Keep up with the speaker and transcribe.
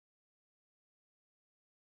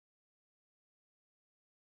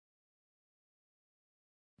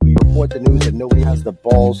report the news that nobody has the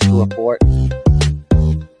balls to report. Why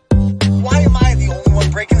am I the only one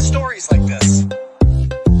breaking stories like this?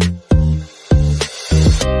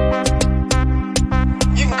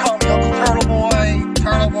 You can call me Uncle Turtleboy,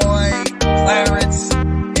 Clarence,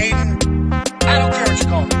 Aidan. I don't care what you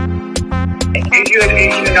call me. Did you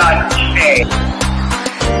not say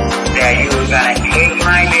that you were gonna take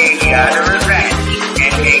my baby out of revenge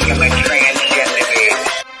and make him a transgender baby?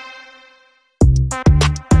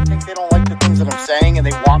 I think they don't like the things that I'm saying and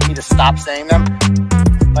they want me to stop saying them,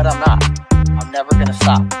 but I'm not. I'm never gonna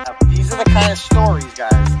stop. Now, these are the kind of stories,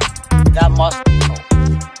 guys, that must be told.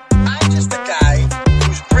 I'm just a guy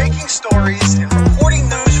who's breaking stories and reporting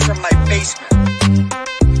news from my basement.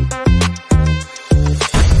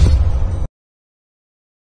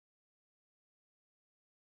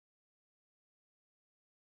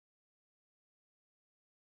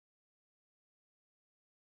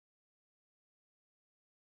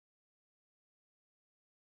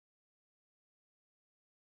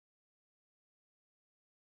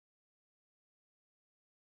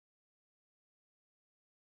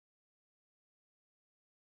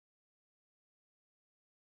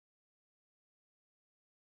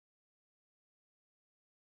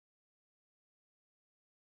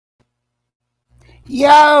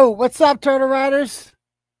 Yo, what's up, Turtle Riders?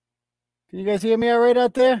 Can you guys hear me all right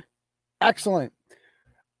out there? Excellent.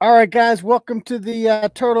 All right, guys, welcome to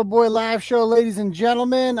the Turtle Boy live show, ladies and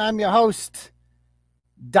gentlemen. I'm your host,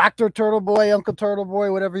 Dr. Turtleboy, Uncle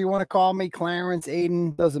Turtleboy, whatever you want to call me, Clarence,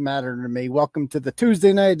 Aidan, doesn't matter to me. Welcome to the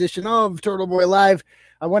Tuesday night edition of Turtle Boy Live.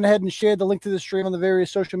 I went ahead and shared the link to the stream on the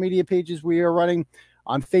various social media pages we are running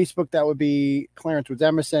on Facebook. That would be Clarence Woods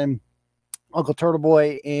Emerson, Uncle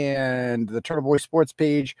Turtleboy, and the Turtleboy Sports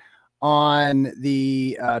page on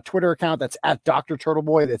the Twitter account. That's at Dr.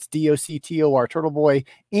 Turtleboy. That's DOCTOR Turtleboy,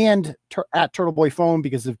 and at Turtleboy Phone,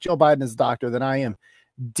 because if Joe Biden is a doctor, then I am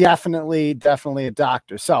definitely a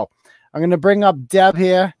doctor. So I'm going to bring up Deb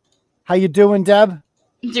here. How you doing, Deb?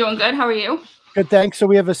 Doing good. How are you? Good, thanks. So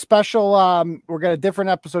we have a special, we're got a different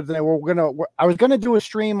episode today. I was going to do a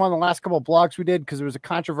stream on the last couple of blogs we did because there was a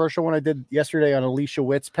controversial one I did yesterday on Alicia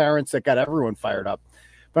Witt's parents that got everyone fired up.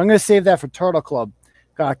 But I'm going to save that for Turtle Club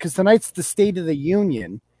because tonight's the State of the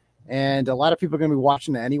Union and a lot of people are going to be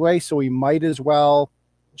watching it anyway. So we might as well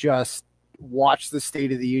just watch the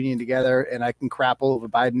State of the Union together and I can crap all over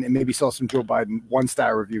Biden and maybe sell some Joe Biden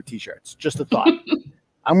 1-star review t-shirts. Just a thought.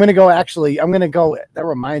 I'm going to go, that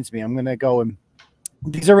reminds me, I'm going to go and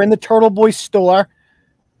these are in the Turtleboy store.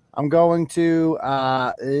 I'm going to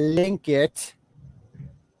link it.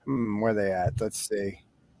 Where are they at? Let's see.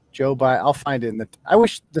 Joe Biden. I'll find it I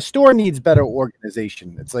wish the store needs better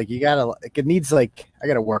organization. It's like I got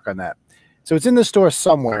to work on that. So it's in the store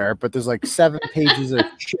somewhere, but there's like 7 pages of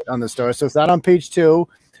shit on the store. So it's not on page 2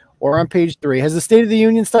 or on page 3. Has the State of the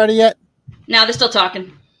Union started yet? No, they're still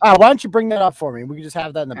talking. Oh, why don't you bring that up for me? We can just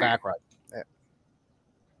have that in the background. Yeah.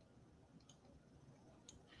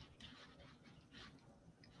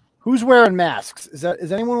 Who's wearing masks?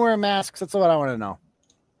 Is anyone wearing masks? That's what I want to know.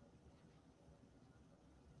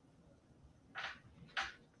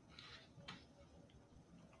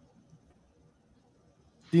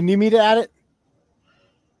 Do you need me to add it?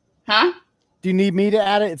 Huh? Do you need me to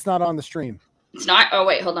add it? It's not on the stream. It's not? Oh,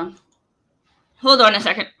 wait, hold on. Hold on a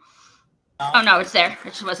second. Oh, no, it's there. It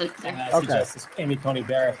just wasn't there. Okay. Justice Amy Coney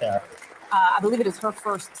Barrett there. I believe it is her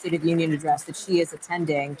first State of the Union address that she is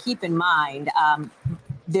attending. Keep in mind,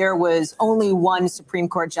 there was only one Supreme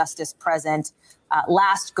Court justice present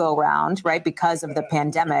last go-round, right, because of the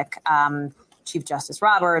pandemic. Chief Justice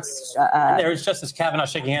Roberts. There was Justice Kavanaugh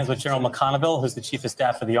shaking hands with General McConnell, who's the Chief of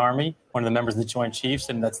Staff of the Army, one of the members of the Joint Chiefs,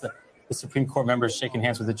 and that's the Supreme Court members shaking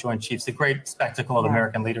hands with the Joint Chiefs. A great spectacle of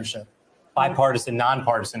American leadership. Bipartisan,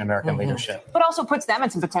 nonpartisan American leadership. But also puts them in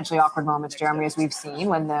some potentially awkward moments, Jeremy, as we've seen,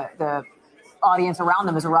 when the audience around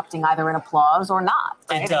them is erupting either in applause or not.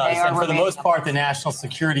 Right? It does. And for the most part, the national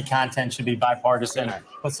security content should be bipartisan,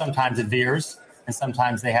 but sometimes it veers, and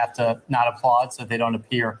sometimes they have to not applaud so they don't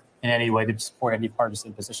appear in any way to support any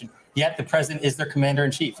partisan position. Yet the president is their commander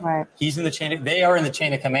in chief. Right. He's in the chain. They are in the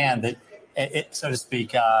chain of command, so to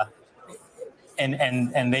speak,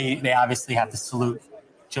 and they obviously have to salute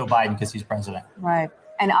Joe Biden because he's president. Right.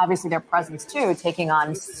 And obviously their presence, too, taking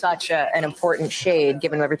on such an important shade,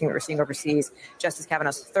 given everything that we're seeing overseas. Justice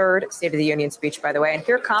Kavanaugh's third State of the Union speech, by the way. And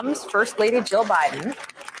here comes First Lady Jill Biden.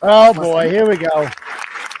 Oh, boy. Here we go.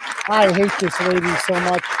 I hate this lady so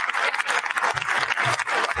much.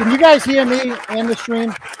 Can you guys hear me and the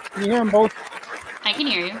stream? Can you hear them both? I can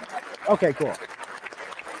hear you. Okay, cool.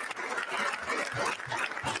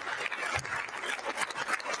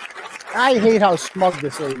 I hate how smug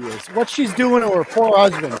this lady is. What she's doing to her poor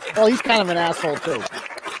husband. Well, he's kind of an asshole too.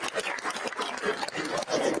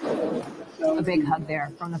 A big hug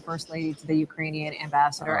there from the First Lady to the Ukrainian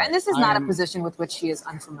ambassador. And this is not a position with which she is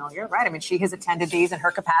unfamiliar, right? I mean, she has attended these in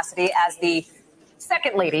her capacity as the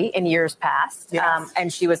second lady in years past. Yes.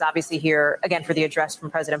 And she was obviously here, again, for the address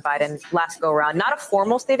from President Biden last go around. Not a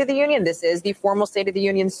formal State of the Union. This is the formal State of the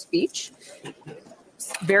Union speech.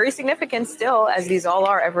 Very significant still, as these all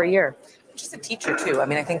are every year. She's a teacher too. I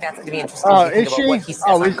mean, I think that's going to be interesting. Oh, to think is about she? What he says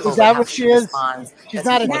Oh, on is COVID, that how what she is? responds. She's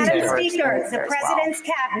not a That's teacher. Madam Speaker, the President's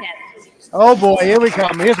Cabinet. Oh boy, here we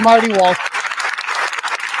come. Here's Marty Walsh.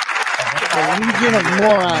 A legion of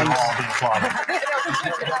morons.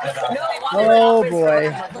 Oh boy.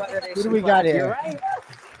 Who do we got here?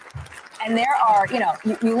 And there are,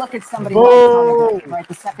 you look at somebody Whoa. like right,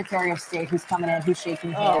 the Secretary of State who's coming in, who's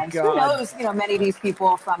shaking Oh, hands. God. Who knows, many of these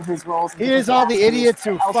people from whose roles. Here's all the idiots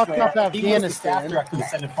who fucked up He was the staff Afghanistan. director of the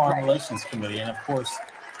Senate Foreign Relations Committee, and of course,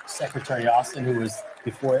 Secretary Austin, who was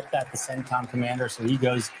before that the CENTCOM commander, so he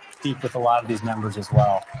goes deep with a lot of these members as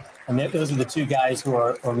well. And those are the two guys who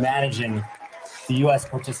are managing the U.S.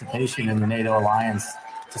 participation in the NATO alliance.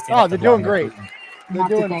 Oh, they're doing great. They're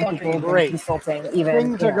doing fucking great. Consulting, even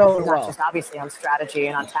Things are going not well. just obviously on strategy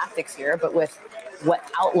and on tactics here, but with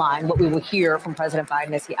what we will hear from President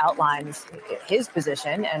Biden as he outlines his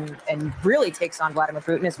position and really takes on Vladimir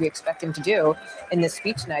Putin as we expect him to do in this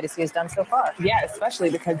speech tonight, as he has done so far. Yeah,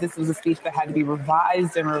 especially because this was a speech that had to be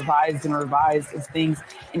revised and revised and revised as things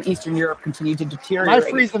in Eastern Europe continue to deteriorate. Am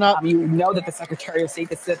I freezing up? You know that the Secretary of State,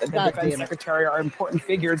 the Defense Secretary are important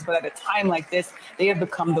figures, but at a time like this, they have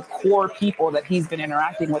become the core people that he's been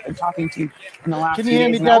interacting with and talking to in the last Can few you hear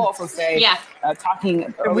days. me, And I'll Deb? also say, Yeah. talking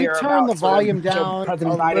Can we earlier turn about the volume down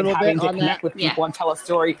President a Biden little having bit to on connect that? with people and tell a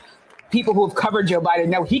story. People who have covered Joe Biden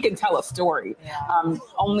know he can tell a story,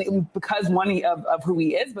 only because of who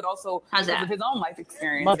he is, but also because of his own life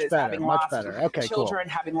experiences. Much better, having much lost better. Okay, cool. children,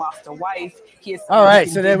 having lost a wife. He is All right,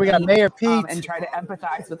 so then we got Mayor Pete. and try to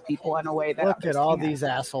empathize with people in a way that Look at all these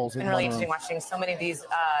assholes in It's been really one room. interesting watching so many of these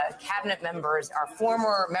cabinet members are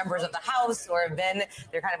former members of the House or have been,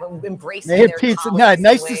 they're kind of embracing Mayor their Pete's colleagues in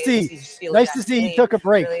nice to ways. see. You just feel Nice like to see he actually took a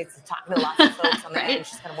break. Really, it's talking to lots of folks on the end.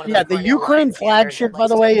 She's kind of one of Yeah, those the perennial Ukraine line standards flagship, that by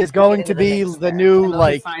the likes way, to is going get to into the be mix the there. new And those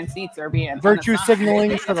like assigned seats are being virtue unassigned.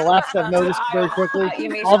 signaling for the left. I've noticed very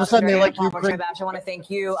quickly. All of a sudden, they like Ukraine. I want to thank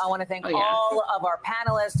you. I want to thank all of our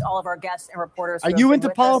panelists, all of our guests and reporters. Are who have you been into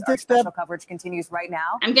with us. Our politics, special Deb? coverage continues right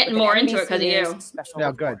now. I'm getting with more an into it NBC 'cause of you. News special Yeah,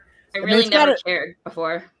 report. good. I mean, really it's never gotta- cared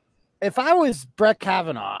before. If I was Brett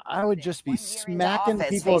Kavanaugh, I would just be smacking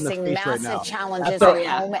people in the face right now. Challenges After- at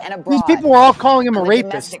home and abroad. These people were all calling him a On the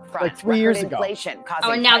rapist domestic front, like 3 years record ago. inflation causing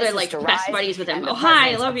Oh, and now they're prices like to best rise buddies with him. and the Oh, hi,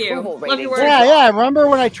 president's love you. approval Love your ratings words. Yeah. Remember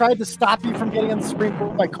when I tried to stop you from getting on the Supreme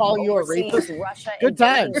Court by calling you a overseas, rapist? Russia Good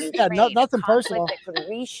invading times. Yeah, Ukraine, nothing a conflict personal. that could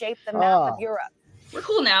reshape the map of Europe. We're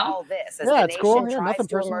cool now. All this as Yeah, the it's nation cool. Yeah, tries nothing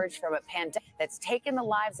to personal. emerge from a pandemic that's taken the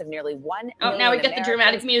lives of nearly 1 Oh, million now we get the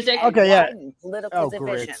dramatic Americans music. and Okay, yeah. widened political Oh,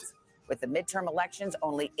 great. divisions. With the midterm elections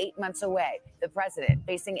only 8 months away, the president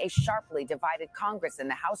facing a sharply divided Congress in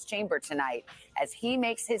the House chamber tonight as he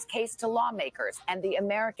makes his case to lawmakers and the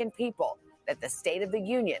American people that the State of the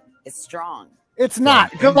Union is strong. It's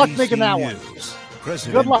not. Good luck making that one.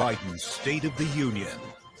 President Good luck. Biden's State of the Union,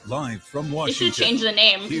 live from They Washington. should change the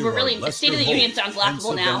name. Here We're are really the Lester State of the Union Holt sounds and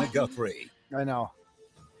laughable now. Savannah Guthrie. I know.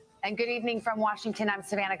 And good evening from Washington. I'm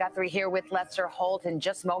Savannah Guthrie here with Lester Holt. In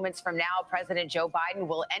just moments from now, President Joe Biden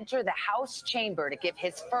will enter the House chamber to give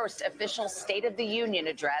his first official State of the Union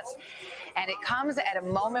address. And it comes at a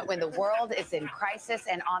moment when the world is in crisis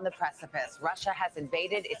and on the precipice. Russia has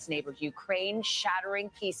invaded its neighbor Ukraine, shattering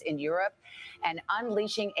peace in Europe and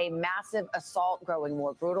unleashing a massive assault growing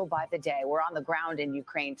more brutal by the day. We're on the ground in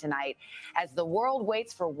Ukraine tonight as the world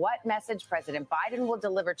waits for what message President Biden will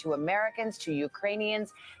deliver to Americans, to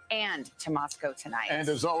Ukrainians, and to Moscow tonight. And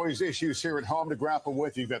as always, issues here at home to grapple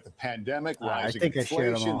with. You've got the pandemic, rising think I shared them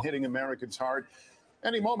inflation all. hitting Americans hard.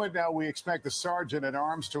 Any moment now, we expect the sergeant at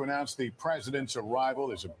arms to announce the president's arrival.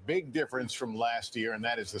 There's a big difference from last year, and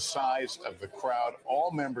that is the size of the crowd. All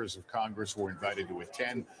members of Congress were invited to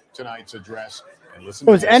attend tonight's address and listen.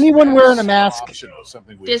 Was to this. anyone wearing a mask? Optional,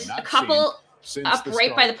 something we've There's not a couple seen up since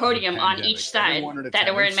right by the start of podium on pandemic. each side Everyone in that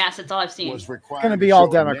are wearing attendance masks. That's all I've seen. was required Gonna be to all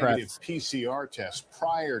show a Democrats. negative PCR test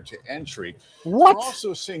prior to entry. What? We're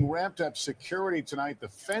also seeing ramped up security tonight. The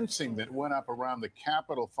fencing that went up around the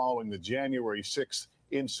Capitol following the January 6th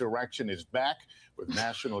insurrection is back with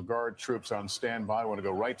National Guard troops on standby. I want to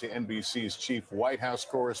go right to NBC's chief White House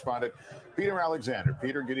correspondent, Peter Alexander.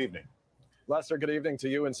 Peter, good evening. Lester, good evening to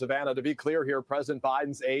you in Savannah. To be clear here, President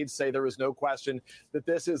Biden's aides say there is no question that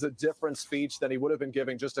this is a different speech than he would have been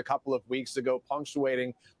giving just a couple of weeks ago,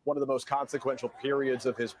 punctuating one of the most consequential periods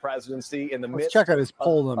of his presidency in the midst check out his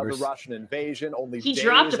poll of numbers. the Russian invasion. Only He days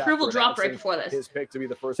dropped after approval drop right announcing before this. his pick to be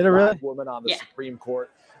the first Did it black really? woman on the Yeah. Supreme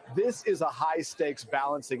Court. This is a high-stakes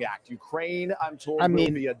balancing act. Ukraine, I'm told, I will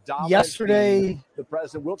mean, be a dominant yesterday, team. The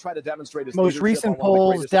president will try to demonstrate his most leadership recent on one of the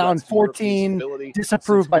polls greatest down threats to Europe's 14, stability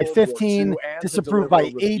disapproved since by World War 15, II, and to disapproved by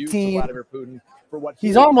deliver a rebuke to 18. Vladimir Putin for what he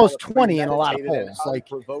He's would call almost a 20 in a lot of premeditated and polls.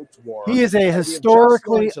 Like, unprovoked war. he is a And we have just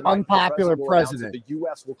historically learned tonight that the unpopular president will announce that president. The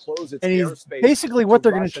U.S. will close its And he's airspace basically what to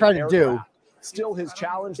they're going to Russian try to do aircraft. Still, his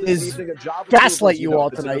challenge this is evening, a job gaslight approvals, you know, all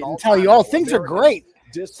that's at tonight an and tell you, all-time oh, low. things are Americans great.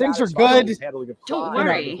 Things are dissatisfied with good. his handling of Don't crime,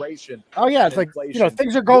 worry. immigration, Oh, yeah. It's and like, inflation.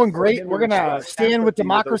 things are going Look for great. him We're to going to express stand with empathy those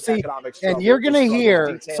democracy. economic And struggles, you're going to struggles, hear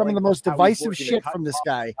some of detailing the most how he's divisive working to shit cut from this costs,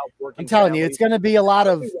 guy. help working I'm telling you, families. it's going to be a lot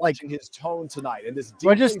We'll of, be like, watching his tone tonight, and this do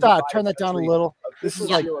I just deeply divided turn that down a country, little? This is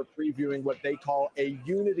officials like here are previewing what they call a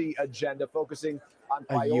unity agenda, focusing on a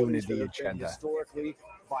priorities that unity have been agenda. historically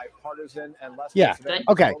bipartisan and less Yeah. Savannah,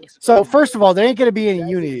 Okay. moments ago, So first of all, there ain't going to be any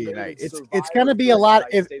designated unity tonight. It's survivor going to be a during lot.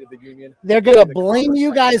 tonight's If State of the Union, they're going to the blame Commerce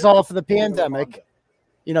you guys Secretary, all for the Gina pandemic. Raimondo.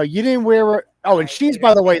 You know, you didn't wear. Oh, and she's,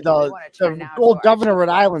 by the way, the old governor of Rhode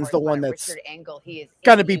Island's the one that's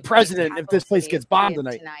going to be president if this place gets bombed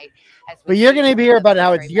tonight. But you're going to hear about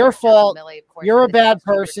how it's your fault, you're a bad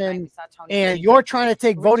person, and you're trying to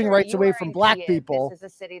take voting rights away from black people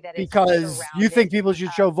because you think people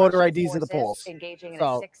should show voter IDs at the polls.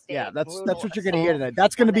 So, yeah, that's what you're going to hear tonight.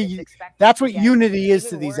 That's what unity is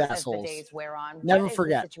to these assholes. Never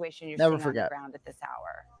forget. Never forget.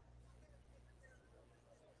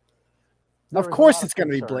 Of course, it's going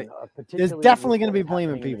to be blame. There's definitely going to be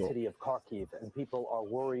blaming people. City of Kharkiv, and people are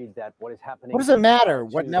worried that what is happening. What does it matter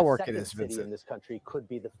what to network the it is, second city Vincent? in this country could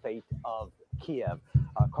be the fate of Kiev.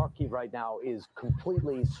 Kharkiv right now is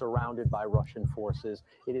completely surrounded by Russian forces.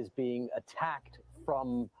 It is being attacked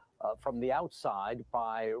from the outside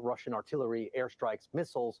by Russian artillery, airstrikes,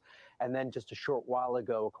 missiles, and then just a short while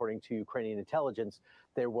ago, according to Ukrainian intelligence,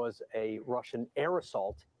 there was a Russian air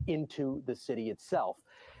assault into the city itself.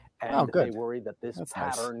 And they worry that this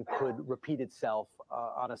pattern could repeat itself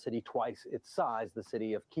on a city twice its size, the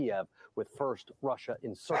city of Kiev, with first Russia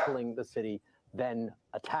encircling the city, then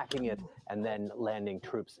attacking it, and then landing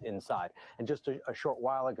troops inside. And just a short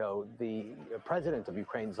while ago, the president of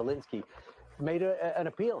Ukraine, Zelensky, made an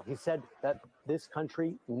appeal. He said that this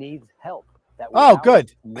country needs help. That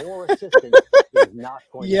good. More assistance is not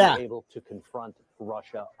going to be able to confront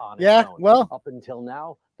Russia on its own. Well, up until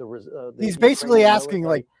now, he's basically asking,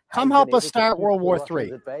 like, come help us start World War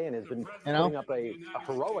III. And has been you know, putting up a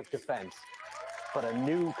heroic defense, but a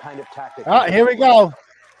new kind of tactic. Oh, here we go.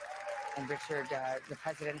 And Richard, the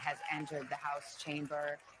president has entered the House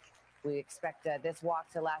chamber. We expect this walk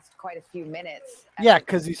to last quite a few minutes. Yeah,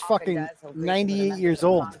 because he's fucking 98 years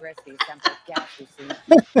old. Congress, the Assembly of Guests, we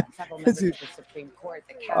see several members of the Supreme Court,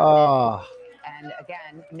 the cabinet. And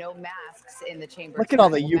again, no masks in the chamber. Look at all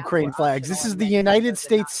the Ukraine flags. This is the United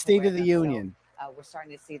States State of the Union. We're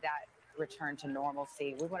starting to see that return to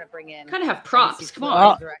normalcy. We want to bring in kind of have props. Come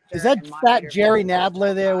on. Is that fat Jerry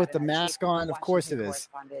Nadler there with the mask on? Of course it is.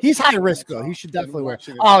 He's high risk though. He should definitely wear.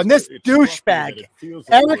 Oh, and this douchebag,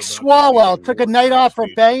 Eric Swalwell, took a night off from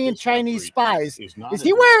banging Chinese spies. Is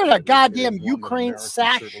he wearing a goddamn Ukraine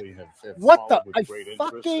sash? What the? I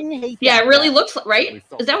fucking hate that. Yeah, it really looks like, right?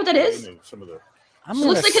 Is that what that is? It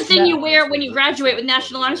looks like a thing you wear when you graduate with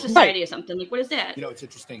National Honor Society or something. Like, what is that? You know, it's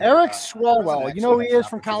interesting. Eric Swalwell, you know who he is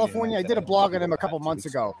from California? I did a blog on him a couple months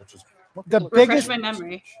ago. The biggest, my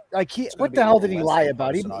memory. Like, what the hell did he lie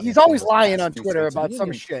about? He's always lying on Twitter about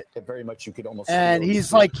some shit. And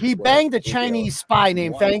he's like, he banged a Chinese spy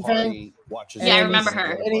named Fang Fang. Yeah, I remember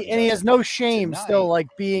her. And he has no shame still, like,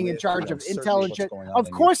 being in charge of intelligence.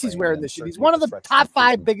 Of course he's wearing this shit. He's one of the top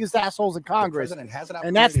 5 biggest assholes in Congress.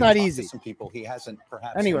 And that's not easy. Some people he hasn't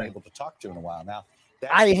perhaps anyway, been able to talk to in a while now.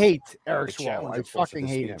 I hate Eric Swalwell. I fucking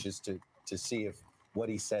hate him. Just to see if what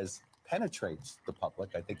he says penetrates the public.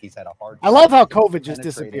 I think he's had a hard time. I love how COVID just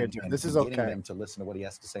disappeared, dude. This is okay. Them to listen to what he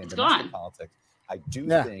has to say in It's domestic gone. politics. I do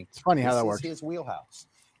think it's funny how that this works. is his wheelhouse.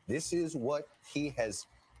 This is what he has,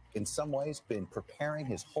 in some ways, been preparing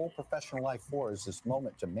his whole professional life for, is this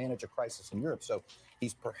moment to manage a crisis in Europe. So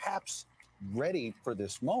he's perhaps ready for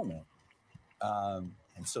this moment.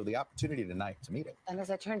 And so the opportunity tonight to meet it. And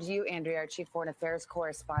as I turn to you, Andrea, our chief foreign affairs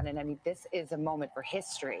correspondent, I mean, this is a moment for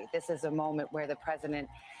history. This is a moment where the president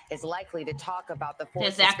is likely to talk about the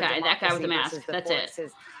forces that guy with the mask. That's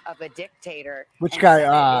it. Of a dictator. Which guy?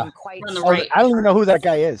 On the right. I don't even know who that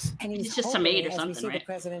guy is. And he's just some aide or as something, we see right? the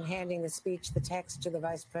president handing the speech, the text to the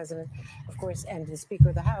vice president, of course, and the Speaker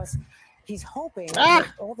of the House. He's hoping that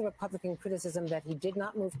all the Republican criticism that he did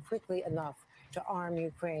not move quickly enough to arm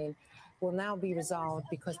Ukraine will now be resolved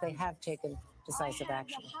because they have taken decisive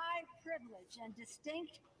action. I have the high privilege and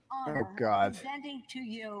distinct honor of presenting to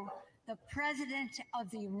you the President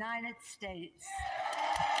of the United States.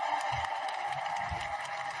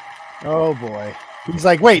 Oh boy. He's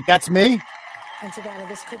like, wait, that's me? And Savannah,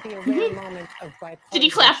 this could be a rare moment of bipartisan. Did he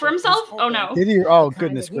clap for himself? Oh no. Did he? Oh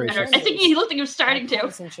goodness gracious. I think he looked like he was starting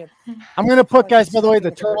to. I'm gonna put, guys, by the way,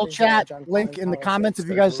 the Turtle Chat link in the comments if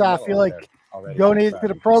you guys feel like donating to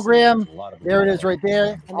the program. There it is right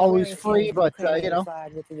there. Always free, but you know,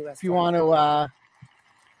 if you want to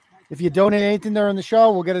if you donate anything during the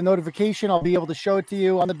show, we'll get a notification. I'll be able to show it to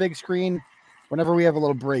you on the big screen whenever we have a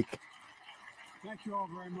little break. Thank you all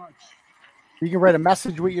very much. You can write a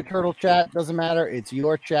message with your Turtle Chat. Doesn't matter. It's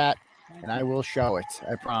your chat, and I will show it.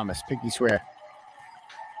 I promise. Pinky swear.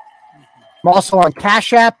 I'm also on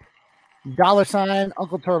Cash App, $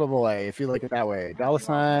 Uncle Turtleboy, if you look it that way.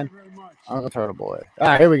 $ Uncle Turtleboy. All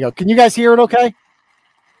right, here we go. Can you guys hear it okay?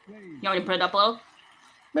 You want me to put it up a little?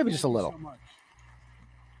 Maybe just a little.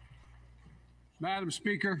 Madam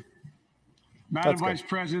Speaker, Madam Vice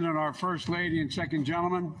President, our First Lady and Second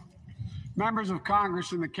Gentleman, members of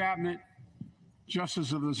Congress and the Cabinet,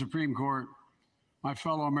 Justice of the Supreme Court, my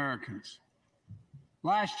fellow Americans.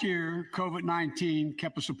 Last year, COVID-19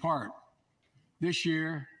 kept us apart. This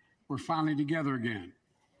year, we're finally together again.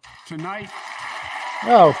 Tonight...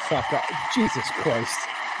 Oh, fuck that. Jesus Christ.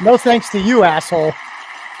 No thanks to you, asshole.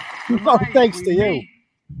 No thanks to you.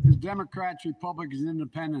 As Democrats, Republicans,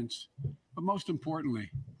 Independents, but most importantly,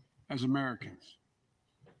 as Americans.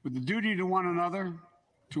 With the duty to one another,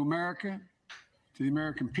 to America, to the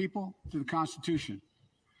American people, to the Constitution,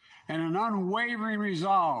 and an unwavering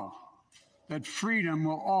resolve that freedom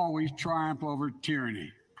will always triumph over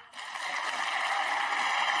tyranny.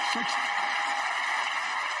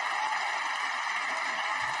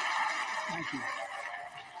 Thank you.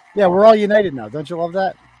 Yeah, we're all united now. Don't you love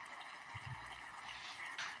that?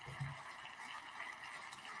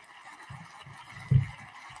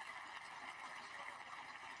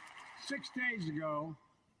 Six days ago,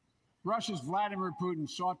 Russia's Vladimir Putin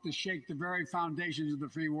sought to shake the very foundations of the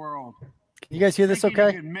free world. Can you guys hear this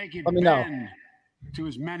okay? Let me know. To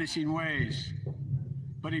his menacing ways.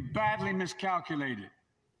 But he badly miscalculated.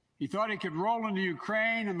 He thought he could roll into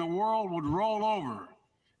Ukraine and the world would roll over.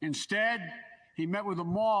 Instead, he met with a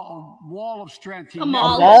wall of strength he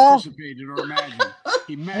never anticipated or imagined.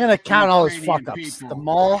 I'm going to count all his fuck-ups. The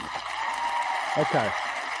mall. Okay.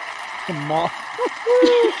 The mall.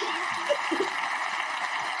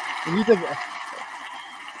 And you think...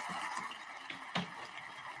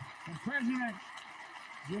 President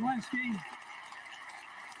Zelensky,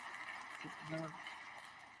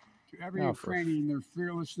 to every Ukrainian, their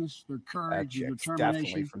fearlessness, their courage, and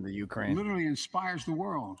determination from the Ukraine literally inspires the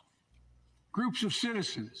world. Groups of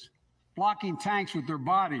citizens blocking tanks with their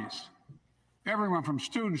bodies. Everyone from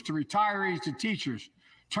students to retirees to teachers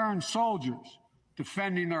turned soldiers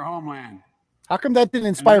defending their homeland. How come that didn't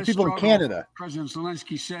inspire people in Canada? President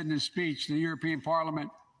Zelensky said in his speech to the European Parliament,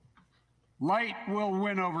 light will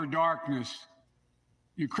win over darkness.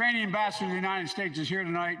 Ukrainian ambassador to the United States is here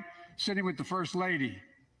tonight, sitting with the First Lady.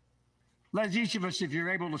 Let each of us, if you're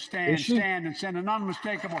able to stand and send an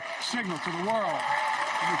unmistakable signal to the world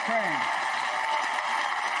of Ukraine.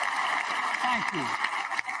 Thank you.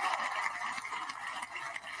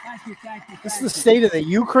 Thank you, thank you. This is the state of the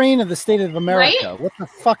Ukraine or the state of America? Right? What the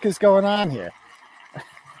fuck is going on here?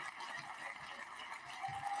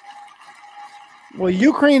 Well,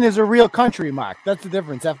 Ukraine is a real country, Mark. That's the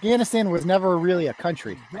difference. Afghanistan was never really a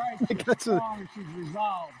country. Right.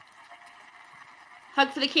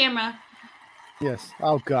 Hug for the camera. Yes.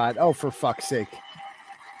 Oh, God. Oh, for fuck's sake.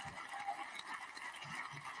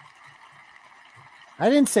 I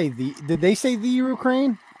didn't say the... Did they say the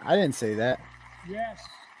Ukraine? I didn't say that. Yes.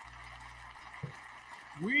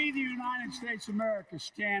 We, the United States of America,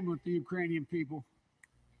 stand with the Ukrainian people.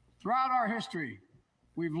 Throughout our history,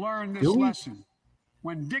 we've learned this lesson.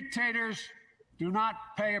 When dictators do not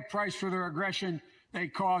pay a price for their aggression, they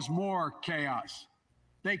cause more chaos.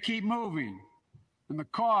 They keep moving, and the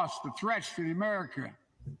cost, the threats to America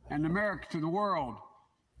and America to the world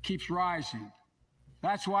keeps rising.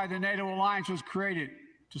 That's why the NATO alliance was created,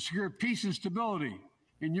 to secure peace and stability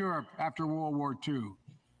in Europe after World War II.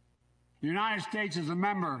 The United States is a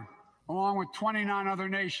member, along with 29 other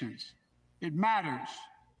nations. It matters.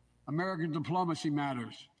 American diplomacy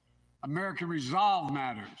matters. American resolve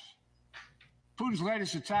matters. Putin's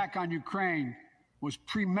latest attack on Ukraine was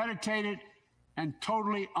premeditated and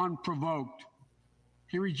totally unprovoked.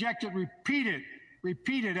 He rejected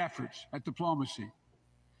repeated efforts at diplomacy.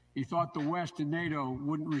 He thought the West and NATO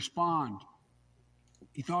wouldn't respond.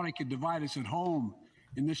 He thought he could divide us at home,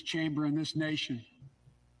 in this chamber, in this nation.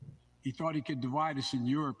 He thought he could divide us in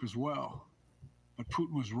Europe as well. But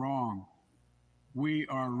Putin was wrong. We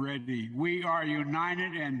are ready. We are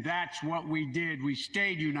united, and that's what we did. We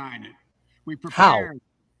stayed united. We prepared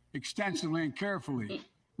extensively and carefully.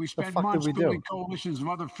 We spent months building coalitions of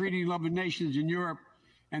other freedom-loving nations in Europe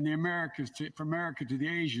and the Americas, from America to the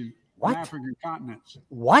Asian and African continents.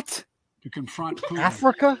 What? To confront Putin.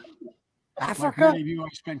 Africa? Like many of you, I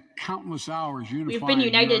spent countless hours unifying. We've been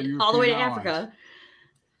united all the way to Africa.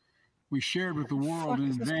 We shared with the world in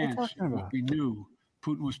advance what we knew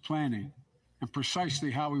Putin was planning and precisely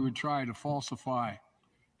how we would try to falsify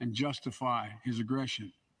and justify his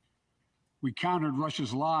aggression. We countered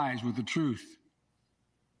Russia's lies with the truth.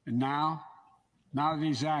 And now that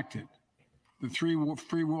he's acted, the free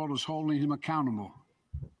world is holding him accountable,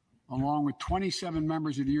 along with 27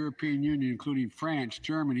 members of the European Union, including France,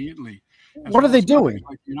 Germany, Italy. What are they doing?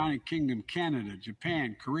 Like the United Kingdom, Canada,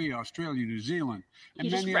 Japan, Korea, Australia, New Zealand. And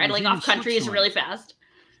He's just rattling off countries really fast.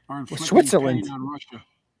 Switzerland. Pain on Russia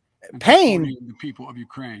pain? The people of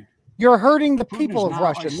Ukraine. You're hurting the people of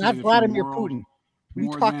Russia, not Vladimir Putin. What are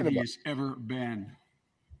you talking about? He's ever been.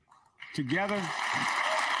 Together.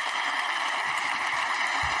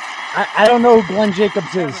 I don't know who Glenn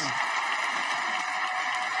Jacobs is.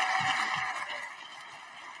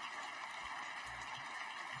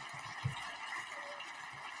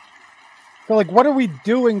 So, like, what are we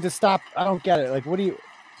doing to stop? I don't get it. Like, what do you?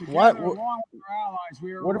 What? Along with our allies,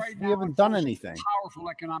 we are What if right we now haven't done anything? Powerful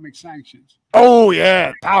economic sanctions. Oh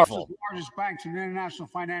yeah, powerful. Russia's largest banks in the international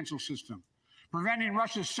financial system, preventing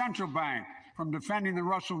Russia's central bank from defending the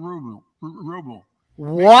Russian ruble.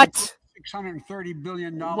 What? $630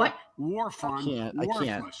 billion What? war fund. I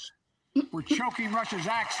can't. We're choking Russia's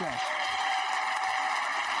access.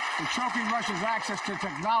 We're choking Russia's access to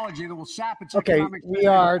technology that will sap its economic we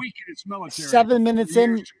are weaken its military. 7 minutes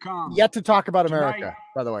in, yet to talk about Tonight, America.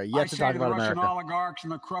 By the way, yet to talk about the Russian America. oligarchs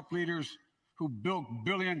and the corrupt leaders who built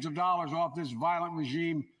billions of dollars off this violent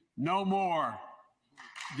regime, no more.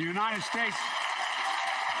 The United States.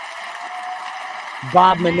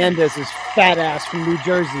 Bob Menendez is fat ass from New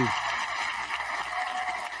Jersey.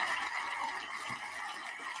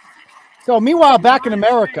 So meanwhile, back in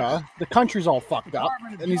America, the country's all fucked up,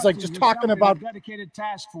 and he's like just talking about a dedicated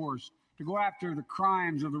task force to go after the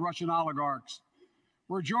crimes of the Russian oligarchs.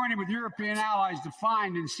 We're joining with European allies to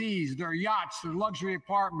find and seize their yachts, their luxury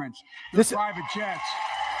apartments, their private jets.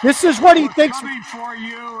 This is what he thinks. Coming for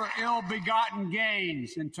you are ill-begotten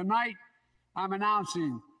gains, and tonight I'm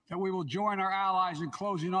announcing that we will join our allies in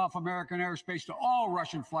closing off American airspace to all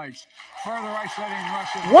Russian flights, further isolating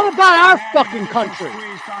Russia. What about our fucking country?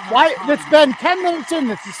 Why? It's been 10 minutes in.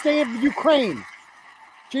 It's the state of Ukraine.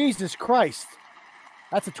 Jesus Christ.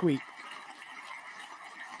 That's a tweet.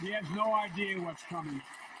 He has no idea what's coming.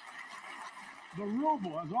 The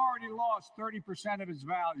ruble has already lost 30% of its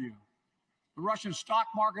value. The Russian stock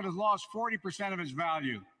market has lost 40% of its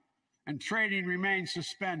value, and trading remains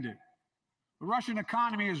suspended. The Russian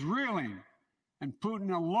economy is reeling, and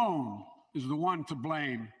Putin alone is the one to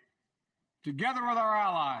blame. Together with our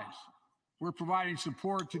allies, we're providing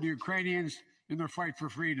support to the Ukrainians in their fight for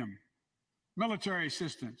freedom. Military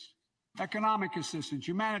assistance, economic assistance,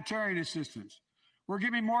 humanitarian assistance. We're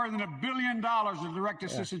giving more than $1 billion of direct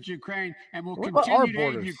assistance to Ukraine, and we'll continue to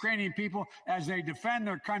aid the Ukrainian people as they defend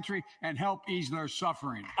their country and help ease their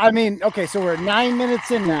suffering. I mean, okay, so we're 9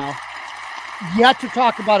 minutes in now. Yet to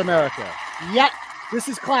talk about America. Yet, this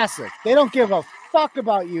is classic. They don't give a fuck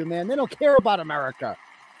about you, man. They don't care about America.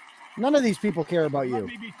 None of these people care about you. Let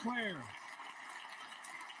me be clear.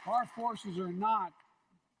 Our forces are not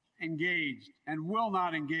engaged and will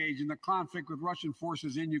not engage in the conflict with Russian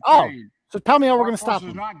forces in Ukraine. Oh, so tell me how we're going to stop them.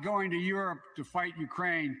 Our forces are not going to Europe to fight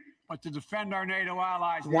Ukraine, but to defend our NATO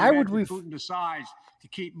allies. Why would we? Putin decides to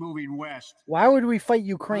keep moving west. Why would we fight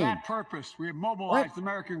Ukraine? For that purpose, we have mobilized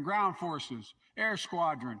American ground forces, air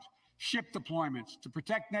squadrons, ship deployments to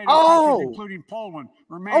protect NATO countries, including Poland,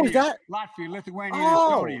 Romania, Latvia, Lithuania, and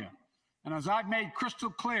Estonia. And as I've made crystal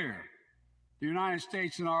clear, the United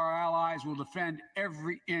States and our allies will defend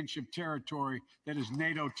every inch of territory that is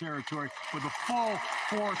NATO territory with the full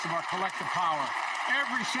force of our collective power.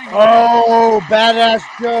 every single Oh, badass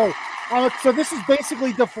Joe. So this is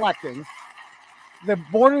basically deflecting. The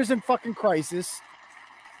border's in fucking crisis.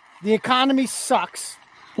 The economy sucks.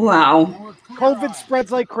 Wow. COVID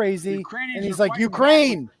spreads like crazy. And he's like,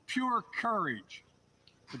 Ukraine. Pure courage.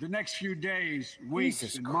 But the next few days,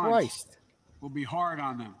 weeks, and months will be hard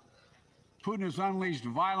on them. Putin has unleashed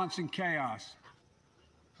violence and chaos.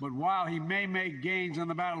 But while he may make gains on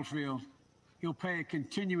the battlefield, he'll pay a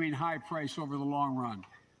continuing high price over the long run.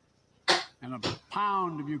 And a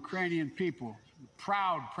pound of Ukrainian people,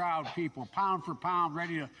 proud people, pound for pound,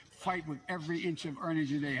 ready to fight with every inch of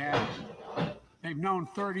energy they have. They've known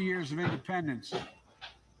 30 years of independence,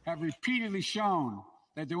 have repeatedly shown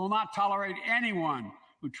that they will not tolerate anyone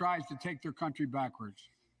who tries to take their country backwards.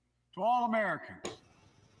 To all Americans,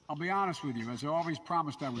 I'll be honest with you, as I always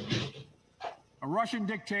promised I would do. A Russian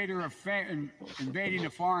dictator invading a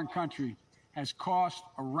foreign country has cost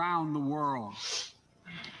around the world.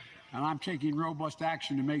 And I'm taking robust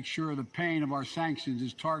action to make sure the pain of our sanctions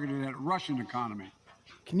is targeted at Russian economy.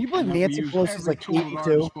 Can you believe Nancy Pelosi's like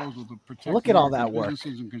 82? Look at all that work.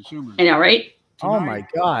 I know, right? Oh my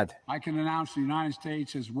God. I can announce the United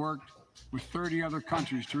States has worked with 30 other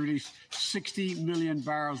countries to release 60 million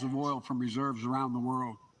barrels of oil from reserves around the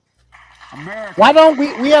world. America, why don't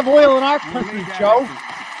we have oil in our country, Joe?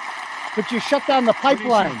 But you shut down the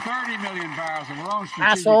pipeline. 30 million barrels of our own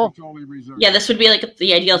asshole. petroleum reserves. Yeah, this would be like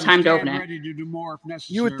the ideal time to open it. Ready to do more if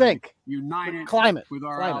necessary. You would think. United climate with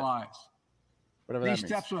our allies. Whatever These that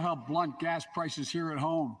steps will help blunt gas prices here at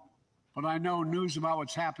home. But I know news about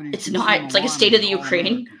what's happening. It's not. It's like a state of the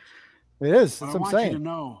Ukraine. It is. But That's I what I'm want you saying. to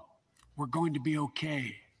know we're going to be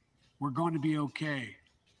okay. We're going to be okay.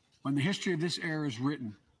 When the history of this era is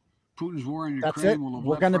written, Putin's war in That's Ukraine it. will have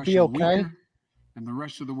We're left going to be Russia okay. weaker and the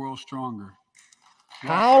rest of the world stronger.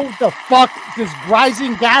 How the fuck does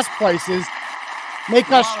rising gas prices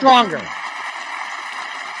make us stronger?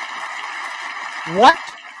 What?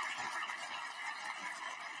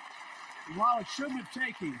 While it shouldn't have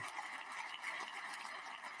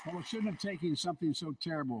taken something so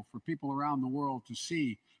terrible for people around the world to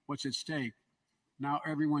see what's at stake, now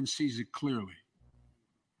everyone sees it clearly.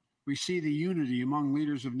 We see the unity among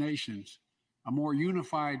leaders of nations, a more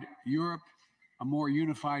unified Europe, a more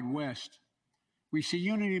unified West. We see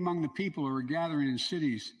unity among the people who are gathering in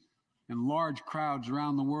cities and large crowds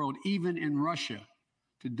around the world, even in Russia,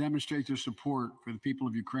 to demonstrate their support for the people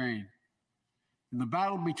of Ukraine. In the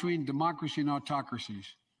battle between democracy and autocracies,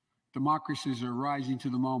 democracies are rising to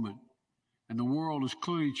the moment, and the world is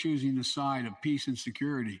clearly choosing the side of peace and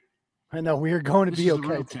security. I know we are going to be This is okay.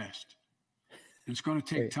 the real test. It's going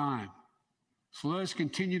to take time. So let us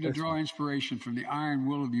continue to draw inspiration from the iron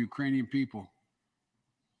will of the Ukrainian people.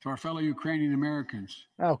 To our fellow Ukrainian Americans,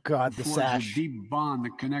 oh God, the forge sash. the deep bond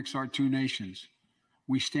that connects our two nations.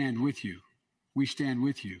 We stand with you. We stand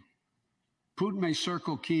with you. Putin may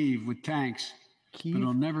circle Kyiv with tanks, but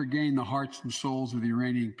he'll never gain the hearts and souls of the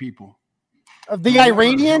Iranian people. Of the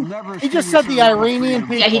Iranian? He just said the Iranian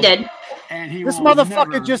people. Yeah, he did. And he this will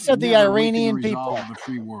motherfucker never, just said the never Iranian weaken the people. resolve of the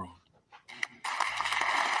free world.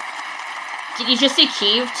 Did you just say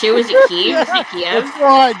Kyiv too? Is it Kyiv? Yeah, Is it Kiev? that's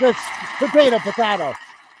right. That's potato.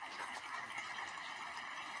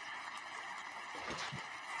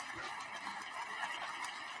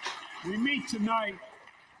 We meet tonight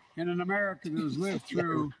in an America that has lived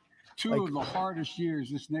through two of the hardest years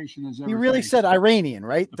this nation has ever He really faced. said Iranian,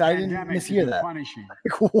 right? The I didn't pandemic mishear has been that. punishing.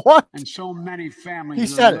 What? And so many families He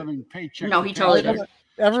are said it. living paycheck No, to he totally paycheck, did.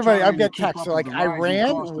 Everybody, I've struggling got to keep texts. up They're like, with the rising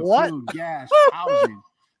Iran? cost of What? Food, gas, housing,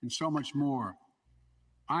 and so much more.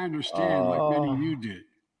 I understand, like many of you did.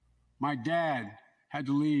 My dad had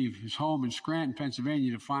to leave his home in Scranton,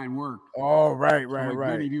 Pennsylvania to find work. Oh, right. So like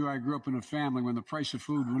many of you, I grew up in a family when the price of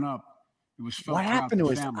food went up. It was felt What throughout happened the to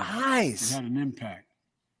his family. eyes? It had an impact.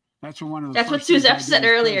 That's one of the That's what first things I Suzette did said as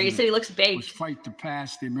earlier. He president said he looks big. was fight to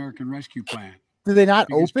pass the American Rescue Plan. Do they not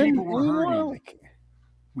Because open people were anymore? hurting. Like,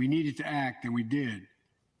 We needed to act, and we did.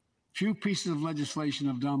 Few pieces of legislation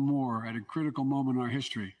have done more at a critical moment in our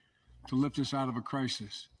history to lift us out of a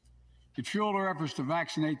crisis. It fueled our efforts to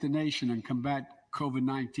vaccinate the nation and combat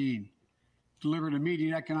COVID-19, delivered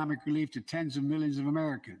immediate economic relief to tens of millions of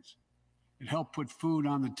Americans. It helped put food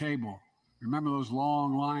on the table. Remember those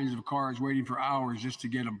long lines of cars waiting for hours just to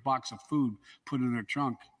get a box of food put in their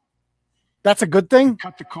trunk? that's a good thing?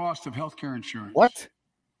 Cut the cost of healthcare insurance. What?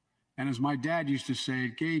 And as my dad used to say,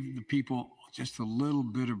 it gave the people just a little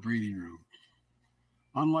bit of breathing room.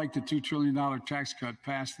 Unlike the $2 trillion tax cut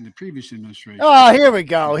passed in the previous administration. Oh, here we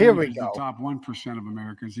go. which Here we benefits go. the top 1% of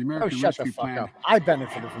Americans. The Oh, American shut the Rescue fuck Plan. up. I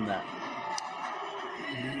benefited from that.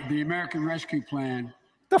 The American Rescue Plan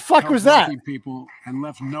The fuck was that? People and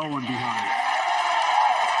left no one behind.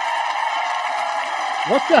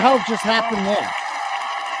 What the hell just happened there?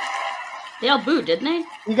 They all booed, didn't they?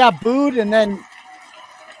 He got booed, and then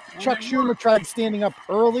Chuck Schumer tried standing up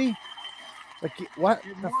early. Like, what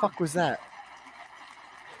the fuck was that?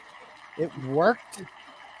 It worked?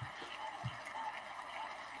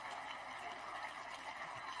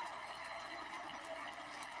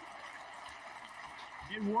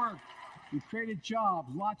 It worked. We created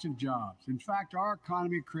jobs, lots of jobs. In fact, our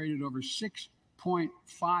economy created over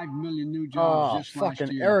 6.5 million new jobs just last year.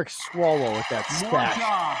 Fucking Eric Swallow with that More stash.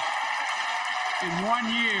 jobs in 1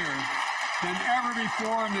 year than ever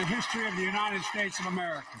before in the history of the United States of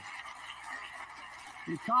America.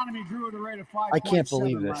 The economy grew at a rate of 5.7 I can't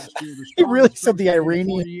believe this. last year. He really said the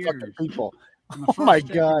Iranian fucking people. Oh my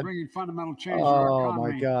God. Bringing fundamental change to our Oh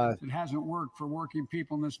economy my God. that hasn't worked for working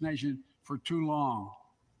people in this nation for too long.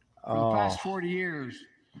 For the Oh. past 40 years,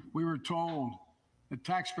 we were told the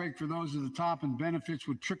tax break for those at the top and benefits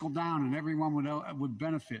would trickle down and everyone would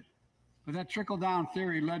benefit. But that trickle-down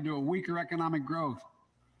theory led to a weaker economic growth,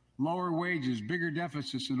 lower wages, bigger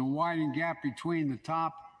deficits, and a widening gap between the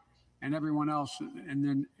top and everyone else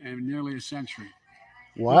in nearly a century.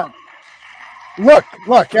 What? Look,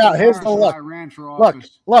 out. Here's the look. I ran for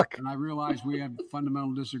office, look. And I realize we have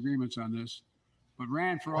fundamental disagreements on this, but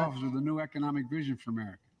ran for office with a new economic vision for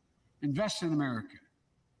America. Invest in America.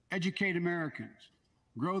 Educate Americans.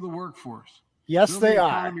 Grow the workforce. Yes, Build they the are.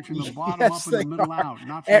 economy from the bottom Yes, up and the they middle are. out,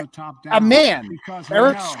 not from the top down. A man. Because we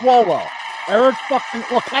Eric know. Swallow. Eric fucking,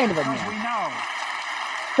 what kind of a Because man? we know.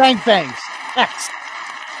 Thanks. X.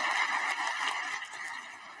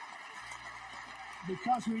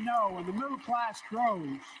 Because we know when the middle class grows,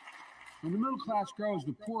 the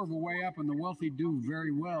poor have a way up and the wealthy do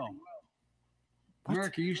very well.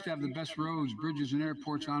 America used to have the best roads, bridges, and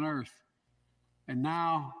airports on earth. And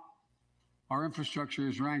now our infrastructure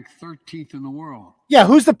is ranked 13th in the world. Yeah,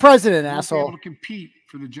 who's the president, We won't be asshole? able to compete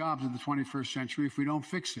for the jobs of the 21st century if we don't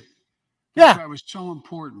fix it. Yeah. That's why it was so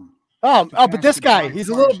important. Oh, to but pass this the guy, he's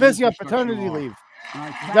a little bipartisan busy on infrastructure paternity law. leave. And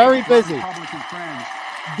I thank Very my busy. Republican friends.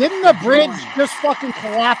 Didn't the bridge just fucking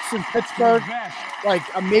collapse in Pittsburgh? Like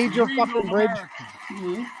a major fucking bridge?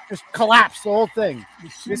 Just collapsed, the whole thing.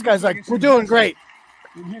 This guy's like, we're doing great.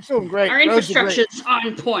 Doing great. Our Roads are great. infrastructure's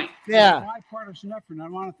on point. Yeah. It's a bipartisan effort, and I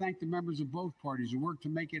want to thank the members of both parties who worked to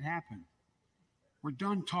make it happen. We're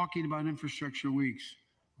done talking about infrastructure weeks.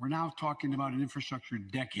 We're now talking about an infrastructure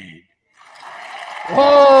decade.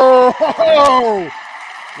 Whoa!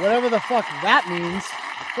 Whatever the fuck that means.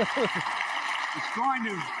 It's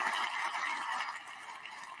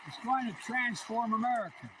going to transform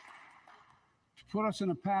America, to put us in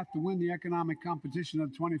a path to win the economic competition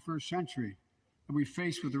of the 21st century that we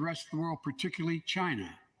face with the rest of the world, particularly China.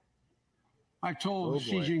 I've told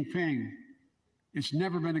Xi Jinping it's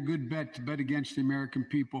never been a good bet to bet against the American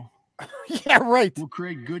people. Yeah, right. We'll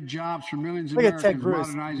create good jobs for millions of Look at Ted Americans, Cruz.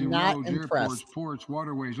 modernizing Not roads, impressed. airports, ports,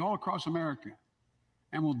 waterways, all across America.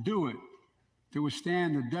 And we'll do it to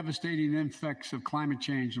withstand the devastating effects of climate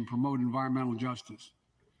change and promote environmental justice.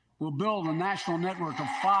 We'll build a national network of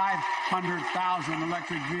 500,000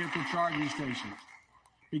 electric vehicle charging stations.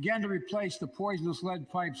 Begin to replace the poisonous lead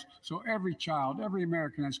pipes so every child, every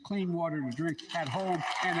American has clean water to drink at home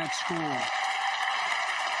and at school.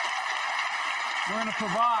 We're going to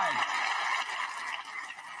provide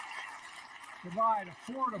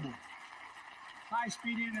affordable,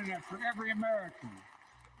 high-speed internet for every American,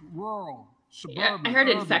 rural, suburban, I heard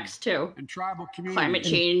it urban, infects too. and tribal communities. Climate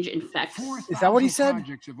change infects. Is that what he said?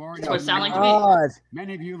 Projects have already That's what it been sounded like to announced. me.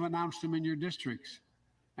 Many of you have announced them in your districts.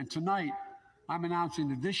 And tonight, I'm announcing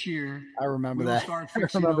that this year, I remember we'll that. start I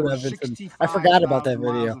fixing remember over that, Vincent. I forgot about that 65,000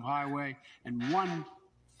 miles video. of highway and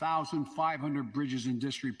 1,500 bridges in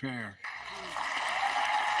disrepair.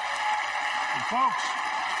 And folks,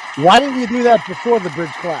 Why didn't you do that before the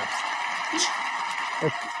bridge collapsed?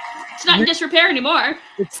 It's not in disrepair anymore.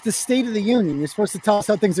 It's the State of the Union. You're supposed to tell us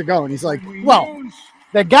how things are going. He's like, well,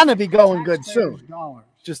 they're gonna be going good soon.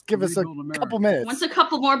 Just give us a couple minutes. Once a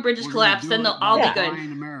couple more bridges collapse, then they'll all be good.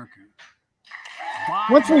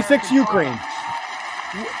 Once we fix Ukraine,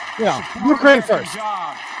 Ukraine first.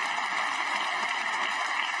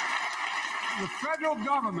 The federal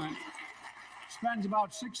government spends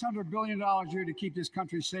about $600 billion a year to keep this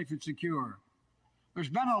country safe and secure. There's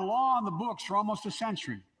been a law on the books for almost a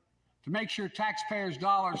century to make sure taxpayers'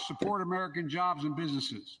 dollars support American jobs and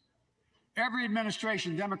businesses. Every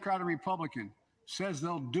administration, Democrat or Republican, says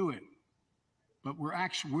they'll do it, but we're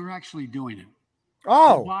actually doing it.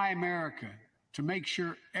 Oh, Buy America, to make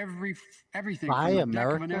sure everything Buy from the deck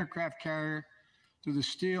of an America? aircraft carrier to the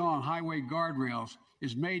steel on highway guardrails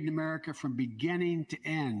is made in America from beginning to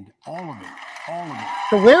end. All of it. All of it.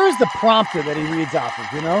 So where is the prompter that he reads off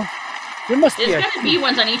of, you know? There must be There's got to be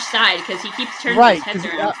ones on each side because he keeps turning right, his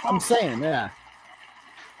head around. I'm saying, yeah.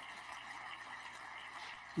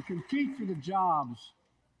 To compete for the jobs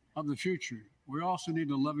of the future, we also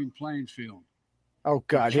need a level playing field. Oh,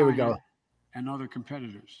 God, here we go. And other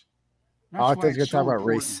competitors. That's I think it's going to talk about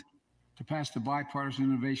race. To pass the Bipartisan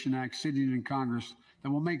Innovation Act sitting in Congress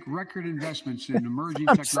that will make record investments in emerging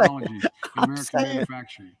technologies in American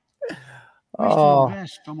manufacturing. We used to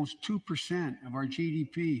invest almost 2% of our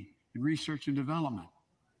GDP in research and development.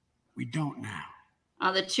 We don't now.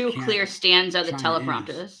 The two clear stands are the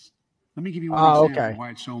teleprompters. Let me give you one example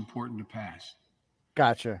why it's so important to pass.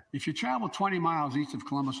 Gotcha. If you travel 20 miles east of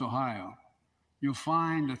Columbus, Ohio, you'll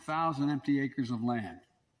find 1,000 empty acres of land.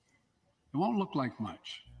 It won't look like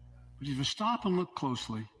much, but if you stop and look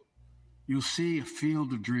closely, you'll see a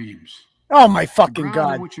field of dreams. Oh, my fucking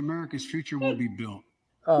God. On which America's future will be built.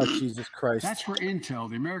 Oh, Jesus Christ. That's where Intel,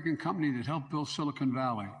 the American company that helped build Silicon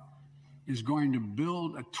Valley, is going to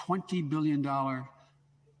build a $20 billion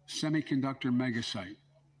semiconductor megasite.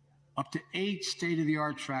 Up to 8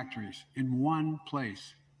 state-of-the-art factories in one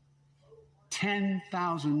place.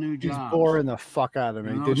 10,000 new jobs. He's boring the fuck out of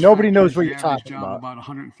me, dude. Nobody knows what you're talking about. About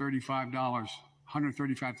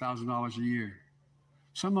 $135,000 a year.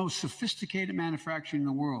 Some of the most sophisticated manufacturing in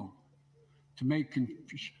the world to make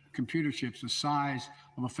computer chips the size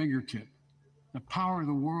of a fingertip. The power of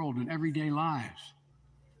the world in everyday lives.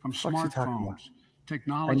 From smartphones,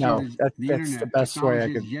 technology, that's the internet, the best way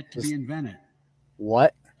I could yet to be invented.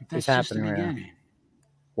 What is happening right now?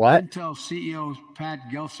 What? Intel CEO Pat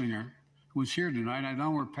Gelsinger, who's here tonight. I don't know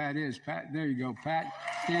where Pat is. Pat, there you go. Pat,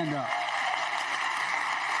 stand up.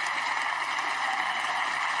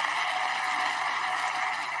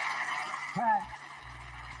 Pat.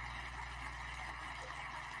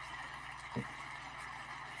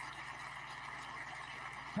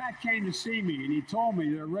 Pat came to see me, and he told me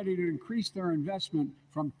they're ready to increase their investment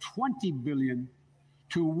from $20 billion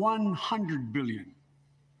to $100 billion.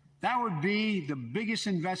 That would be the biggest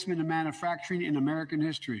investment in manufacturing in American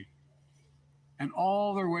history. And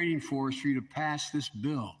all they're waiting for is for you to pass this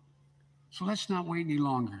bill. So let's not wait any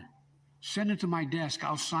longer. Send it to my desk.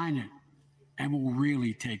 I'll sign it. And we'll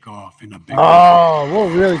really take off in a big way. We'll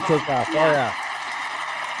really take off. Oh, yeah.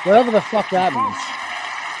 Whatever the fuck that means.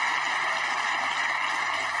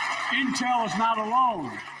 Intel is not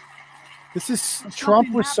alone.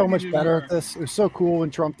 Trump was so much better at this. It was so cool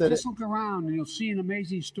when Trump did it. Just look around and you'll see an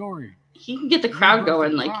amazing story. He can get the crowd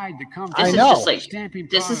going. Like I know.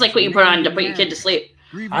 This is like what you put on to put your kid to sleep.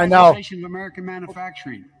 I know. Of American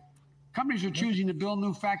manufacturing. Companies are choosing to build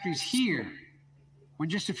new factories here, when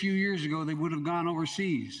just a few years ago they would have gone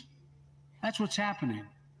overseas. That's what's happening.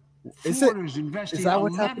 Ford is investing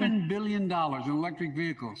 $11 billion in electric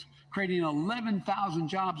vehicles, creating 11,000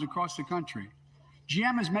 jobs across the country.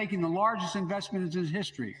 GM is making the largest investment in its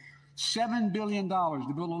history, $7 billion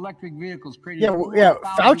to build electric vehicles.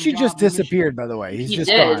 Fauci just disappeared, by the way. He's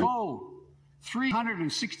just gone.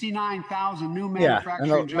 369,000 new manufacturing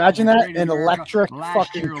jobs. Imagine that, an electric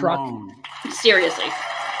fucking truck. Alone. Seriously.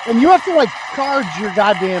 And you have to charge your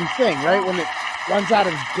goddamn thing, right? When it runs out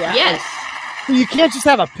of gas. Yes. So you can't just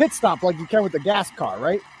have a pit stop like you can with the gas car,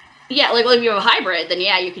 right? Yeah, like if you have a hybrid, then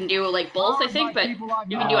yeah, you can do both, I think, but you can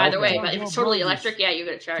do either way. But if it's totally electric, yeah, you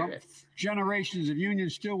got to charge it. Generations of union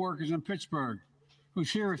steelworkers in Pittsburgh.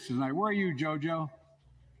 Who's here tonight? Where are you, JoJo?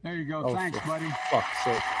 There you go. Thanks, buddy. Fuck's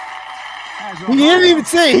sake. He didn't even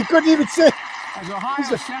say. He couldn't even say. As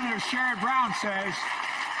Ohio Senator Sherrod Brown says,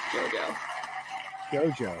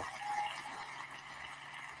 JoJo.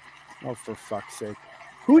 Oh, for fuck's sake.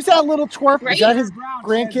 Who's that little twerp? Right? Is that his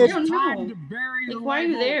grandkid? I don't know. Why are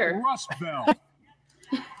you there? Rust Belt.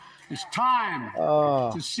 It's time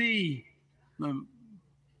to see the.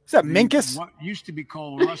 Is that Minkus? What used to be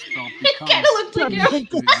called Rust Belt become. Kind of looked like him.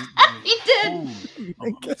 He did.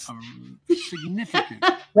 Minkus. Significant.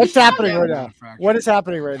 What's happening right now? What is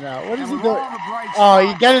happening right now? What is he doing? Oh,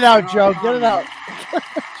 you get it out, Joe. Get it out.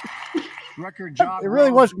 Record job. It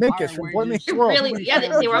really was Minkus from Boy Meets World. Really, yeah,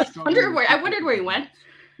 they were. I wondered where he went.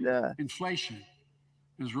 Yeah. Inflation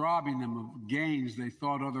is robbing them of gains they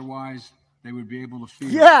thought otherwise they would be able to feel.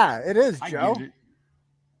 Yeah, it is, Joe. I get it.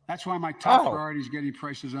 That's why my top priority is getting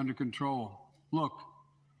prices under control. Look,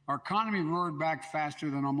 our economy roared back faster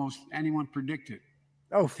than almost anyone predicted.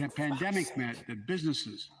 The pandemic meant that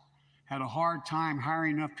businesses had a hard time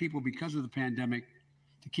hiring enough people because of the pandemic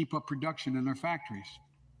to keep up production in their factories.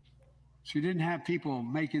 So you didn't have people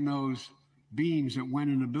making those beams that went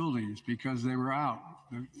into buildings because they were out.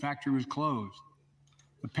 The factory was closed.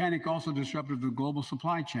 The panic also disrupted the global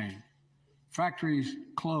supply chain. Factories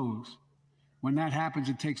close. When that happens,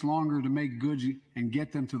 it takes longer to make goods and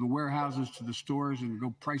get them to the warehouses, to the stores, and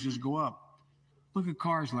prices go up. Look at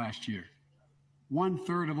cars last year.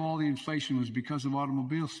 1/3 of all the inflation was because of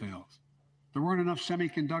automobile sales. There weren't enough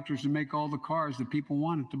semiconductors to make all the cars that people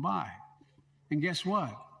wanted to buy. And guess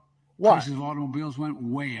what? Prices of automobiles went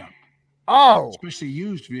way up. Oh. Especially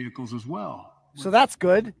used vehicles as well. So that's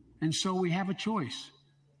good. And so we have a choice.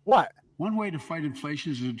 What? One way to fight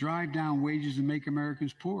inflation is to drive down wages and make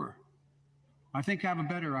Americans poorer. I think I have a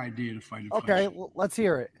better idea to fight inflation. Okay, well, let's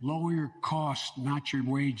hear it. Lower your costs, not your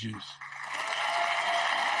wages.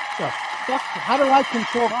 The fuck? How do I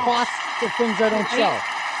control costs for things I don't sell?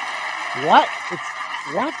 What?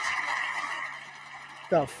 What?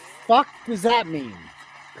 The fuck does that mean?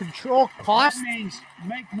 Control costs? That means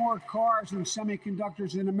make more cars and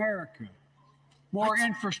semiconductors in America. More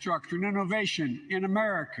infrastructure and innovation in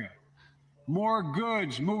America. More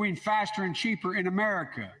goods moving faster and cheaper in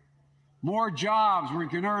America. More jobs where you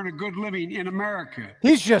can earn a good living in America.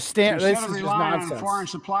 He's just standing. This Instead of is just relying nonsense. on foreign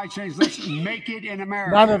supply chains, let's make it in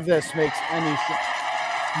America. None of this makes any sense.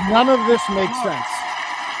 None of this makes sense.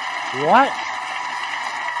 What?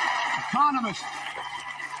 Economists.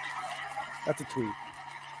 That's a tweet.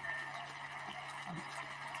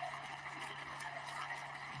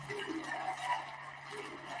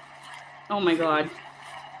 Oh my God.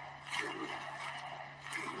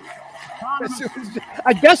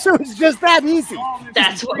 I guess it was just that easy.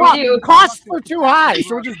 That's what we do. Costs were too high,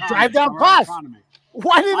 so we just drive down costs.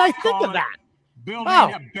 Why didn't I think of that? Building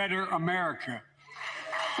a better America.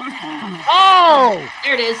 Oh!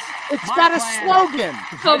 There it is. It's got a slogan.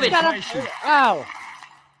 COVID.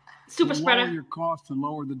 Super spreader. Lower your costs and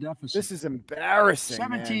lower the deficit. This is embarrassing.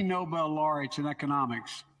 17 Nobel laureates in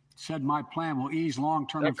economics said my plan will ease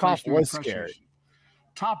long-term That cost inflationary was pressures. scary.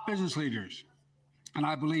 Top business leaders, and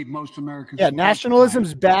I believe most Americans. Yeah,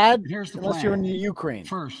 nationalism's bad Here's the unless plan. you're in the Ukraine.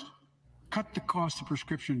 First, cut the cost of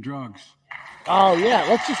prescription drugs. Oh, yeah,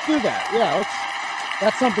 let's just do that. Yeah,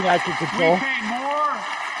 that's something I can control. We pay more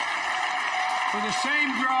for the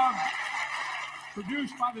same drug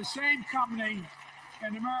produced by the same company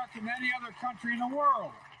in America than any other country in the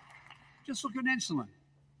world. Just look at insulin.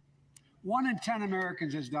 1 in 10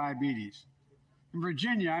 Americans has diabetes. In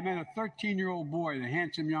Virginia, I met a 13-year-old boy, the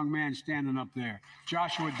handsome young man standing up there,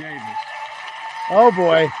 Joshua Davis. Oh,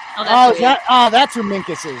 boy. That's who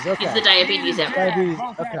Minkus is. Okay. He's the diabetes expert.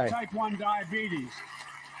 Both have Okay. type 1 diabetes,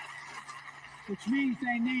 which means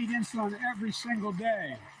they need insulin every single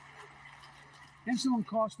day. Insulin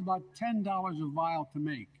costs about $10 a vial to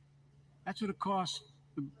make. That's what it costs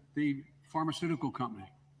the pharmaceutical company.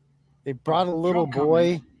 They brought a little Drug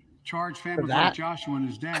boy. companies charge families that? like Joshua and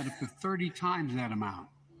his dad up to 30 times that amount.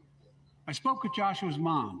 I spoke with Joshua's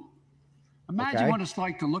mom. Imagine what it's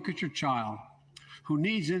like to look at your child who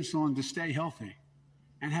needs insulin to stay healthy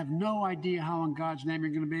and have no idea how in God's name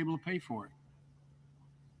you're going to be able to pay for it.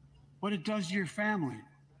 What it does to your family,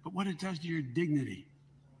 but what it does to your dignity,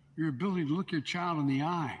 your ability to look your child in the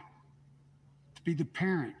eye, to be the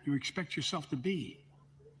parent you expect yourself to be.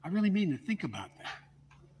 I really mean to think about that.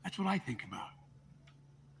 That's what I think about.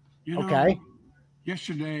 You know, Okay.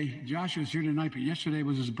 Yesterday, Joshua's here tonight, but yesterday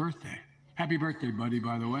was his birthday. Happy birthday, buddy,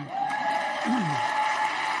 by the way.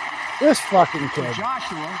 This fucking kid.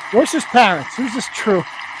 Joshua. Where's his parents? Who's this true?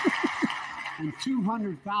 And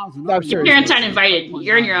 200,000. I'm serious. Parents aren't invited.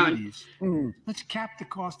 You're on your own. Let's cap the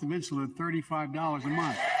cost of insulin at $35 a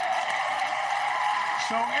month.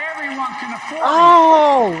 So everyone can afford it.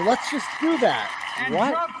 Oh, let's just do that. And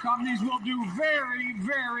What? drug companies will do very,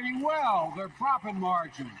 very well. Their profit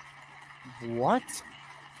margin. What?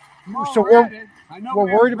 While So we're at it, I know we're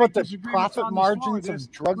we have worried about great the disagreements profit on the floor margins this.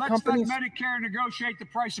 of drug companies? Let's let Medicare negotiate the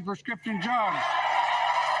price of prescription drugs.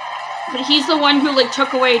 But he's the one who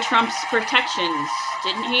took away Trump's protections,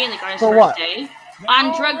 didn't he? On his For first what? day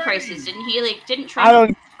on drug prices, didn't he? Didn't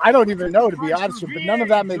Trump? I don't even know, to be honest with you, but none of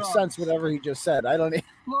that makes sense, whatever he just said. I don't even.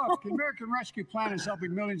 Look, the American Rescue Plan is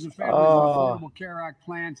helping millions of families with Affordable Care Act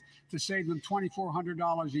plans to save them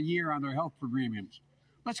 $2,400 a year on their health premiums.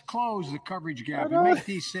 Let's close the coverage gap and make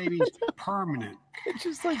these savings permanent. It's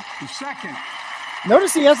just like the second.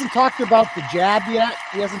 Notice he hasn't talked about the jab yet.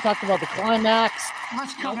 He hasn't talked about the climax.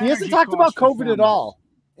 He hasn't talked about COVID at all.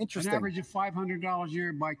 Interesting. An average of $500 a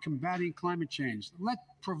year by combating climate change. Let's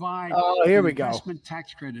provide here we go. investment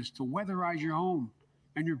tax credits to weatherize your home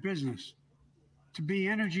and your business, to be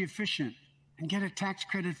energy efficient and get a tax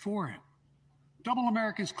credit for it. Double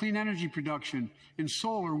America's clean energy production in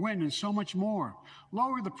solar, wind, and so much more.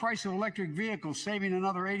 Lower the price of electric vehicles, saving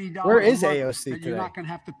another $80 Where is a month AOC that you're today? not going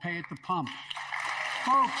to have to pay at the pump.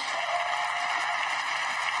 Folks,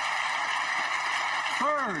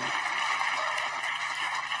 third.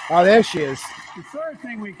 Oh, there she is. The third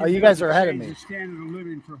thing we can you do guys are to ahead of change me. the standard of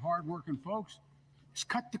living for hardworking folks is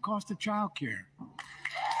cut the cost of child care.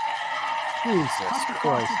 Jesus Cut the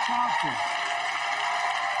Christ. cost of child care.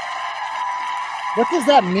 What does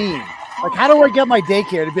that mean? Like, how do I get my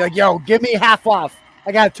daycare to be like, yo, give me half off?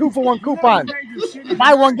 I got a 2-for-1 coupon.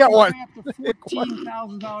 Buy one, get one.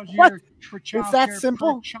 $14,000 a What? year for It's child that care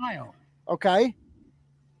simple? per child. Okay.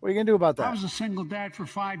 What are you going to do about I that? was a single dad for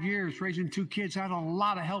 5 years, raising 2 kids. I had a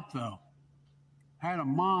lot of help, though. I had a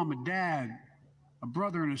mom, a dad, a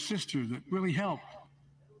brother, and a sister that really helped.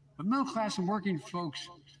 But middle class and working folks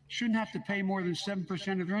shouldn't have to pay more than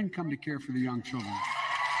 7% of their income to care for the young children.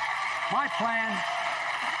 My plan.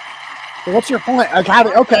 What's your point? I got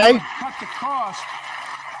it. Okay. Cut the cost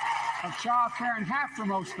of child care in half for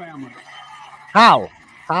most families. How?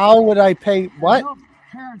 How would I pay what? Help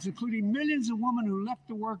parents, including millions of women who left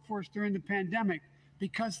the workforce during the pandemic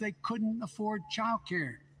because they couldn't afford child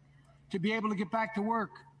care, to be able to get back to work,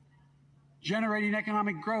 generating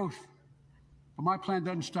economic growth. But my plan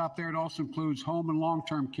doesn't stop there. It also includes home and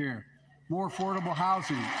long-term care, more affordable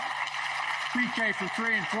housing, pre-K for 3-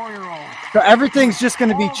 and 4-year-olds. So everything's just going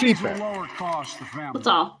to be cheaper. All these will lower costs to families. That's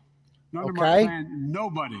all. Under my plan,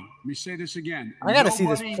 nobody. Let me say this again. I got to see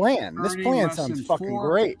this plan. This plan sounds fucking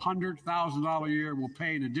great. $400,000 a year will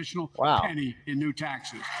pay an additional penny in new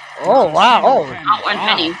taxes. Oh, wow. Oh, not one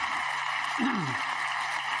penny.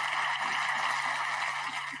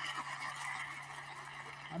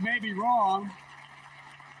 I may be wrong,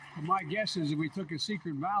 but my guess is if we took a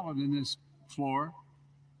secret ballot in this floor,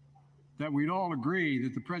 that we'd all agree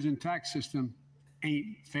that the present tax system ain't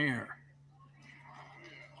fair.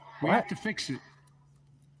 We have to fix it.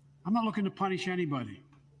 I'm not looking to punish anybody.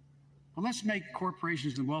 But let's make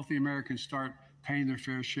corporations and wealthy Americans start paying their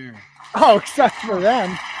fair share. Oh, except for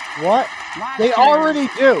them. What? They year- already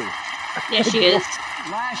do. Yes, she is.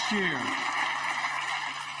 Last year,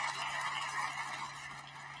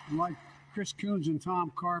 like Chris Coons and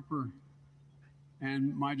Tom Carper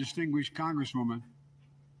and my distinguished congresswoman,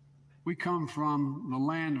 we come from the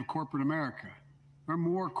land of corporate America. There are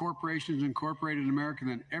more corporations incorporated in America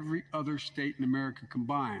than every other state in America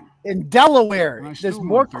combined. In Delaware, And I there's still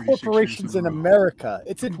more won 36 corporations years in in a row. America.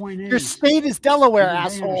 It's in point your is, state is Delaware, they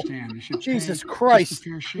asshole. understand they should pay Jesus just Christ. a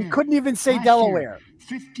fair share. You couldn't even say Last Delaware. year,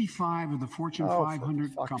 55 of the Fortune Oh, for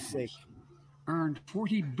 500 fuck's companies sake. earned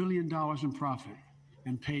 $40 billion in profit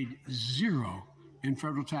and paid zero in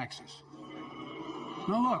federal taxes.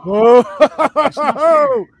 Now look, it's not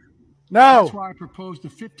fair. No. That's why I proposed a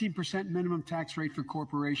 15% minimum tax rate for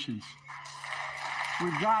corporations.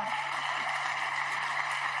 We've got,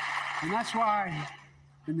 and that's why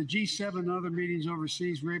in the G7 and other meetings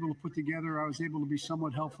overseas, we're able to put together, I was able to be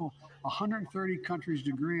somewhat helpful, 130 countries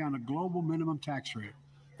agree on a global minimum tax rate.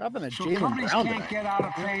 So companies can't get out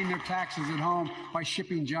of paying their taxes at home by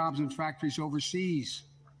shipping jobs and factories overseas.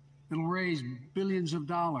 It'll raise billions of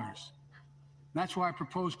dollars. That's why I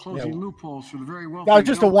propose closing loopholes for the very wealthy. That was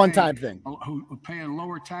just who a don't one-time pay- thing. Who pay a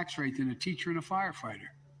lower tax rate than a teacher and a firefighter.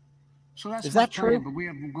 So that's Is my that plan, true? But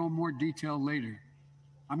we'll go more detail later.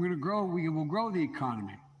 I'm going to grow. We will grow the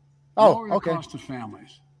economy. Oh, lower the okay. cost of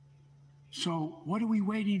families. So what are we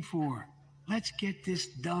waiting for? Let's get this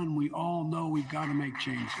done. We all know we've got to make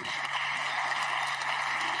changes.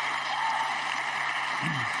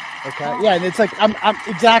 Okay. Yeah, and it's like I'm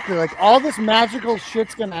exactly like all this magical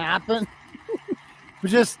shit's gonna happen.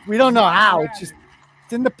 we don't know how. It's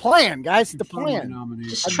in the plan, guys. It's the plan.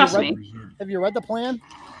 Just Have trust you read, me. Have you read the plan?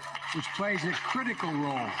 Which plays a critical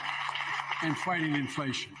role in fighting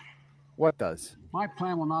inflation. What does? My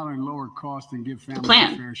plan will not only lower costs and give families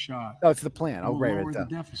plan. a fair shot. Oh, it's the plan. It Oh, will right, lower right the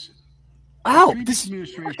there. deficit. Oh, The this previous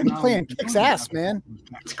administration fucking not only plan kicks imposed ass, deficit man.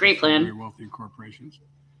 It's a great for plan. very wealthy corporations.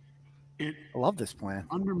 It I love this plan.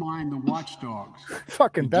 undermined the watchdogs.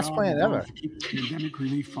 Fucking The best job plan alone ever. to keep pandemic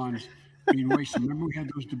relief funds being wasted. Remember we had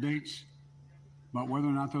those debates about whether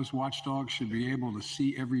or not those watchdogs should be able to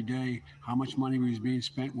see every day how much money was being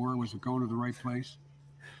spent, where was it going to the right place?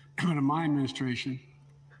 Under my administration,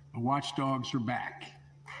 the watchdogs are back.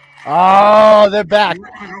 Oh, they're back. We're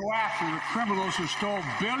going to go after the criminals who stole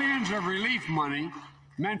billions of relief money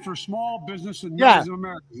meant for small business and millions of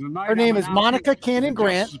Americans. Tonight, Her name I'm is Monica announcing Cannon the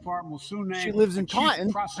Grant. Justice Department will soon name She lives in the chief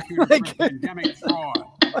Taunton. prosecutor Like- for pandemic fraud.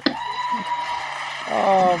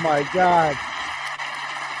 Oh my God.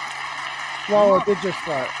 Well, it did just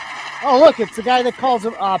start. Oh, look, it's the guy that calls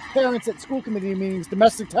parents at school committee meetings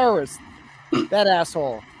domestic terrorists. That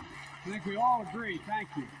asshole. I think we all agree. Thank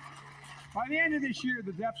you. By the end of this year,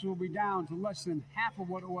 the deficit will be down to less than half of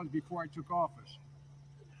what it was before I took office.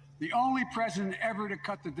 The only president ever to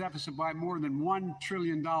cut the deficit by more than $1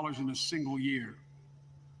 trillion in a single year.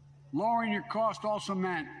 Lowering your cost also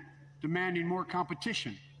meant demanding more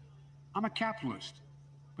competition. I'm a capitalist,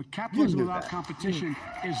 but capitalism without competition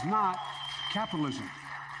is not capitalism.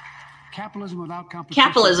 Capitalism without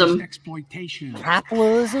competition is exploitation.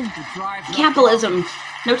 Capitalism? Capitalism.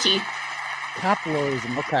 No T.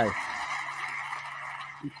 Capitalism. Okay.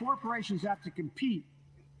 When corporations have to compete,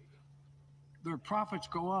 their profits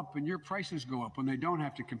go up and your prices go up when they don't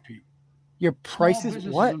have to compete. Your prices,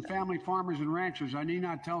 businesses what? And family farmers and ranchers, I need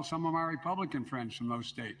not tell some of my Republican friends from those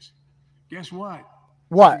states. Guess what?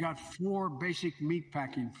 What? We got 4 basic meat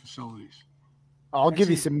packing facilities. I'll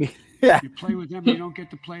give you some meat. Yeah. You play with them, you don't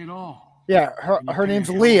get to play at all. Yeah, her name's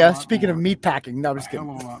Leah. Speaking of meat packing, no, I'm just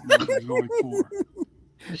kidding.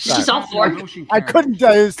 She's all for it. I couldn't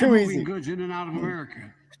tell you. It was too moving easy. Goods in and out of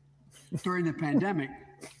America. During the pandemic,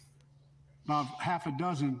 about half a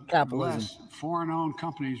dozen less foreign-owned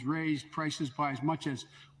companies raised prices by as much as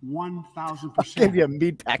 1,000%. Give you a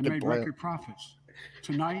meat packing and made record profits.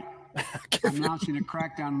 Tonight, I'm announcing a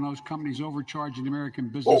crackdown on those companies overcharging American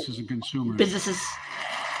businesses and consumers. Businesses.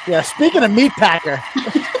 Yeah, speaking of meat packer.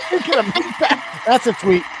 Speaking of meat packer. That's a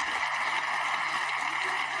tweet.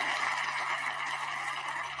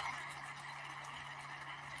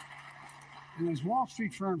 And as Wall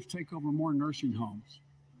Street firms take over more nursing homes,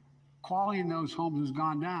 quality in those homes has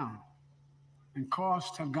gone down and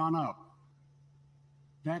costs have gone up.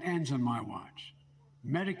 That ends on my watch.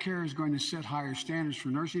 Medicare is going to set higher standards for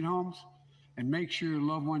nursing homes and make sure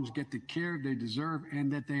loved ones get the care they deserve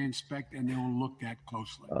and that they inspect and they will look at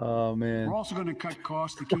closely. Oh, man. We're also going to cut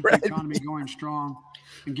costs to keep the economy going strong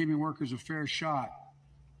and giving workers a fair shot,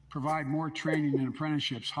 provide more training and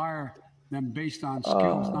apprenticeships, hire them based on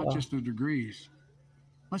skills, not just their degrees.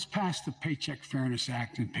 Let's pass the Paycheck Fairness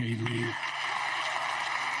Act and paid leave.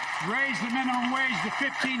 Raise the minimum wage to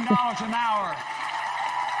 $15 an hour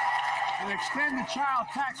and extend the child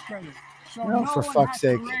tax credit so no for one fuck's has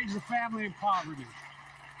sake. to raise a family in poverty.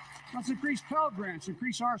 Let's increase Pell Grants,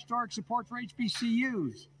 increase our historic support for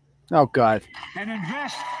HBCUs, Oh, God. and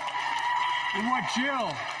invest in what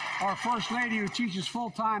Jill, our First Lady who teaches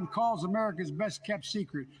full-time, calls America's best-kept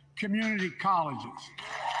secret, community colleges.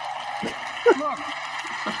 Look.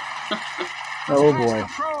 Oh, Let's boy.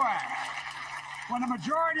 pass the PRO Act. When a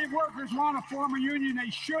majority of workers want to form a union,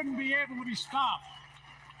 they shouldn't be able to be stopped.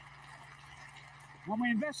 When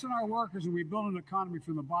we invest in our workers and we build an economy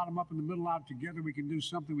from the bottom up and the middle out together, we can do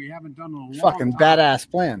something we haven't done in a long Fucking time. badass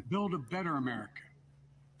plan. Build a better America.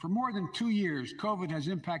 For more than 2 years, COVID has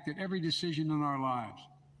impacted every decision in our lives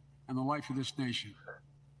and the life of this nation.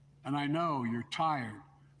 And I know you're tired,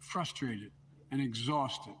 frustrated, and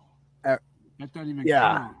exhausted. That doesn't even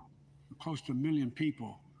count the close to 1 million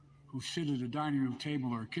people who sit at a dining room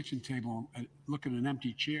table or a kitchen table and look at an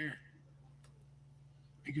empty chair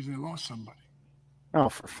because they lost somebody. Oh,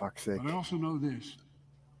 for fuck's sake. But I also know this.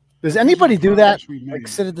 Does anybody do that? Like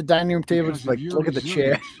sit at the dining room table, just like look at the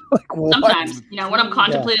chair? Like what? Sometimes, when I'm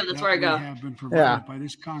contemplative, that's where I go. Have been provided by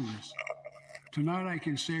this Congress. Tonight, I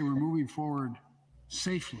can say we're moving forward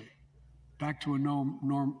safely back to a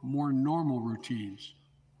more normal routines.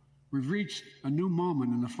 We've reached a new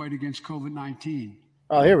moment in the fight against COVID-19.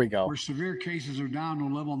 Oh, here we go. Where severe cases are down to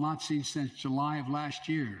a level not seen since July of last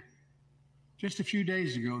year. Just a few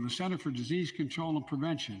days ago, the Center for Disease Control and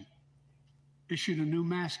Prevention issued a new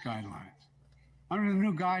mask guidelines. Under the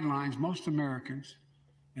new guidelines, most Americans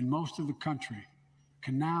and most of the country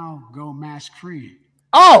can now go mask-free.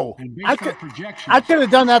 Oh, I could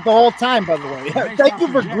have done that the whole time, by the way. Thank you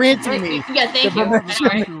for granting me. Yeah, thank you.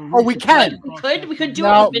 Permission. Oh, we can. We could do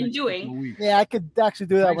what we've been doing. Yeah, I could actually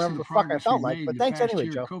do that whenever the fuck I felt like. But thanks anyway,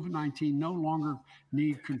 Joe. COVID-19 no longer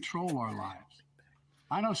need control our lives.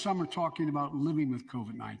 I know some are talking about living with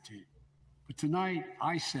COVID-19, but tonight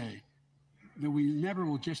I say that we never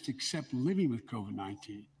will just accept living with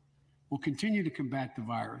COVID-19. We'll continue to combat the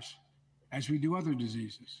virus as we do other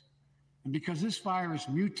diseases. And because this virus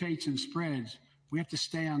mutates and spreads, we have to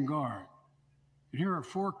stay on guard. And here are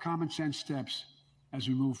 4 common sense steps as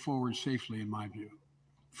we move forward safely, in my view.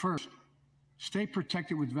 First, stay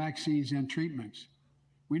protected with vaccines and treatments.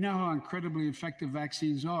 We know how incredibly effective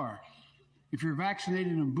vaccines are. If you're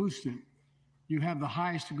vaccinated and boosted, you have the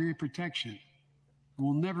highest degree of protection. And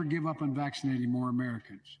we'll never give up on vaccinating more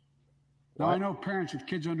Americans. Now, I know parents with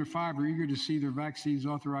kids under 5 are eager to see their vaccines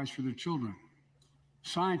authorized for their children.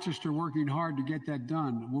 Scientists are working hard to get that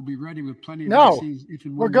done. We'll be ready with plenty of vaccines if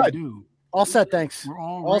and when we're good. we do. All set, thanks. We're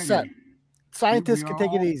all ready. Set. Scientists can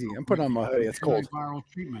take it easy. I'm putting on my hoodie. It's cold. Viral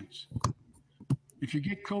treatments. If you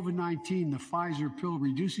get COVID-19, the Pfizer pill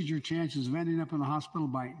reduces your chances of ending up in the hospital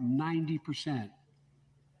by 90%.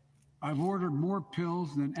 I've ordered more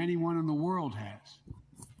pills than anyone in the world has.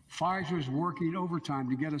 Pfizer's working overtime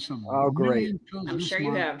to get us a million pills I'm this sure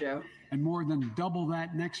you month have, Joe. and more than double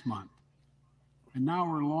that next month. And now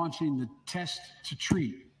we're launching the Test to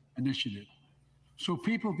Treat initiative. So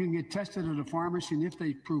people can get tested at a pharmacy, and if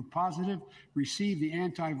they prove positive, receive the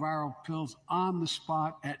antiviral pills on the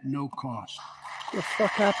spot at no cost. What the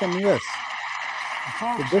fuck happened to this?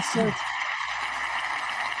 Folks, Did this thing?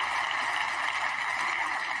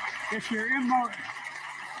 If you're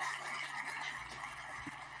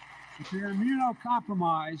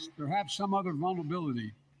immunocompromised or have some other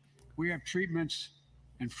vulnerability, we have treatments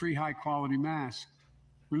and free high-quality masks.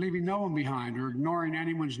 We're leaving no one behind or ignoring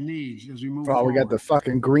anyone's needs as we move forward. Oh, we got the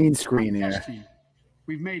fucking green screen here. Testing.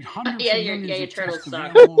 We've made hundreds of your millions of turtles tests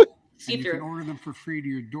suck. available, See and you can through. order them for free to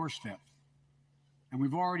your doorstep. And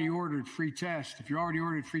we've already ordered free tests. If you already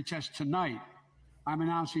ordered free tests tonight, I'm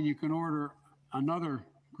announcing you can order another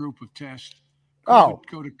group of tests. Go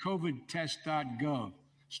to covidtest.gov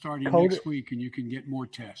starting next week, and you can get more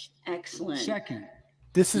tests. Excellent. Second,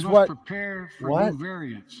 this is we must what prepare for what? new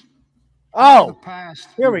variants. Oh, in the past,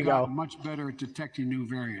 here we've we go. gotten much better at detecting new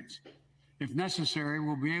variants. If necessary,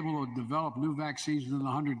 we'll be able to develop new vaccines within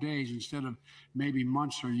 100 days instead of maybe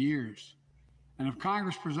months or years. And if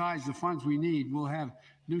Congress provides the funds we need, we'll have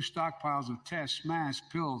new stockpiles of tests, masks,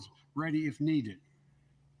 pills ready if needed.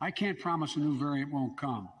 I can't promise a new variant won't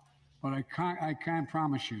come, but I can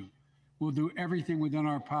promise you we'll do everything within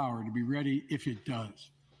our power to be ready if it does.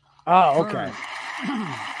 Oh, okay.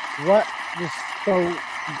 What? So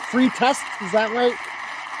free tests? Is that right?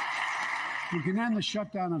 We can end the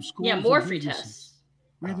shutdown of schools. Yeah, more and free businesses. tests.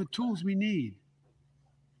 We have the tools we need.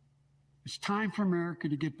 It's time for America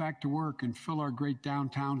to get back to work and fill our great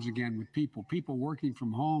downtowns again with people. People working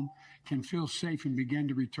from home can feel safe and begin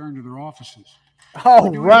to return to their offices. Oh, We're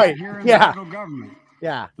doing right. that here in Yeah. the federal government.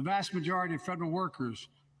 Yeah. The vast majority of federal workers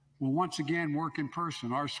will once again work in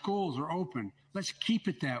person. Our schools are open. Let's keep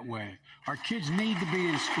it that way. Our kids need to be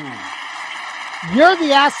in school. You're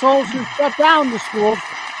the assholes who shut down the schools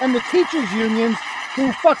and the teachers' unions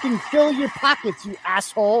who fucking fill your pockets, you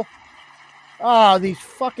asshole. Oh, these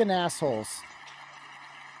fucking assholes.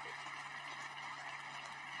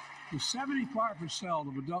 With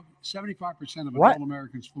 75% of What? adult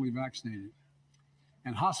Americans fully vaccinated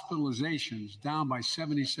and hospitalizations down by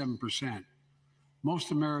 77%,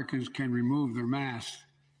 most Americans can remove their masks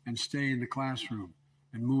and stay in the classroom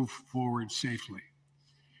and move forward safely.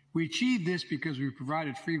 We achieved this because we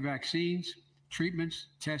provided free vaccines, treatments,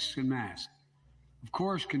 tests, and masks. Of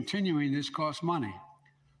course, continuing this costs money,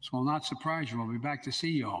 so I'll not surprise you. I'll be back to see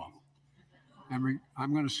you all. And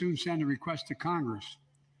I'm going to soon send a request to Congress.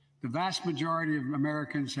 The vast majority of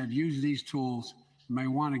Americans have used these tools and may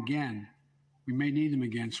want again. We may need them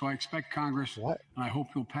again. So I expect Congress, and I hope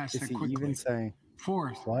you'll pass that quickly. Even saying?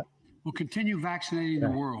 Fourth, what? We'll continue vaccinating the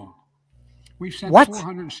world. We've sent What?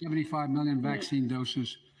 475 million vaccine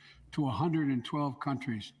doses to 112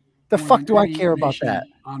 countries. The more fuck than do I any care about nation that?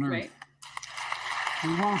 on Earth. Right.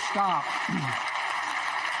 We won't stop.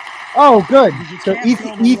 Oh, good. Because you So can't build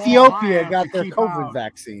a wall high Ethiopia enough got to their keep COVID out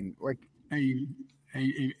vaccine. Like, a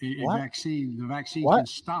What? vaccine. The vaccine What? can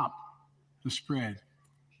stop the spread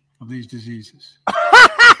of these diseases.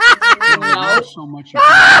 No. So much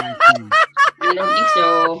about COVID-19. I don't think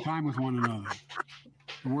so. Time with one another.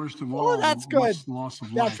 The worst of all, that's good. was the loss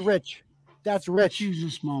of that's life. rich. That's Let's rich. use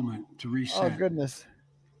this moment to reset. Oh, goodness.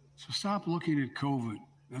 So stop looking at COVID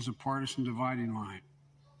as a partisan dividing line.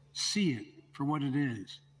 See it for what it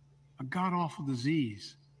is, a god-awful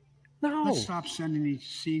disease. No. Let's stop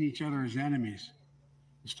seeing each other as enemies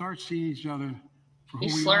and start seeing each other for who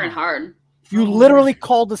He's we slurring are. hard. You literally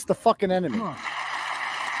called us the fucking enemy. Look,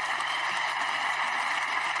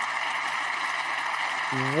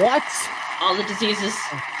 What? All the diseases.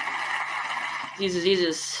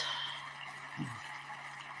 Diseases.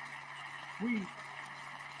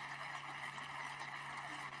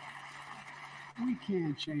 we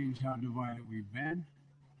can't change how divided we've been.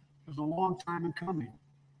 It was a long time in coming.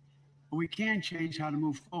 But we can change how to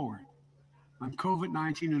move forward on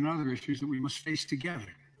COVID-19 and other issues that we must face together.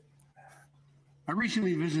 I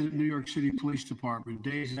recently visited New York City Police Department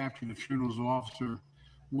days after the funerals of Officer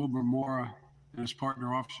Wilbur Mora and his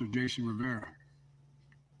partner, Officer Jason Rivera.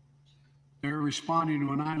 They were responding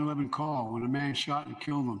to a 9/11 call when a man shot and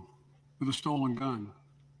killed them with a stolen gun.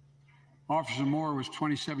 Officer Mora was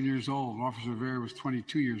 27 years old. Officer Rivera was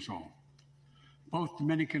 22 years old. Both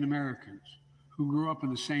Dominican Americans who grew up in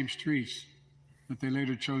the same streets that they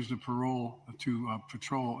later chose to patrol.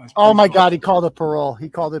 Oh my God, he called it parole. He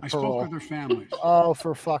called it I parole. spoke with their families. Oh,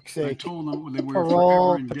 for fuck's sake! I told them they were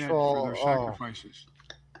Parole, forever in debt for their sacrifices,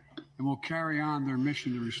 and will carry on their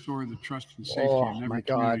mission to restore the trust and safety Oh in every my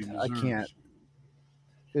God, community I deserves. can't.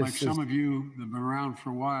 Like some of you that have been around for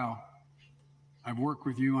a while, I've worked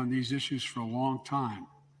with you on these issues for a long time.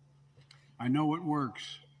 I know what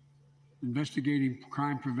works. Investigating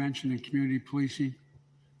crime prevention and community policing,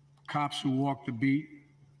 cops who walk the beat,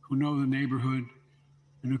 who know the neighborhood,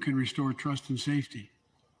 and who can restore trust and safety.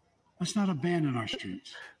 Let's not abandon our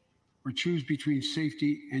streets or choose between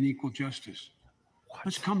safety and equal justice.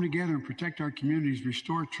 Let's come together and protect our communities,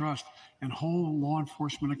 restore trust, and hold law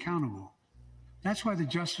enforcement accountable. That's why the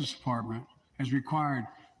Justice Department has required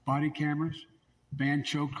body cameras, banned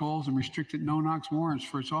chokeholds, and restricted no-knock warrants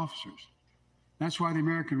for its officers. That's why the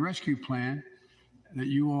American Rescue Plan that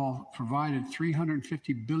you all provided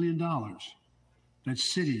 $350 billion that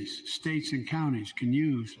cities, states, and counties can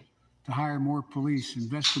use to hire more police,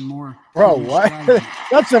 invest in more. Bro, what?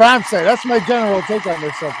 That's what I'm saying. That's my general take on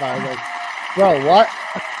this so far. Like, bro, what?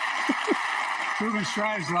 Proven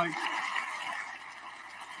strategies like.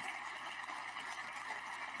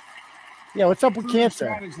 Yeah, what's up with cancer?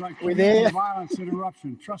 Strategies like We there? Violence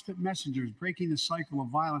interruption, trusted messengers, breaking the cycle of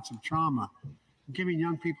violence and trauma, giving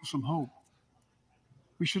young people some hope.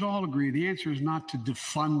 We should all agree the answer is not to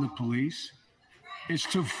defund the police. It's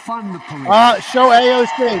to fund the police. Show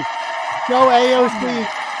AOC. Show AOC.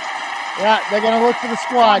 Yeah, they're going to look for the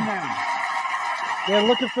squad. They're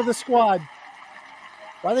looking for the squad.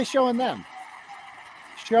 Why are they showing them?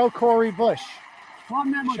 Show Cori Bush.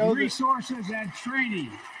 Fund them with resources and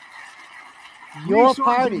training. Your resources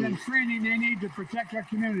party. And training they need to protect our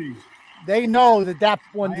communities. They know that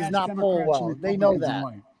one does not pull well. They know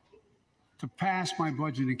that. To pass my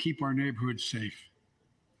budget and keep our neighborhoods safe.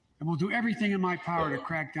 And we'll do everything in my power to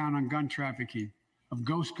crack down on gun trafficking of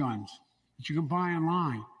ghost guns that you can buy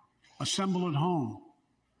online, assemble at home,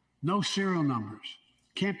 no serial numbers,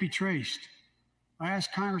 can't be traced. I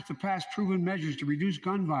asked Congress to pass proven measures to reduce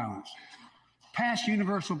gun violence, pass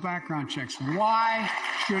universal background checks. Why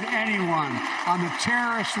should anyone on the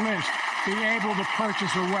terrorist list be able to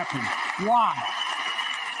purchase a weapon? Why?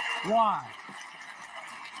 Why?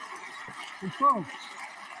 And folks,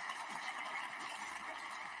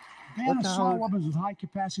 ban assault weapons with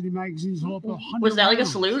high-capacity magazines hold up to 100 Was that like a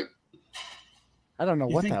rounds. salute? I don't know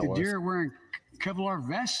what that was. You think the deer are wearing Kevlar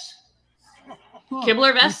vests? Look,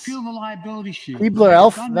 Kevlar vests? Repeal the liability shield. Kevlar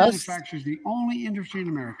elf gun vests? manufacturer is the only industry in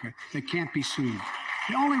America that can't be sued.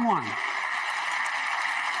 The only one.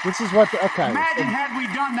 This is what, okay. Imagine had we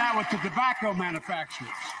done that with the tobacco manufacturers.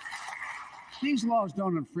 These laws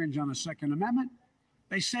don't infringe on the Second Amendment.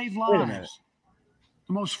 They save lives. Wait a minute.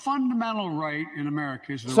 The most fundamental right in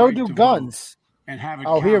America is the So right do to guns. vote and have it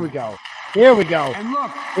Oh, here we counted. go. Here we go. And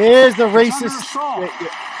look, here's the it's racist. under assault.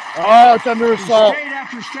 Oh, it's under assault. State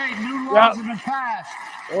after state, new laws have been passed.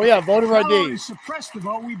 Oh, yeah, voter Not only ID. to suppress the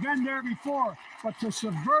vote, we've been there before, but to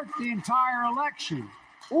subvert the entire election.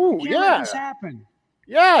 Ooh, Can't yeah. let this happen.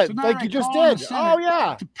 Yeah, So now like I you just call on the did. Senate Oh,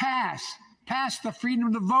 yeah. To pass the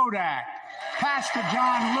Freedom to Vote Act, pass the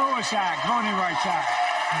John Lewis Act, Voting Rights Act.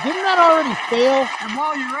 Didn't that already fail? And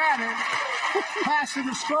while you're at it, pass the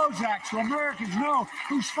Disclose Act so Americans know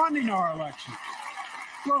who's funding our election.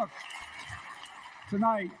 Look,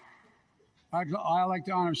 tonight, I like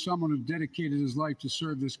to honor someone who dedicated his life to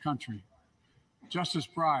serve this country. Justice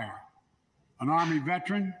Breyer, an Army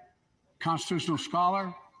veteran, constitutional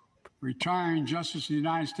scholar, retiring Justice of the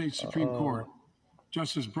United States Supreme Court.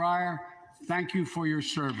 Justice Breyer, thank you for your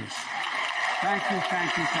service. Thank you,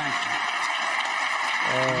 thank you, thank you.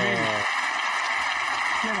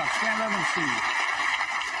 Get up, stand up and see you.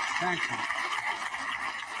 Thank you.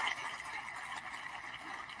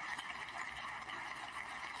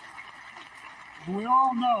 We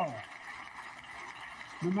all know,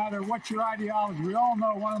 no matter what your ideology, we all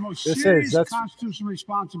know one of the most serious constitutional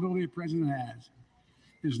responsibility a president has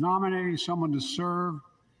is nominating someone to serve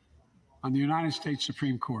on the United States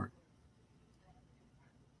Supreme Court.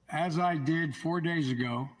 As I did 4 days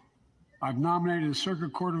ago, I've nominated the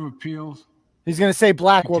Circuit Court of Appeals. He's going to say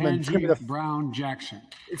black woman. It's going to be the Brown Jackson.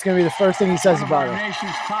 It's going to be the first thing he says One about of our her.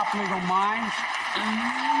 nation's top legal minds.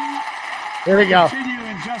 Here we go. Continue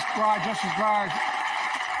in Justice Breyer's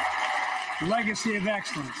legacy of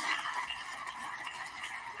excellence.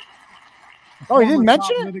 Oh, he didn't Former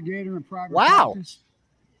mention top it? litigator in private Wow. practice,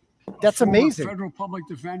 That's former amazing. Federal public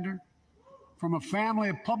defender from a family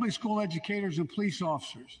of public school educators and police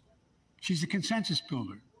officers. She's a consensus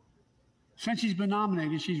builder. Since she's been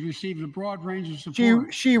nominated, she's received a broad range of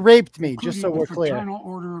support. She raped me, just so including we're the clear. Fraternal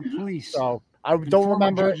Order of Police. So I don't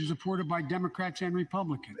remember. Judges appointed by Democrats and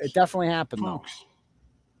Republicans. It definitely happened, folks.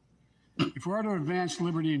 If we're to advance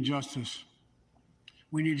liberty and justice,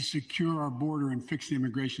 we need to secure our border and fix the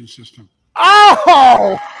immigration system.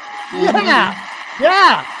 Oh, yeah.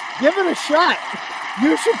 Give it a shot.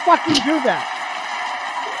 You should fucking do that.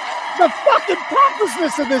 The fucking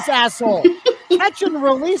pompousness of this asshole. Catch and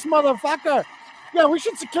release, motherfucker. Yeah, we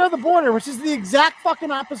should secure the border, which is the exact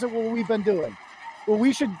fucking opposite of what we've been doing. Well,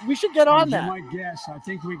 we should get on that. You might guess. I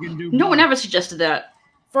think we can do. No more. one ever suggested that.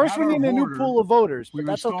 First, we need a new pool of voters, but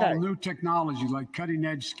that's okay. New technology like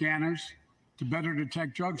cutting-edge scanners to better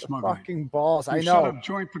detect drug smuggling. Fucking balls, I know. We set up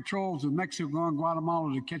joint patrols in Mexico and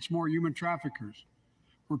Guatemala to catch more human traffickers.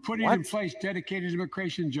 We're putting in place dedicated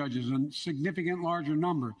immigration judges in a significant larger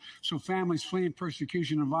number so families fleeing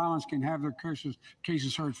persecution and violence can have their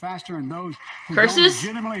cases heard faster, and those who don't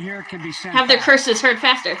legitimately here can be sent have their curses heard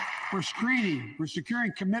faster. We're screening, we're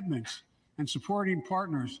securing commitments and supporting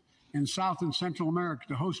partners in South and Central America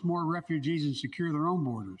to host more refugees and secure their own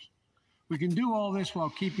borders. We can do all this while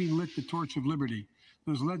keeping lit the torch of liberty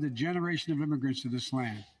that has led the generation of immigrants to this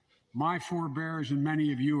land, my forebears and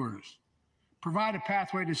many of yours. Provide a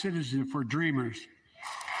pathway to citizenship for dreamers,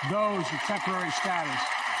 those with temporary status,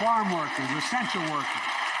 farm workers, essential workers.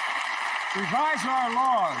 Revise our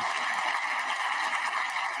laws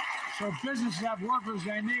so businesses have workers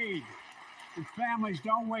they need and families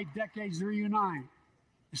don't wait decades to reunite.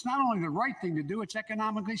 It's not only the right thing to do, it's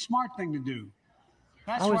economically smart thing to do.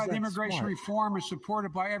 That's why the immigration reform is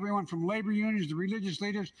supported by everyone from labor unions to religious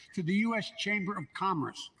leaders to the U.S. Chamber of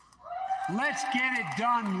Commerce. Let's get it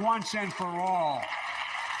done once and for all.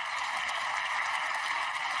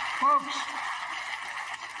 Folks,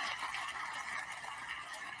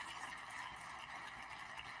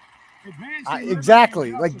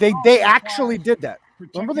 exactly. Like they actually did that.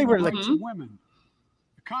 Remember they were like women.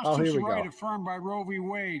 The constitutional right affirmed by Roe v.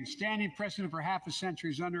 Wade, standing precedent for half a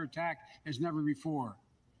century, is under attack as never before.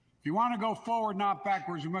 If you want to go forward, not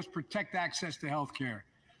backwards, we must protect access to health care,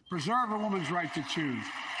 preserve a woman's right to choose,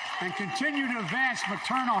 and continue to advance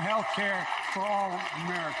maternal health care for all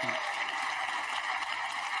Americans.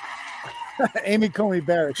 Amy Coney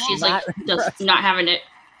Barrett. She's like just not having it.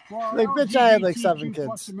 Like, bitch, I had like 7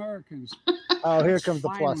 kids. Americans, oh, here comes the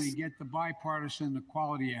plus. Finally get the Bipartisan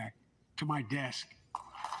Equality Act to my desk.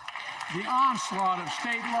 The onslaught of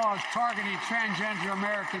state laws targeting transgender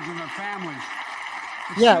Americans and their families.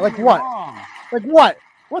 Yeah, like what? Wrong. Like what?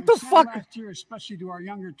 What the fuck? Last year, especially to our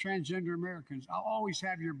younger transgender Americans, I'll always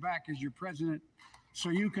have your back as your president so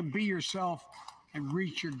you can be yourself and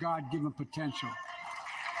reach your God-given potential.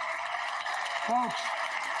 Folks,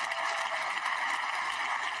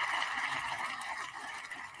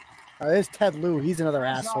 there's Ted Lieu. He's another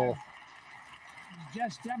asshole.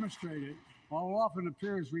 Just demonstrated, while it often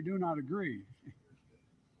appears we do not agree,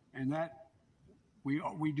 and that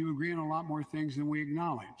we do agree on a lot more things than we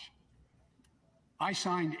acknowledge. I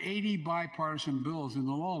signed 80 bipartisan bills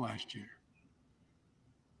into law last year,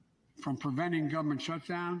 from preventing government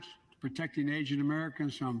shutdowns, to protecting Asian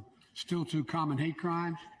Americans from still too common hate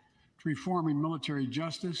crimes, to reforming military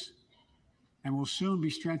justice, and will soon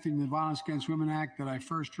be strengthening the Violence Against Women Act that I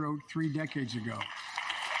first wrote 3 decades ago.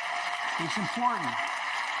 It's important.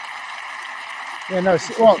 Yeah, no,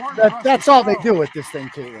 well, that's all they do with this thing,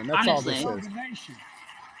 Caitlin. That's all this is.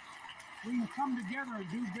 We can come together and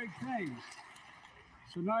do big things.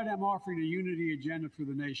 Tonight, I'm offering a unity agenda for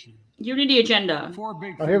the nation. Unity agenda. 4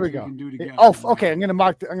 big things here we go. We can do together. Oh, okay. I'm gonna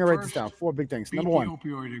write this down. 4 big things. Number 1. The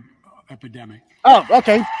opioid epidemic. Oh,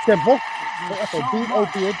 okay. Simple. Beat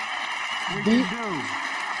opioid. Beat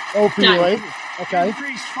opioid. Okay.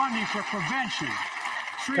 Increase funding for prevention,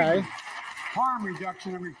 treatment, harm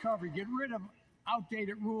reduction, and recovery. Get rid of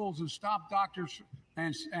outdated rules and stop doctors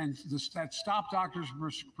stop doctors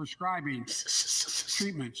prescribing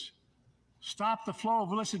treatments. Stop the flow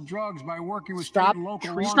of illicit drugs by working with state and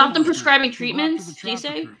local. Stop them prescribing treatments. Do you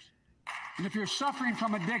say? And if you're suffering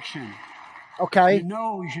from addiction, okay,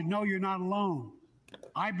 you should know you're not alone.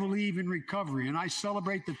 I believe in recovery, and I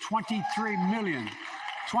celebrate the 23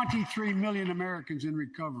 million Americans in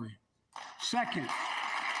recovery. Second,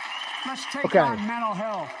 let's take on mental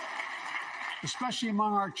health, especially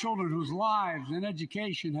among our children whose lives and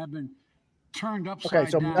education have been turned upside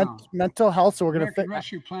down. Mental health. So we're going to American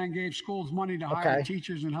Rescue Plan gave schools money to hire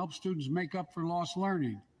teachers and help students make up for lost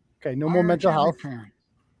learning. Okay, no more mental health. Parent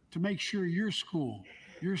to make sure your school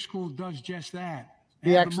does just that.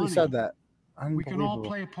 He actually said that. We can all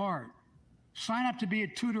play a part. Sign up to be a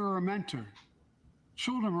tutor or a mentor.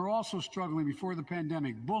 Children were also struggling before the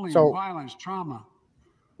pandemic. Bullying, violence, trauma.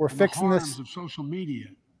 We're fixing this. Of social media.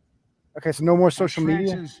 Okay, so no more social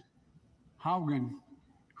media. Haugen,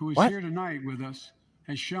 who is here tonight with us,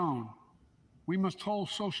 has shown we must hold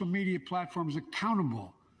social media platforms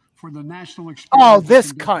accountable for the national experience. Oh,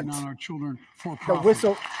 this cunt. On our children for The profit.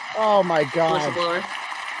 whistle. Oh my God. Whistleblower.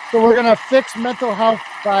 So we're gonna fix mental health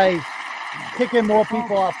by kicking more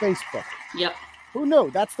people off Facebook. Yep. Who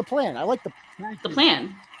knew? That's the plan. I like the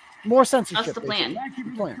plan. More censorship. That's the plan. Thank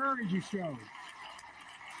you for the courage you showed.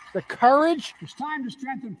 The courage? It's time to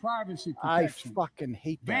strengthen privacy I protection. fucking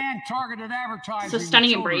hate that. Ban targeted advertising. So stunning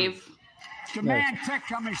with and children. brave. Demand tech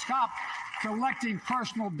companies stop collecting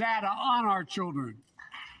personal data on our children.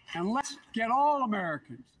 And let's get all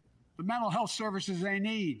Americans the mental health services they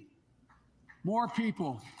need. More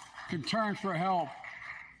people can turn for help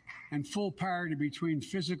and full parity between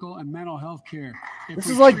physical and mental health care. This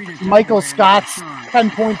is like Michael Scott's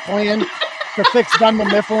 10-point plan to fix Dunder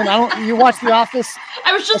Mifflin. You watch The Office?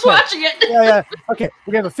 I was just watching it. Yeah. Okay,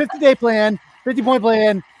 we have a 50-day plan, 50-point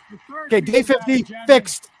plan. Okay, day 50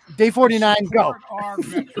 fixed. Day 49 go.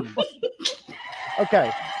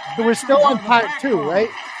 Okay, so we're still on part 2, right?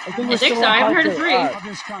 I think so. I haven't heard of 3. Of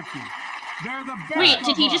this country. They're the best Wait, did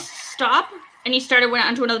of he us. just stop and he went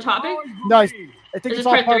on to another topic? No, I think Is it's this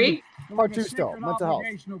all part 3? Part 2 still. Mental health.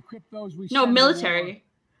 No, military.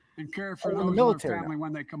 And care for Oh, in those the in military their family now.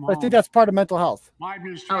 when they come But home. I think that's part of mental health. My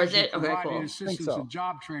administration Oh, is it? Okay, provided cool. assistance Think so. in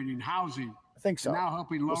job training, housing. I think so. And now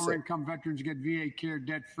helping We'll see. lower-income veterans get VA care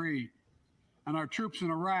debt-free. And our troops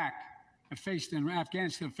in Iraq and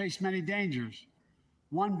Afghanistan have faced many dangers.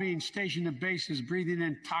 One being stationed at bases breathing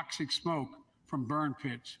in toxic smoke from burn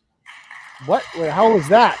pits. What the hell was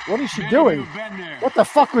that? What is she doing? What the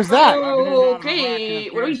fuck was that? Oh, okay.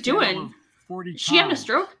 What are we doing? Is she having a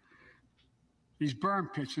stroke? These burn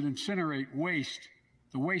pits that incinerate waste,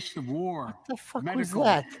 the waste of war, What the fuck medical, was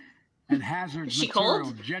that? and hazardous Is she material,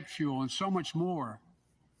 cold? jet fuel, and so much more.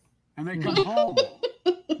 And they come home.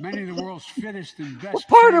 Many of the world's fittest and best What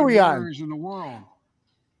part are we trained on? warriors in the world.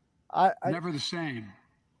 Never the same.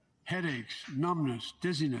 Headaches, numbness,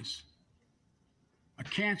 dizziness. A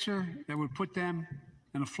cancer that would put them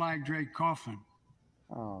in a flag draped coffin.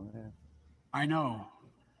 Oh man. I know.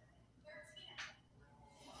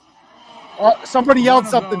 Oh, somebody yelled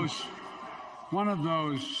something. One of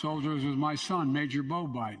those soldiers was my son, Major Bo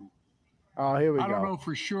Biden. Oh, here we I don't go. know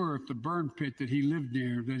for sure if the burn pit that he lived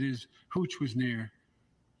near, that his hooch was near,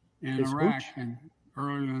 in His Iraq hooch? and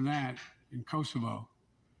earlier than that in Kosovo,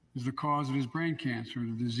 is the cause of his brain cancer,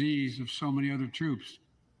 the disease of so many other troops.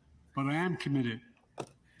 But I am committed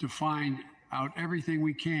to find out everything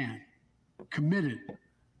we can, committed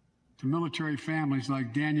to military families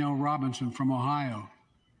like Danielle Robinson from Ohio,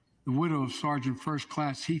 the widow of Sergeant First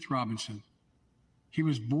Class Heath Robinson. He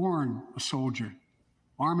was born a soldier,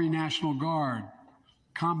 Army National Guard,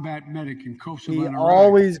 combat medic in Kosovo He and Iraq.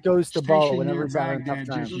 always goes to Bo Stationed whenever near he's having a tough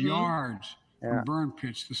Baghdad, time. just yards Yeah. from burn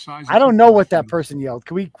pits the size of I don't know football what that fields. person yelled.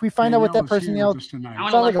 Can we find out what that Danielle is person here with yelled? us tonight.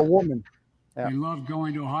 Sounded like a woman. Yeah. They love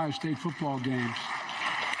going to Ohio State football games.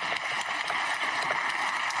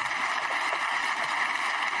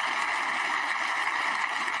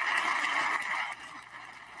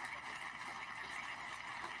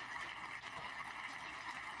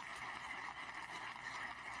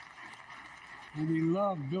 And they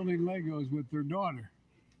love building Legos with their daughter.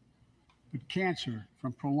 But cancer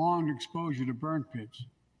from prolonged exposure to burn pits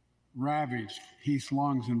ravaged Heath's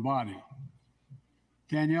lungs and body.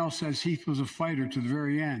 Danielle says Heath was a fighter to the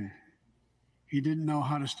very end. He didn't know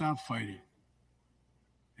how to stop fighting,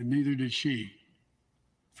 and neither did she.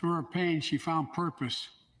 Through her pain, she found purpose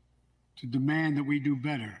to demand that we do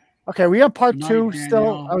better. Okay, we have part Tonight, 2 Danielle,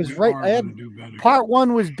 still. I was we right. are I had gonna do better. part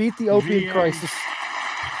 1 was beat the opiate VA crisis.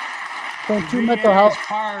 Point 2 VA mental is health.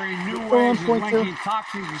 firing new Still on ways of point 2. linking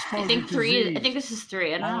toxic I exposure think to 3. I disease. think this is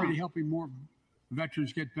 3. I don't Already know. helping more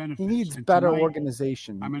veterans get benefits. He needs And better tonight,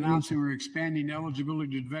 organization. I'm He needs- announcing we're expanding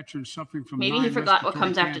eligibility to veterans suffering from Maybe he 9 forgot what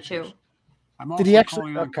respiratory comes after cancers. 2. I'm Did also he actually-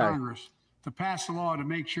 calling on okay. Congress to pass a law to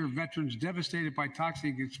make sure veterans devastated by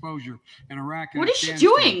toxic exposure in Iraq and What is she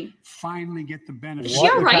Afghanistan doing? finally get the benefits Is she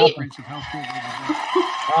of all right? comprehensive health care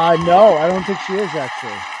they deserve. No, I don't think she is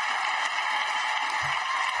actually.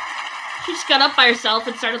 She just got up by herself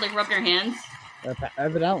and started like rubbing her hands.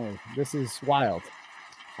 Evidently, this is wild.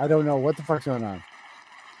 I don't know what the fuck's going on.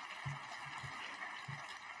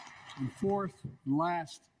 And fourth and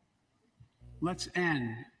last, let's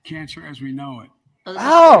end cancer as we know it.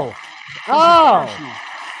 Oh! Oh! Personal.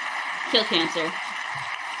 Kill cancer.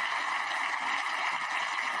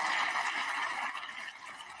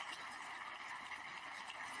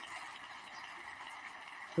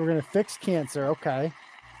 So we're gonna fix cancer, okay.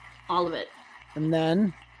 All of it. And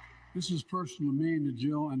then This is personal to me and to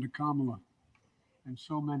Jill and to Kamala and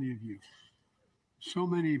so many of you. So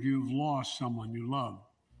many of you have lost someone you love.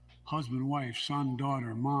 Husband, wife, son,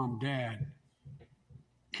 daughter, mom, dad.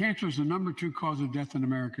 Cancer is the #2 cause of death in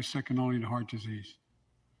America, second only to heart disease.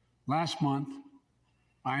 Last month,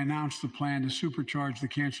 I announced the plan to supercharge the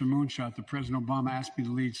cancer moonshot that President Obama asked me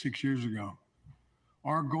to lead 6 years ago.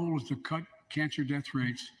 Our goal is to cut cancer death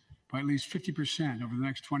rates by at least 50% over the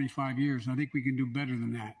next 25 years. I think we can do better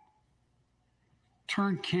than that.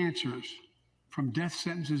 Turn cancers from death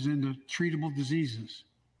sentences into treatable diseases.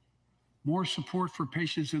 More support for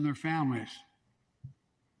patients and their families.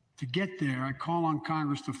 To get there, I call on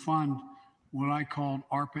Congress to fund what I call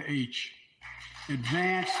ARPA-H,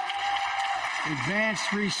 Advanced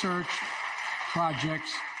Research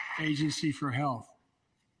Projects Agency for Health.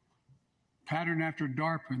 Patterned after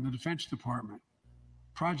DARPA in the Defense Department.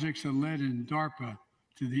 Projects that led in DARPA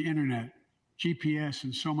to the internet, GPS,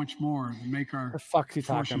 and so much more to make our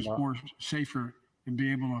forces more safer and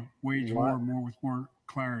be able to wage war more with more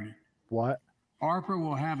clarity. What? ARPA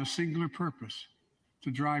will have a singular purpose: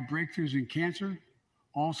 to drive breakthroughs in cancer,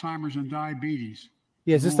 Alzheimer's, and diabetes.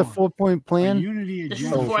 Yeah, is this the 4-point plan? This is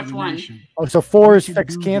the fourth one. Oh, so 4 is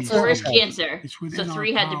fix cancer? 4 is cancer. So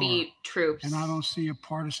 3 had to be troops. And I don't see a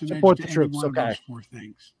partisan Support edge the to troops. any one Okay. of those 4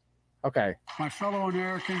 things. Okay. My fellow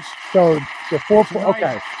Americans. So the 4.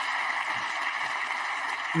 Okay.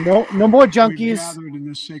 No more junkies.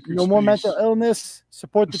 No more mental illness.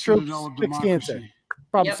 Support the troops. Fix cancer.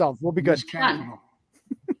 Problem solved. We'll be good.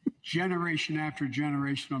 Generation after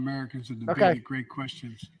generation of Americans have debated great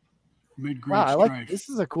questions, made great Wow, I strife. like this.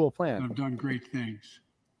 Is a cool plan. And have done great things.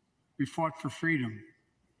 We fought for freedom,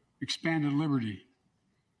 expanded liberty,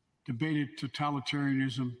 debated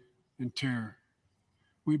totalitarianism and terror.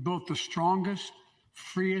 We built the strongest,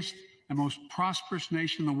 freest, and most prosperous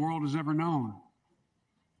nation the world has ever known.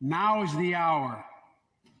 Now is the hour,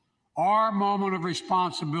 our moment of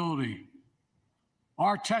responsibility,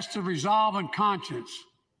 our test of resolve and conscience,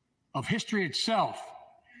 of history itself.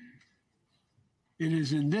 It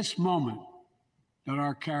is in this moment that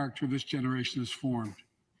our character of this generation is formed.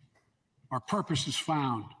 Our purpose is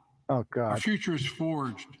found. Oh, God. Our future is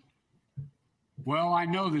forged. Well, I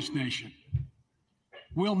know this nation.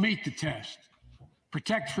 We'll meet the test,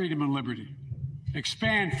 protect freedom and liberty,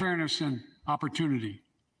 expand fairness and opportunity,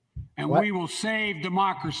 and we will save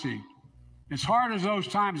democracy. As hard as those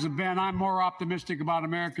times have been, I'm more optimistic about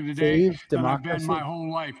America today than I've been my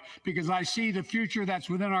whole life, because I see the future that's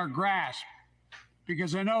within our grasp,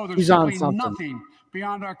 because I know there's simply nothing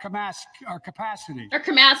beyond our capacity. Our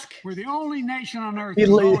capacity. We're the only nation on earth who's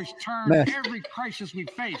always turned every crisis we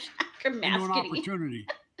faced into an opportunity.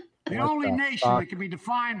 The only nation that can be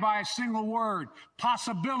defined by a single word: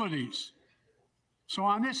 possibilities. So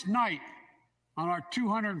on this night, on our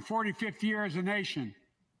 245th year as a nation,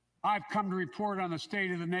 I've come to report on the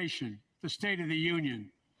state of the nation, the State of the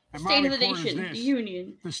Union. And State of the nation, the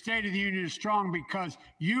Union. The State of the Union is strong because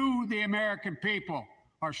you, the American people,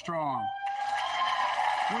 are strong.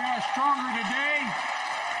 We are stronger today.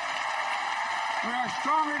 We are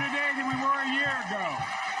stronger today than we were a year ago.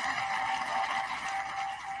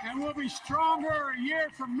 And we'll be stronger a year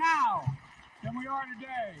from now than we are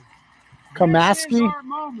today. Kamaski?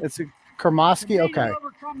 It's a Kermosky? Okay.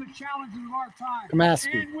 Overcome the challenges of our time.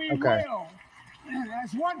 Kamaski. And we Okay. will,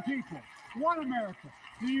 as one people, one America,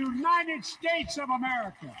 the United States of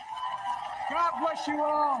America. God bless you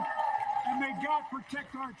all, and may God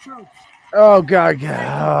protect our troops. Oh, God.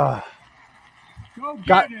 God. Go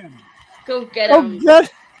get him. Go get Oh, him.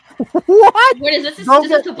 what? What is this? Is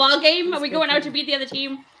this a ball game? Are we going out to beat the other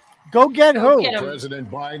team? Go get who? Get him. President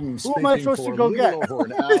Biden Who am I speaking supposed for to go a little get? over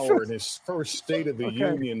an hour in his first State of the Okay.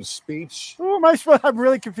 Union speech. Who am I supposed? I'm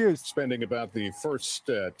really confused. Spending about the first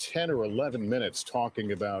 10 or 11 minutes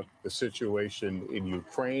talking about the situation in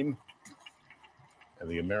Ukraine and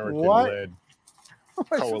the American-led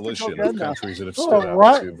coalition of countries that have stood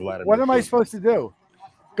up to Vladimir What am I Putin. supposed to do?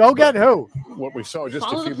 Go get who? What we saw just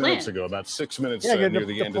Follow a few the minutes plan. ago, about 6 minutes Yeah, near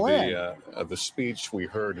the end plan. of the speech, we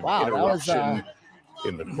heard an Wow, that was, interruption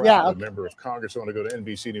in the crowd. yeah, A member of Congress, I want to go to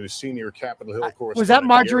NBC News senior Capitol Hill correspondent. Was that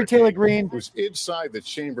Marjorie Garrett Taylor Greene? was inside the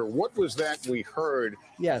chamber. What was that we heard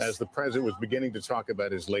as the president was beginning to talk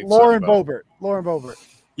about his late Lauren son, Bo? Boebert. Lauren Boebert.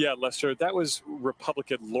 Yeah, Lester, that was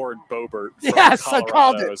Republican Lauren Boebert from Yes, Colorado. I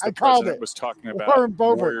called it. As the I called president it. was talking Lauren about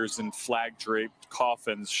Boebert. warriors in flag-draped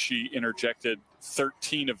coffins. She interjected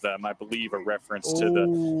 13 of them, I believe, a reference to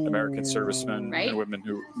the American servicemen and women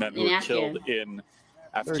who were killed in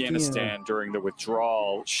Afghanistan during the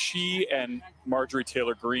withdrawal. She and Marjorie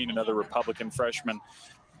Taylor Greene, another Republican freshman,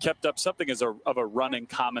 kept up something of a running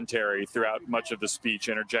commentary throughout much of the speech,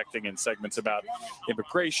 interjecting in segments about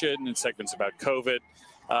immigration and segments about COVID.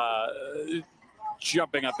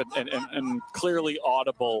 jumping up and clearly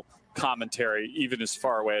audible commentary, even as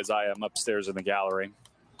far away as I am upstairs in the gallery.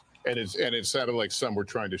 And it sounded like some were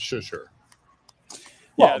trying to shush her.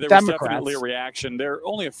 Yeah, there was definitely a reaction. They're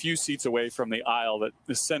only a few seats away from the aisle,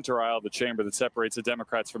 the center aisle of the chamber that separates the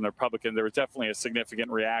Democrats from the Republicans. There was definitely a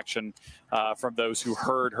significant reaction from those who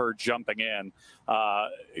heard her jumping in.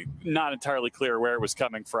 Not entirely clear where it was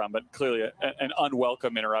coming from, but clearly an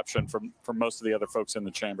unwelcome interruption from most of the other folks in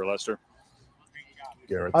the chamber, Lester.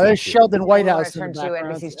 Garrett, there's Sheldon Whitehouse. Turn to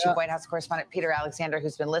NBC's chief White House correspondent Peter Alexander,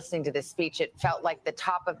 who's been listening to this speech. It felt like the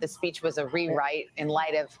top of the speech was a rewrite in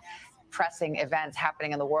light of pressing events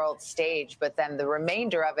happening on the world stage, but then the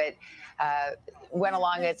remainder of it went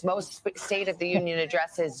along as most State of the Union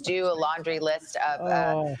addresses do, a laundry list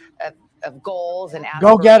of goals and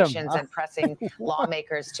aspirations and pressing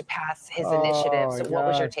lawmakers to pass his initiatives. So what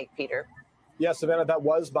was your take, Peter? Yeah, Savannah, that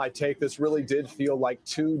was my take. This really did feel like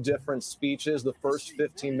two different speeches. The first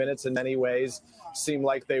 15 minutes in many ways seemed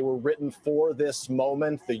like they were written for this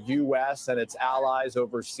moment, the U.S. and its allies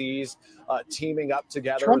overseas teaming up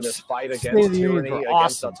together in this fight against tyranny,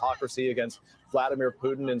 against autocracy, against Vladimir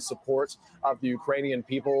Putin in support of the Ukrainian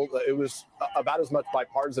people. It was about as much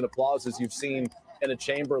bipartisan applause as you've seen in a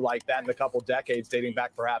chamber like that in a couple decades, dating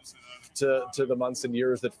back perhaps to the months and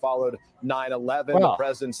years that followed 9/11. The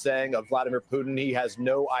president saying of Vladimir Putin, he has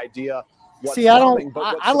no idea what's coming.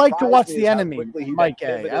 I like to watch the enemy, Mike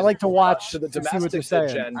A. I like to watch to see what they're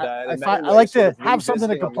saying. I like to have something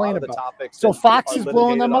to complain about. So Fox is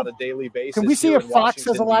blowing them up. Can we see if Fox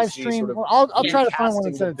has a live stream? I'll try to find one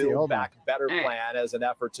and send it to you. Hold on. Better plan as an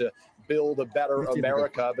effort to build a better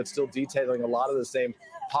America, but still detailing a lot of the same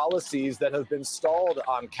policies that have been stalled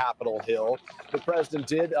on Capitol Hill. The president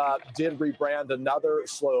did rebrand another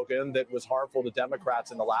slogan that was harmful to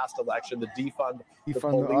Democrats in the last election, the defund the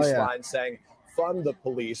police line, saying fund the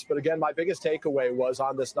police. But again, my biggest takeaway was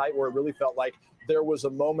on this night where it really felt like there was a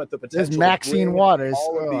moment, the potential Maxine to bring Waters,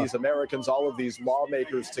 all of these Americans, all of these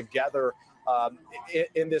lawmakers together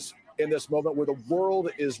in this moment where the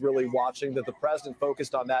world is really watching, that the president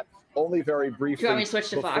focused on that only very briefly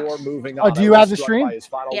before moving on. Oh, do you have the stream?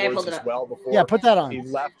 Yeah, I pulled it up. Yeah, put that on. He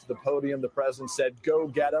left the podium. The president said, go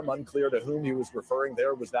get him. Unclear to whom he was referring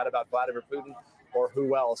there. Was that about Vladimir Putin or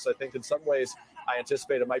who else? I think in some ways I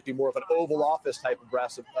anticipate it might be more of an Oval Office type of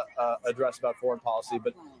address about foreign policy,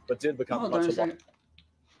 but did become much of one.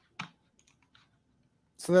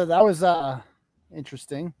 So that was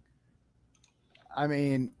interesting. I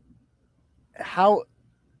mean, how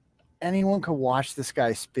anyone could watch this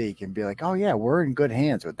guy speak and be like, oh yeah, we're in good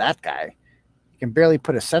hands with that guy. He can barely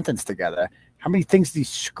put a sentence together. How many things did he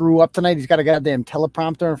screw up tonight? He's got a goddamn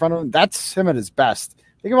teleprompter in front of him. That's him at his best.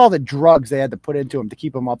 Think of all the drugs they had to put into him to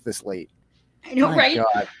keep him up this late. I know, right?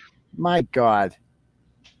 God. My God.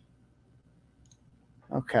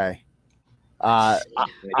 Okay. I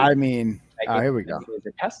mean, here we go. It's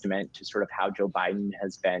a testament to sort of how Joe Biden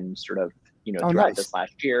has been sort of, throughout this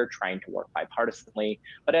last year, trying to work bipartisanly.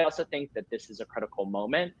 But I also think that this is a critical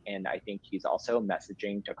moment, and I think he's also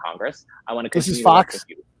messaging to Congress. I want to continue. This is Fox?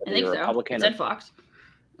 I think so. It said Fox,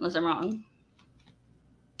 unless I'm wrong.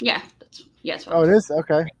 Yeah. Yes. Oh, it is?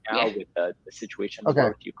 Okay. Now with the situation with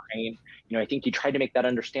Ukraine, I think he tried to make that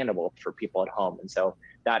understandable for people at home. And so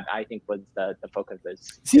that, I think, was the focus.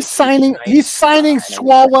 He's signing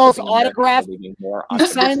Swalwell's autograph.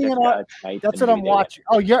 He's signing it. That's what I'm watching.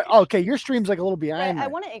 Oh, your stream's like a little behind me. I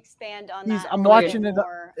want to expand on that. I'm watching it.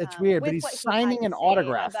 It's weird, but he's signing an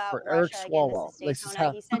autograph for Eric Swalwell. This is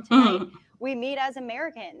how he said tonight, we meet as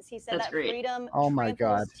Americans. He said that freedom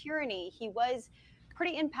tramples tyranny. He was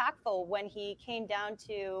pretty impactful when he came down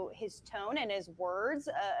to his tone and his words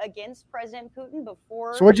against President Putin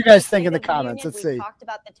before. So what do you guys think in the comments? Let's see. We talked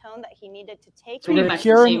about the tone that he needed to take. So we're going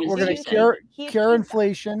to cure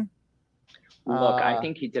inflation. Look, I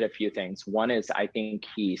think he did a few things. One is I think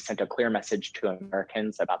he sent a clear message to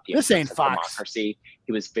Americans about the this ain't Fox. Democracy.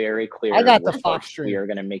 He was very clear. I got the Fox stream. We are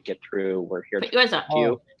going to make it through. We're here to protect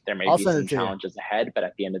you. There may be some challenges ahead, but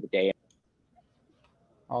at the end of the day.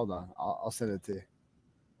 Hold on. I'll send it to you.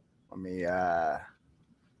 Let me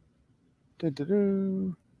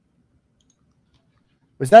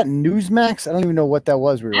Was that Newsmax? I don't even know what that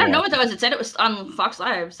was. I don't know what that was. It said it was on Fox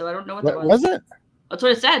Live, so I don't know what that was. Was it? That's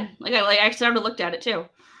what it said. I actually looked at it too.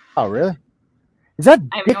 Oh, really? Is that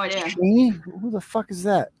I have no idea. Cheney? Who the fuck is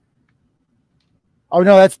that? Oh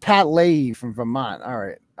no, that's Pat Leahy from Vermont. All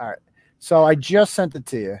right. So I just sent it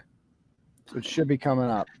to you. So it should be coming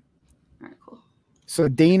up. All right, cool. So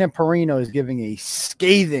Dana Perino is giving a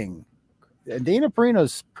scathing. Dana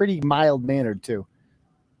Perino's pretty mild-mannered too.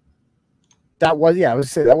 That was, I would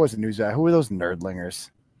say that wasn't news. Who are those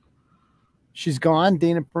nerdlingers? She's gone.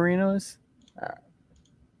 Dana Perino's.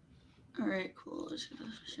 All right, cool. Let's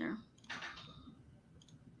share.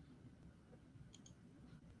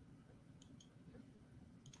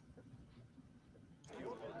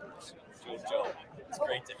 It's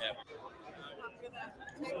great to have you.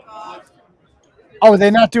 Oh,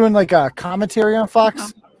 they're not doing like a commentary on Fox?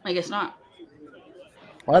 No, I guess not.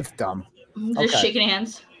 Well, that's dumb. Just shaking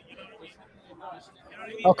hands.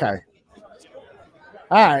 Okay.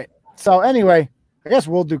 All right. So anyway, I guess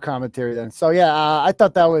we'll do commentary then. So yeah, I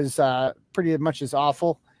thought that was pretty much as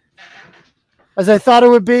awful as I thought it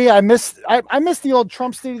would be. I miss the old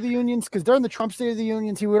Trump State of the Unions, because during the Trump State of the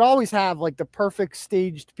Unions, he would always have like the perfect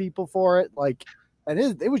staged people for it. Like, and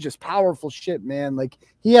it was just powerful shit, man. Like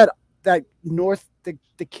he had that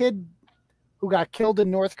the kid who got killed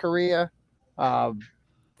in North Korea, Otto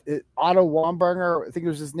Warmberger, I think it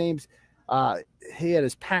was his name's. He had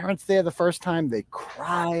his parents there the first time. They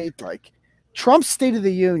cried. Like, Trump's State of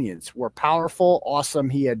the Unions were powerful, awesome.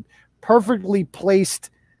 He had perfectly placed,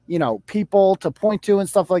 people to point to and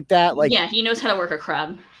stuff like that. Like, yeah, he knows how to work a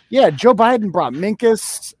crowd. Yeah, Joe Biden brought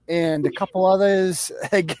Minkus and a couple others.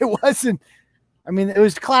 Like, it wasn't. I mean, it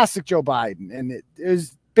was classic Joe Biden, and it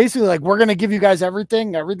was basically like, we're going to give you guys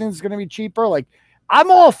everything. Everything's going to be cheaper. Like, I'm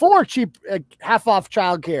all for cheap, half off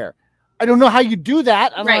childcare. I don't know how you do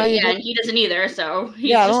that. Right, yeah, and he doesn't either, so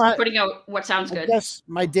he's just putting out what sounds good. I guess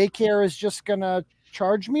my daycare is just going to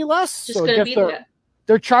charge me less. Just going to be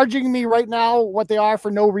they're charging me right now what they are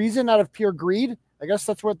for no reason, out of pure greed. I guess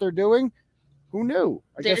that's what they're doing. Who knew?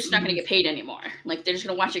 They're just not going to get paid anymore. Like, they're just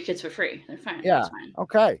going to watch your kids for free. They're fine. Yeah. Fine.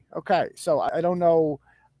 Okay. So I don't know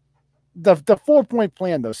the 4-point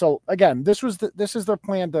plan though. So again, this is their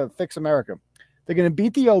plan to fix America. They're going to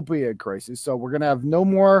beat the opioid crisis. So we're going to have no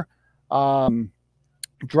more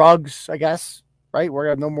drugs, I guess, right? We're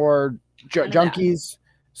gonna have no more junkies.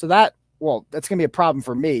 So that's gonna be a problem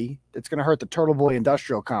for me. It's gonna hurt the Turtleboy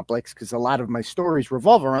industrial complex, because a lot of my stories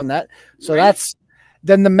revolve around that. So that's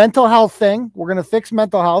then the mental health thing. We're gonna fix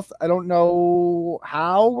mental health. I don't know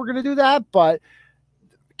how we're gonna do that, but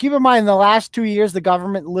keep in mind, in the last 2 years, the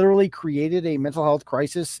government literally created a mental health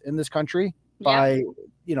crisis in this country by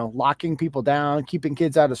locking people down, keeping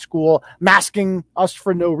kids out of school, masking us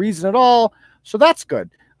for no reason at all. So that's good.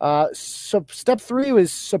 So step 3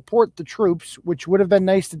 was support the troops, which would have been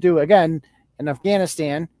nice to do again in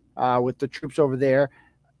Afghanistan with the troops over there.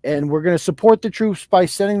 And we're going to support the troops by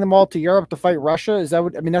sending them all to Europe to fight Russia. Is that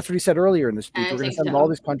that's what he said earlier in the speech. We're going to send them to all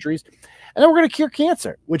these countries. And then we're going to cure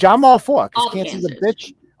cancer, which I'm all for, because cancer's a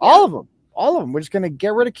bitch. All of them. We're just going to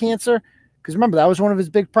get rid of cancer. Because remember, that was one of his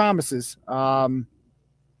big promises.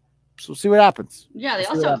 So we'll see what happens. Yeah, they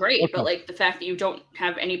all sound great, but like the fact that you don't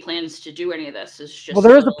have any plans to do any of this is just. Well,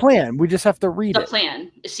 there is a plan. We just have to read it. The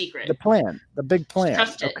plan is secret. The plan, the big plan.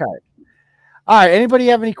 Trust it. Okay. All right. Anybody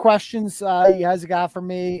have any questions you guys got for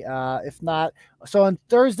me? If not, so on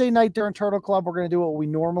Thursday night during Turtle Club, we're going to do what we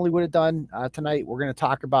normally would have done tonight. We're going to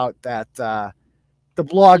talk about that the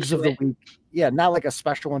blogs of the week. Yeah, not like a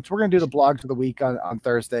special one. So we're going to do the blogs of the week on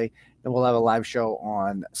Thursday. Then we'll have a live show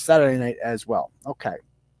on Saturday night as well. Okay.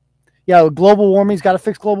 Yeah, global warming's got to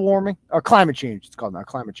fix global warming, or climate change. It's called now,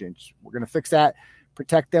 climate change. We're going to fix that,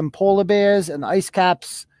 protect them polar bears and the ice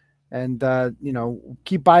caps, and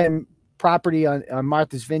keep buying property on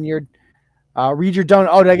Martha's Vineyard. Read your dono.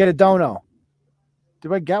 Oh, did I get a dono?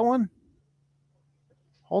 Did I get one?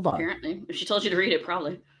 Hold on. Apparently, if she told you to read it,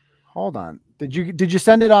 probably. Hold on. Did you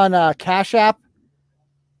send it on Cash App?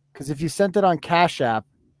 Because if you sent it on Cash App,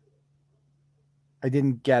 I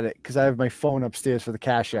didn't get it because I have my phone upstairs for the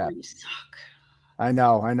Cash App. You suck. I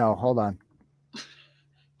know. Hold on.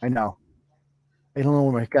 I know. I don't know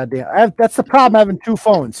where my goddamn. That's the problem. Having 2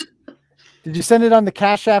 phones. Did you send it on the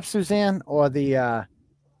Cash App, Suzanne, or the?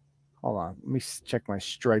 Hold on. Let me check my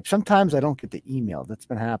Stripe. Sometimes I don't get the email. That's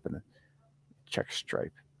been happening. Check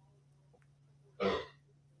Stripe. Oh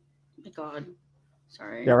my God.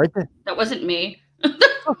 Sorry. Yeah, right there. That wasn't me. Okay,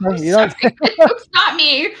 It's not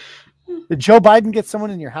me. Did Joe Biden get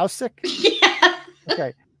someone in your house sick? Yeah.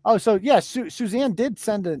 Okay. Oh, so yeah, Suzanne did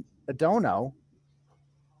send a dono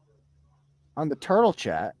on the Turtle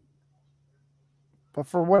Chat, but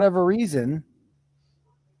for whatever reason,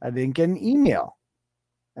 I didn't get an email,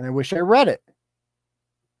 and I wish I read it.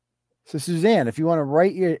 So Suzanne, if you want to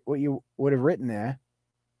write what you would have written there,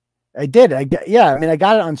 I did. I got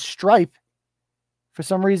it on Stripe. For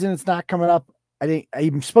some reason, it's not coming up.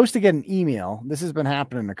 I'm supposed to get an email. This has been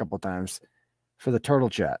happening a couple of times for the Turtle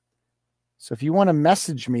Chat. So if you want to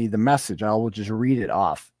message me the message, I will just read it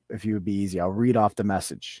off. If you would be easy, I'll read off the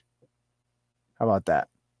message. How about that?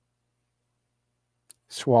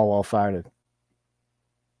 Swalwell fired.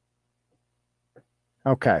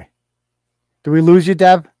 Okay. Do we lose you,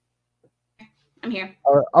 Deb? I'm here.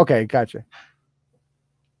 Okay, gotcha.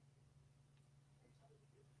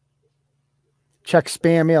 Check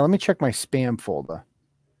spam. Yeah, let me check my spam folder.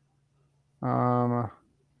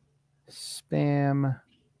 Spam.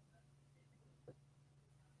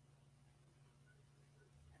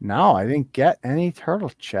 No, I didn't get any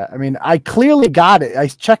turtle chat. I mean, I clearly got it. I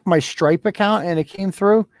checked my Stripe account and it came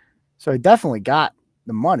through. So I definitely got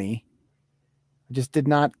the money. I just did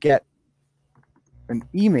not get an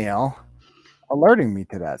email alerting me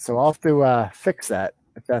to that. So I'll have to fix that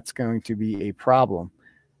if that's going to be a problem.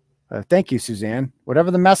 Thank you, Suzanne. Whatever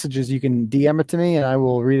the message is, you can DM it to me and I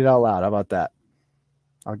will read it out loud. How about that?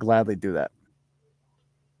 I'll gladly do that.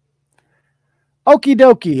 Okie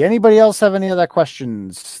dokie. Anybody else have any other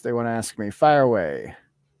questions they want to ask me? Fire away.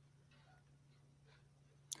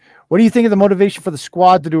 What do you think of the motivation for the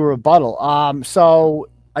squad to do a rebuttal? So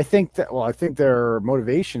I think their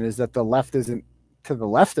motivation is that the left isn't to the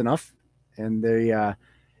left enough, and they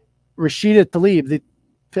Rashida Tlaib, they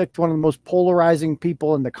picked one of the most polarizing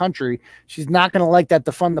people in the country. She's not going to like that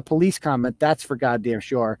defund the police comment. That's for goddamn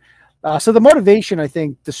sure. So the motivation, I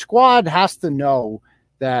think, the squad has to know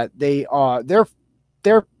that they are their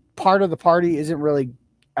part of the party isn't really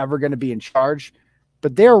ever going to be in charge,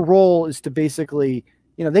 but their role is to basically,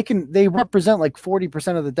 they represent like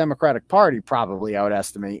 40% of the Democratic Party, probably, I would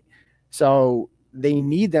estimate. So they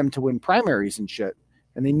need them to win primaries and shit,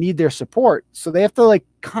 and they need their support. So they have to like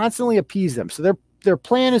constantly appease them. So their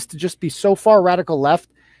plan is to just be so far radical left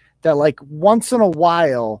that like once in a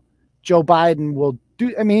while, Joe Biden will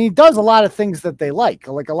do. I mean, he does a lot of things that they like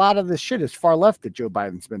a lot of this shit is far left that Joe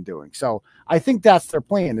Biden's been doing. So I think that's their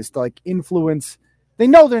plan, is to like influence. They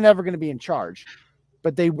know they're never going to be in charge,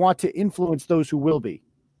 but they want to influence those who will be.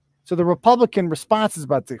 So the Republican response is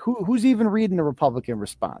about who's even reading the Republican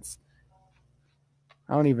response?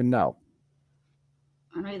 I don't even know.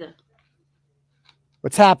 I don't either.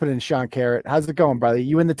 What's happening, Sean Carrot? How's it going, brother?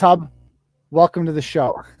 You in the tub? Welcome to the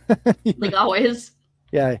show. Like always.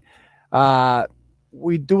 Yeah.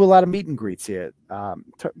 We do a lot of meet and greets here.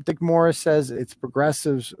 Dick Morris says it's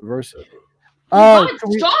progressives versus. Oh,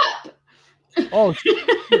 stop! Oh,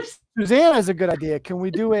 Suzanne has a good idea. Can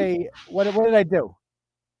we do what did I do?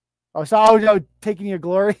 Oh, so I was taking your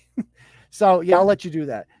glory. So yeah, I'll let you do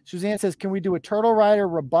that. Suzanne says, can we do a Turtle Rider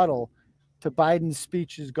rebuttal to Biden's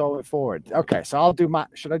speeches going forward? Okay, so I'll do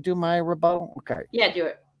should I do my rebuttal? Okay. Yeah, do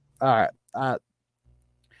it. All right.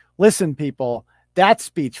 Listen, people, that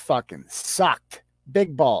speech fucking sucked.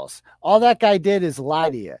 Big balls. All that guy did is lie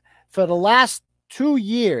to you. For the last 2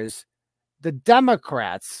 years, the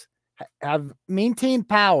Democrats have maintained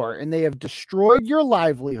power and they have destroyed your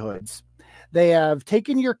livelihoods. They have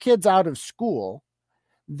taken your kids out of school.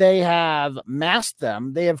 They have masked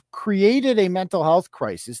them. They have created a mental health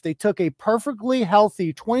crisis. They took a perfectly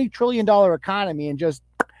healthy $20 trillion economy and just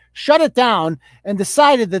shut it down and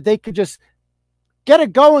decided that they could just get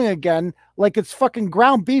it going again like it's fucking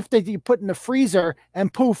ground beef that you put in the freezer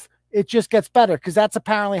and poof, it just gets better, because that's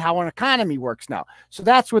apparently how an economy works now. So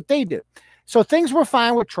that's what they did. So things were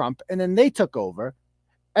fine with Trump, and then they took over.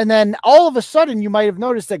 And then all of a sudden, you might have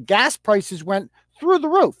noticed that gas prices went through the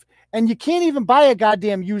roof. And you can't even buy a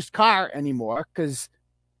goddamn used car anymore because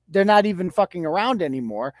they're not even fucking around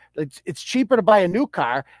anymore. It's cheaper to buy a new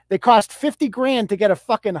car. They cost $50,000 to get a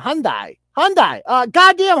fucking Hyundai.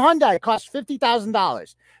 Goddamn Hyundai costs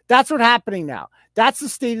 $50,000. That's what's happening now. That's the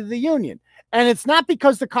state of the union. And it's not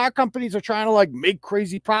because the car companies are trying to like make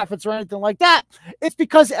crazy profits or anything like that. It's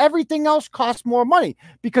because everything else costs more money,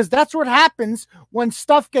 because that's what happens when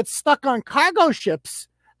stuff gets stuck on cargo ships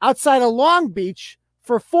outside of Long Beach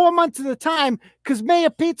for 4 months at a time because Mayor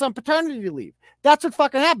Pete's on paternity leave. That's what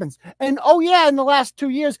fucking happens. And oh yeah, in the last 2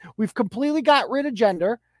 years, we've completely got rid of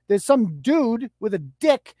gender. There's some dude with a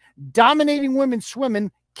dick dominating women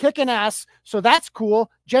swimming, kicking ass. So that's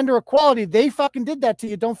cool. Gender equality. They fucking did that to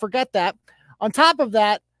you. Don't forget that. On top of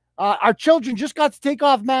that, our children just got to take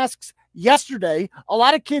off masks yesterday. A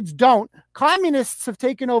lot of kids don't. Communists have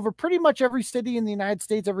taken over pretty much every city in the United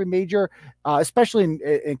States, every major, especially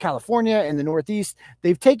in California and the Northeast.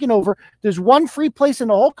 They've taken over. There's one free place in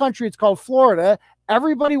the whole country. It's called Florida.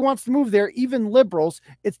 Everybody wants to move there, even liberals.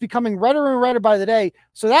 It's becoming redder and redder by the day.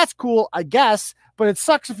 So that's cool, I guess, but it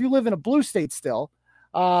sucks if you live in a blue state still.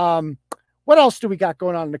 What else do we got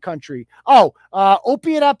going on in the country? Oh,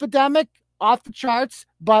 opiate epidemic, off the charts,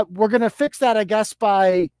 but we're going to fix that, I guess,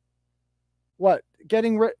 by what?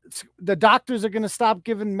 The doctors are going to stop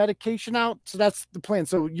giving medication out. So that's the plan.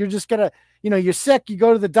 So you're just going to, you're sick, you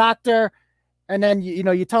go to the doctor, and then,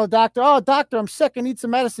 you tell the doctor, oh, doctor, I'm sick, I need some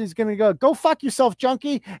medicine. He's going to go fuck yourself,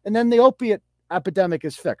 junkie. And then the opiate epidemic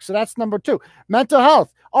is fixed. So that's number 2. Mental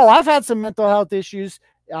health. Oh, I've had some mental health issues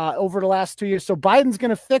over the last 2 years. So Biden's going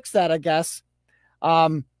to fix that, I guess,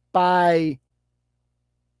 by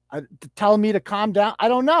telling me to calm down. I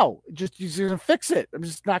don't know. Just he's going to fix it. I'm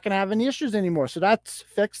just not going to have any issues anymore. So that's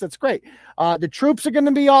fixed. That's great. The troops are going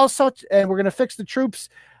to be all such, and we're going to fix the troops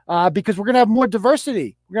because we're going to have more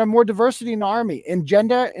diversity. We're going to have more diversity in the Army, in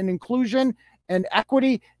gender and inclusion and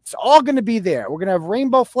equity. It's all going to be there. We're going to have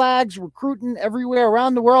rainbow flags recruiting everywhere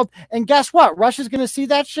around the world. And guess what? Russia's going to see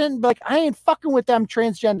that shit and be like, I ain't fucking with them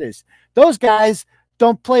transgenders. Those guys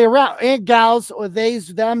don't play around. And gals or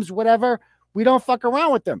theys, thems, whatever. We don't fuck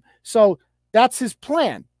around with them. So that's his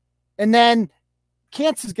plan. And then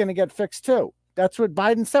cancer is going to get fixed too. That's what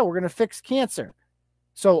Biden said. We're going to fix cancer.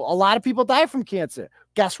 So a lot of people die from cancer.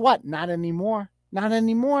 Guess what? Not anymore. Not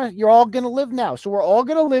anymore. You're all going to live now. So we're all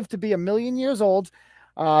going to live to be 1,000,000 years old.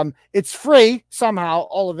 It's free somehow,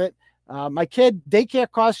 all of it. My kid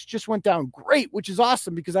daycare costs just went down great, which is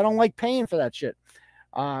awesome because I don't like paying for that shit.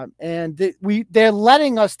 And they're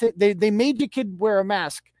letting us, they made your kid wear a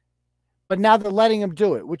mask, but now they're letting him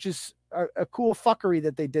do it, which is a cool fuckery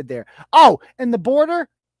that they did there. Oh, and the border,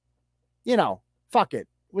 fuck it.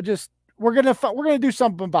 We're going to do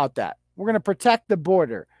something about that. We're going to protect the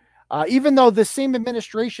border. Even though the same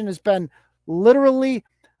administration has been literally,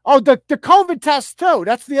 the COVID test too.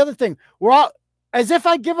 That's the other thing. We're all, as if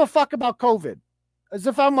I give a fuck about COVID, as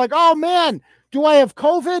if I'm like, oh man, do I have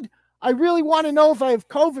COVID? I really want to know if I have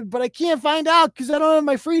COVID, but I can't find out because I don't have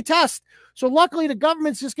my free test. So luckily the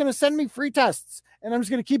government's just going to send me free tests and I'm just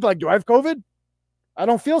going to keep like, do I have COVID? I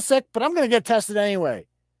don't feel sick, but I'm going to get tested anyway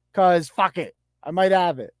because fuck it. I might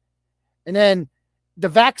have it. And then the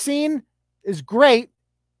vaccine is great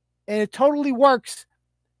and it totally works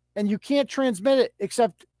and you can't transmit it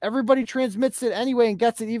except everybody transmits it anyway and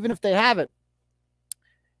gets it even if they have it.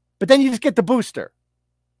 But then you just get the booster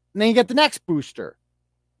and then you get the next booster.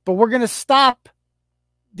 But we're going to stop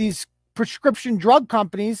these prescription drug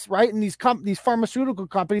companies, right? And these pharmaceutical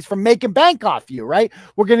companies from making bank off you, right?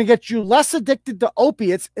 We're going to get you less addicted to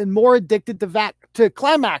opiates and more addicted to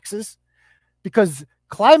Climaxes because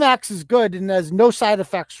Climax is good and has no side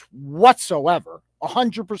effects whatsoever.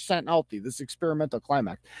 100% healthy, this experimental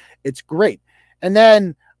Climax. It's great. And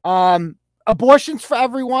then abortions for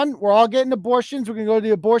everyone. We're all getting abortions. We're going to go to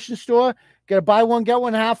the abortion store, get a buy one, get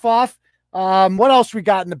one half off. What else we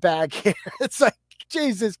got in the bag here? It's like,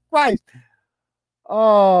 Jesus Christ.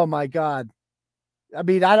 Oh my God. I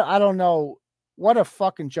mean, I don't know. What a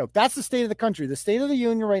fucking joke. That's the state of the country. The state of the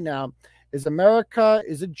union right now is America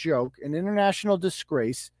is a joke, an international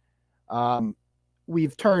disgrace.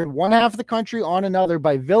 We've turned one half of the country on another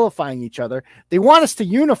by vilifying each other. They want us to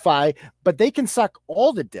unify, but they can suck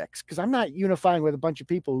all the dicks because I'm not unifying with a bunch of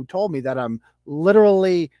people who told me that I'm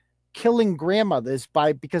literally killing grandmothers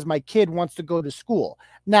because my kid wants to go to school.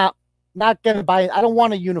 Now, not going to buy it. I don't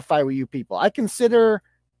want to unify with you people. I consider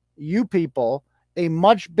you people a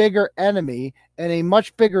much bigger enemy and a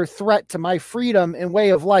much bigger threat to my freedom and way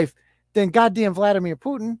of life than goddamn Vladimir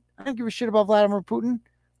Putin. I don't give a shit about Vladimir Putin.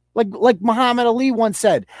 Like Muhammad Ali once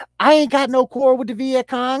said, I ain't got no quarrel with the Viet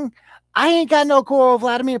Cong. I ain't got no quarrel with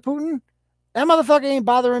Vladimir Putin. That motherfucker ain't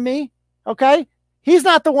bothering me. Okay? He's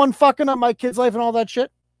not the one fucking up my kid's life and all that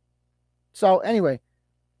shit. So anyway,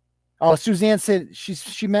 Suzanne said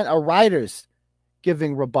she meant a writer's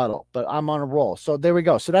giving rebuttal, but I'm on a roll. So there we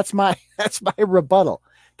go. So that's my rebuttal.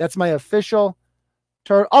 That's my official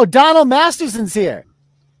turn. Oh, Donald Masterson's here.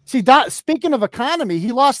 See, speaking of economy,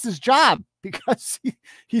 he lost his job because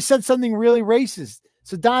he said something really racist.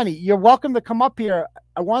 So Donnie, you're welcome to come up here.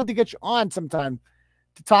 I wanted to get you on sometime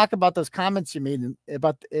to talk about those comments you made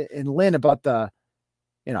in Lynn about the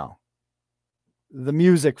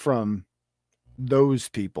music from those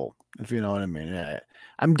people, if you know what I mean.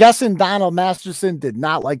 I'm guessing Donald Masterson did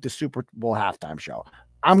not like the Super Bowl halftime show.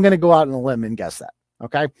 I'm going to go out on a limb and guess that.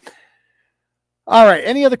 Okay. All right.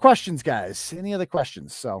 Any other questions, guys? Any other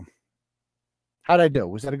questions? So how'd I do?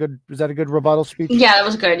 Was that a good rebuttal speech? Yeah, that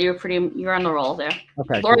was good. You were on the roll there.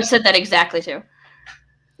 Okay. Laura said that exactly too.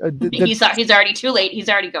 He's already too late. He's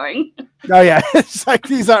already going. Oh yeah. It's like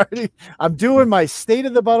I'm doing my State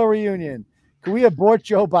of the Buttle reunion. Can we abort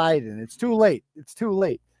Joe Biden? It's too late. It's too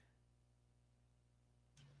late.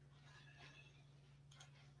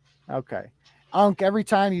 Okay. Unc, every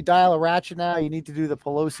time you dial a ratchet now, you need to do the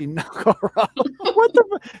Pelosi knuckle rub. What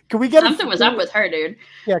the? Can we get something was up with her, dude?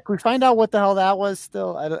 Yeah, can we find out what the hell that was?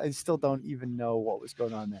 Still, I still don't even know what was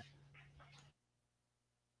going on there.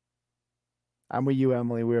 I'm with you,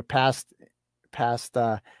 Emily. We were past.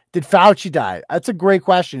 Did Fauci die? That's a great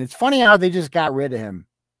question. It's funny how they just got rid of him.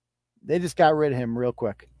 They just got rid of him real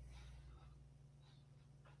quick.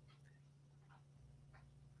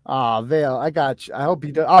 Vale, I got you. I hope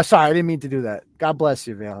you do. Oh, sorry, I didn't mean to do that. God bless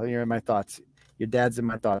you, Vale. You're in my thoughts. Your dad's in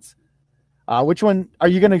my thoughts. Which one are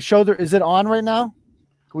you going to show? Is it on right now?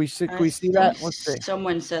 Can we see that? Let's see.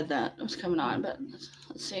 Someone said that it was coming on, but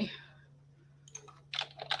let's see.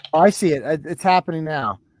 Oh, I see it. It's happening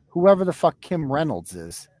now. Whoever the fuck Kim Reynolds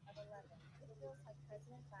is.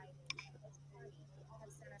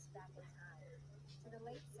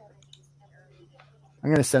 I'm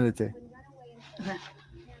going to send it to you. Okay.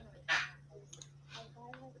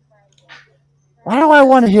 Why do I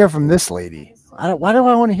want to hear from this lady? Why do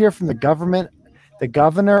I want to hear from the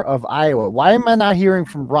governor of Iowa? Why am I not hearing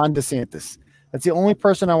from Ron DeSantis? That's the only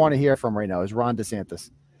person I want to hear from right now is Ron DeSantis.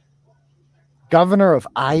 Governor of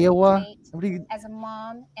Iowa? As a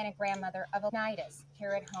mom and a grandmother of Unitas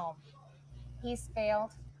here at home. He's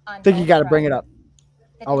failed on I think you got to bring it up.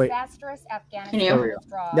 The disastrous Afghanistan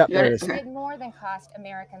withdrawal did more than cost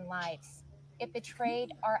American lives. It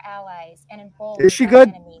betrayed our allies and emboldened Is she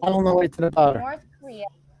good? I don't know anything about her. North Korea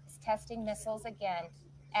is testing missiles again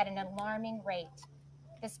at an alarming rate.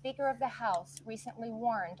 The Speaker of the House recently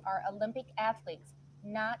warned our Olympic athletes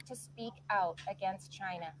not to speak out against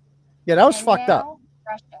China. Yeah, that was fucked up.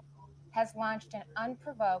 Russia has launched an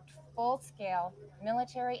unprovoked, full-scale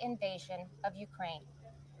military invasion of Ukraine,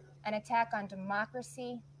 an attack on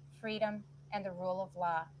democracy, freedom, and the rule of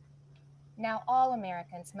law. Now all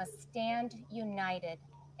Americans must stand united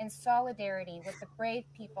in solidarity with the brave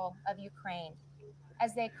people of Ukraine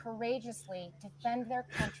as they courageously defend their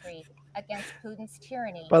country against Putin's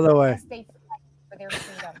tyranny. By the way, as they fight for their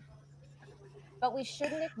freedom. But we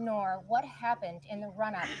shouldn't ignore what happened in the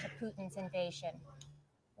run-up to Putin's invasion,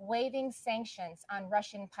 waiving sanctions on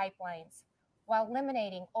Russian pipelines while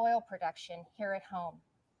eliminating oil production here at home,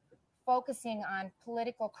 focusing on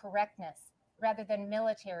political correctness rather than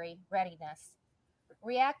military readiness,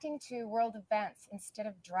 reacting to world events instead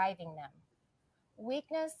of driving them.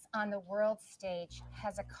 Weakness on the world stage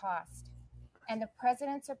has a cost, and the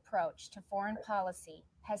president's approach to foreign policy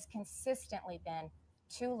has consistently been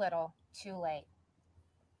too little, too late.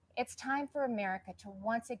 It's time for America to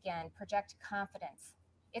once again project confidence.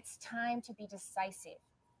 It's time to be decisive.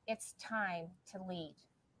 It's time to lead.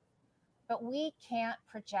 But we can't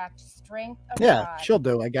project strength abroad. Yeah, she'll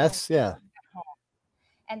do, I guess. Yeah.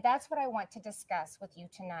 And that's what I want to discuss with you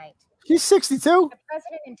tonight. She's 62. The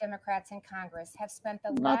president and Democrats in Congress have spent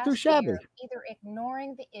the Not too last shabby. year either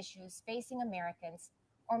ignoring the issues facing Americans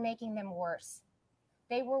or making them worse.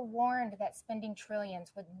 They were warned that spending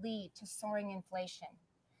trillions would lead to soaring inflation.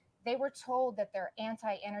 They were told that their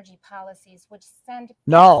anti-energy policies would send...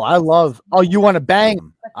 No, I love... Oh, you want to bang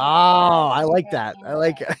him? Oh, I like that. I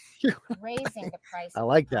like it. raising the price I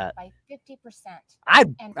like that. by 50%.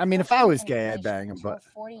 I mean, if I was gay, I'd bang him, but...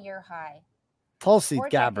 40-year high. Tulsi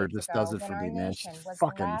Gabbard just does it for me, man. She's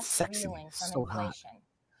fucking sexy. So hot.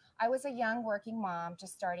 I was a young working mom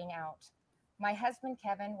just starting out. My husband,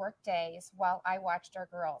 Kevin, worked days while I watched our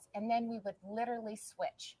girls, and then we would literally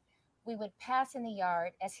switch. We would pass in the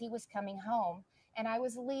yard as he was coming home, and I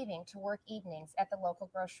was leaving to work evenings at the local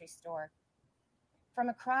grocery store. From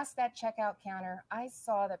across that checkout counter, I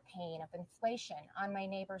saw the pain of inflation on my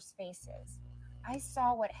neighbors' faces. I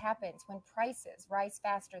saw what happens when prices rise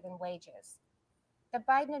faster than wages. The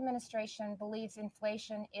Biden administration believes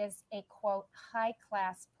inflation is a, quote,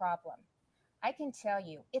 high-class problem. I can tell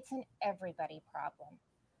you, it's an everybody problem.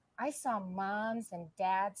 I saw moms and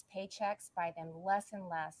dads' paychecks buy them less and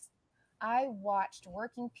less. I watched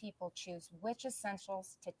working people choose which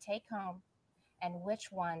essentials to take home and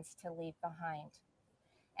which ones to leave behind.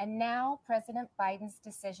 And now President Biden's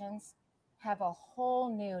decisions have a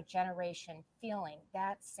whole new generation feeling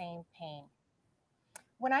that same pain.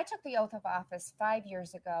 When I took the oath of office 5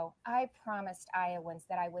 years ago, I promised Iowans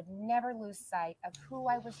that I would never lose sight of who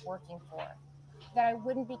I was working for, that I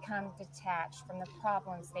wouldn't become detached from the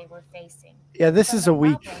problems they were facing. Yeah, this is a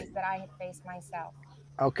week. Problems that I had faced myself.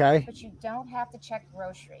 Okay. But you don't have to check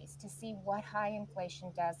groceries to see what high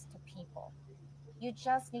inflation does to people. You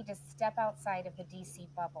just need to step outside of the DC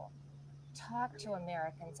bubble. Talk to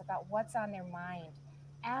Americans about what's on their mind.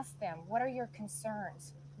 Ask them, what are your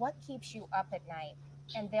concerns? What keeps you up at night?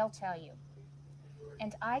 And they'll tell you.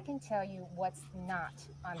 And I can tell you what's not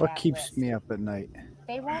on that list. What keeps me up at night?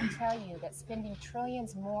 They won't tell you that spending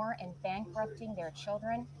trillions more and bankrupting their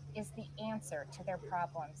children is the answer to their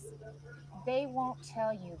problems. They won't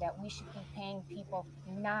tell you that we should be paying people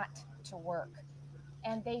not to work.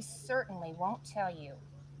 And they certainly won't tell you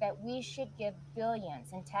that we should give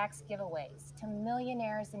billions in tax giveaways to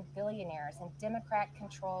millionaires and billionaires in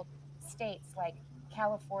Democrat-controlled states like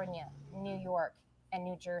California, New York, and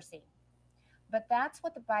New Jersey. But that's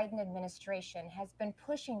what the Biden administration has been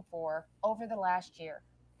pushing for over the last year.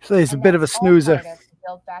 So he's a bit of a snoozer. To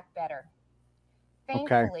build back better.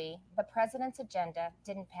 Thankfully, the president's agenda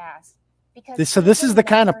didn't pass. Because so this is the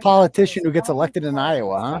kind of politician who gets elected in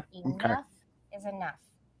Iowa, huh? Enough is enough.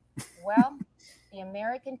 Well, the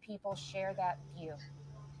American people share that view.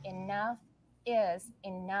 Enough is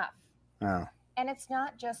enough. Oh. And it's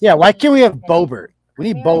not just... Yeah, why can't we have Boebert?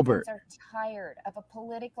 We need Boebert. Americans are tired of a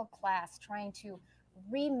political class trying to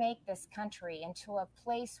remake this country into a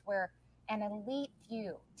place where an elite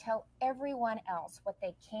few tell everyone else what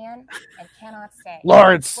they can and cannot say.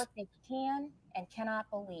 Lawrence. What they can and cannot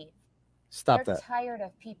believe. Stop They're that. tired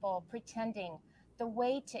of people pretending the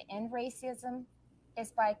way to end racism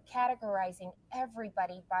is by categorizing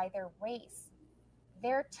everybody by their race.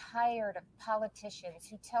 They're tired of politicians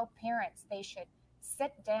who tell parents they should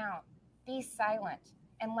sit down, be silent,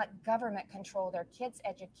 and let government control their kids'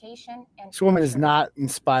 education and This woman is future. not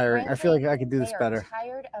inspiring. I feel like I could do this They are better.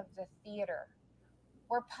 tired of the theater,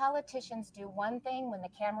 where politicians do one thing when the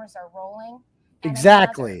cameras are rolling, and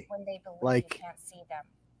Exactly. another when they believe Like- you can't see them.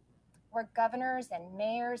 Where governors and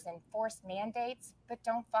mayors enforce mandates but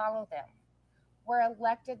don't follow them. Where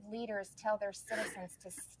elected leaders tell their citizens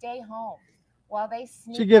to stay home while they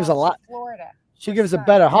sneak She gives out a lot. to Florida. She for gives a sun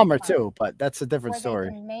better and Hummer fun. too, but that's a different Where story.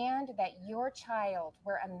 they demand that your child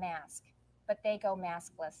wear a mask, but they go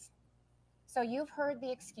maskless. So you've heard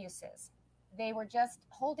the excuses. They were just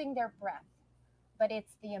holding their breath. But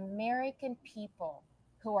it's the American people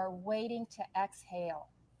who are waiting to exhale,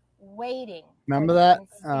 waiting Remember for that? the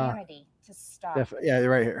insanity to stop. Yeah,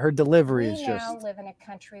 you're right. Her delivery We is now just. live in a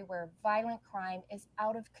country where violent crime is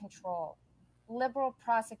out of control. Liberal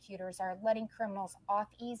prosecutors are letting criminals off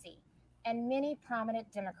easy, and many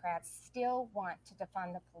prominent Democrats still want to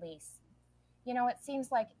defund the police. You know, it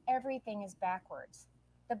seems like everything is backwards.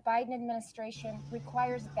 The Biden administration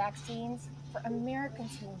requires vaccines for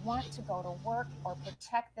Americans who want to go to work or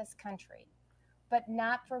protect this country, but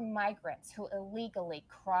not for migrants who illegally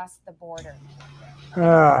cross the border. The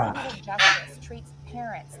Department of Justice treats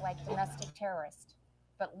parents like domestic terrorists,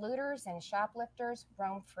 but looters and shoplifters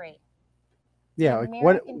roam free. Yeah, The like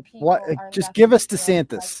American people what? are Just left give us to feel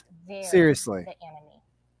DeSantis. like they're Seriously. the enemy.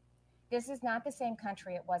 This is not the same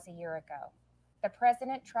country it was a year ago. The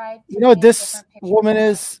president tried to You know what paint a this different picture woman for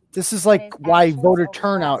us, is? This is but like his why actions voter over the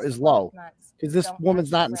turnout last is 12 low. months Because this don't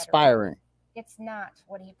woman's match not his rhetoric. inspiring. It's not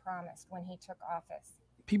what he promised when he took office.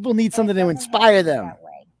 People need And something it to doesn't have inspire to be them. that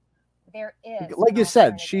way. There is Like an you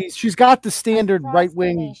said, alternative. she's got the standard Across right the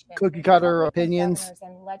wing nation, cookie cutter Republican opinions. governors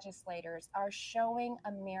and legislators are showing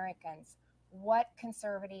Americans what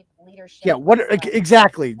conservative leadership Yeah, what is like,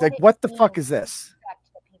 exactly? Like it what the fuck means is to this? respect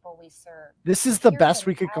the people we serve. This is to the hear best them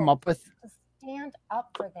we could come out, up with. to stand up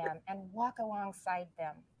for them and walk alongside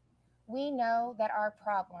them. We know that our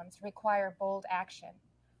problems require bold action,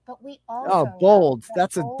 but we also Oh, know bold. that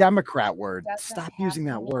That's a bold Democrat word. doesn't Stop have using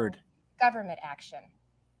to that mean word. government action.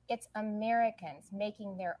 It's Americans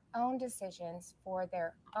making their own decisions for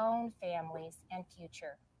their own families and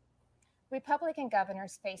future. Republican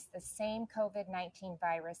governors face the same COVID-19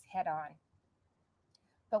 virus head on.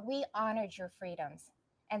 But we honored your freedoms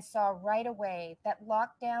and saw right away that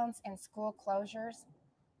lockdowns and school closures,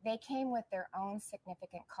 they came with their own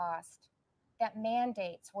significant cost, that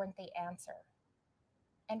mandates weren't the answer.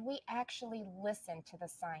 And we actually listened to the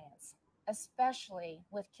science, especially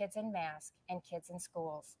with kids in masks and kids in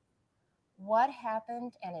schools. What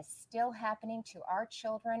happened and is still happening to our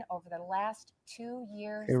children over the last 2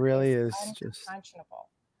 years It really is just unconscionable.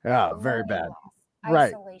 very Learning bad. loss,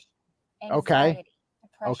 Right. isolation, Okay. anxiety,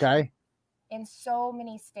 depression. Okay. In so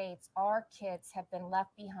many states, our kids have been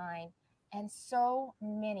left behind, and so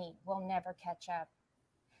many will never catch up.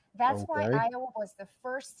 That's why Okay. Iowa was the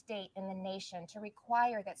first state in the nation to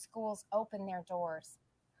require that schools open their doors.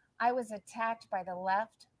 I was attacked by the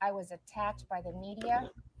left, I was attacked by the media,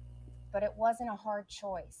 but it wasn't a hard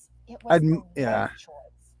choice. It was the yeah. right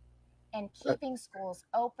choice. And keeping schools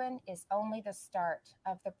open is only the start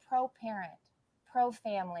of the pro-parent,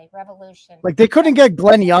 pro-family revolution. Like they couldn't get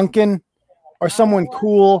Glenn Youngkin or someone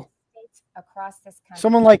cool, States across this country.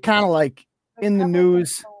 someone like kind of like in the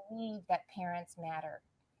news. Believe that parents matter.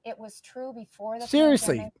 It was true before the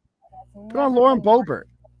Seriously, pandemic. It has put on never Lauren been more Boebert.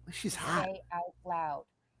 true She's to hot. say out loud.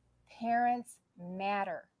 Parents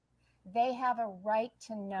matter. They have a right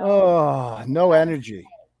to know. Oh, no energy.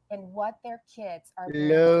 And what their kids are being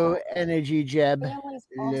Low taught. energy, Jeb. Families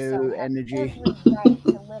Low also have energy. every right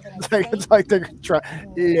to live in a safe It's like they're trying.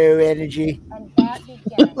 Low energy. and that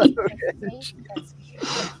begins with safe and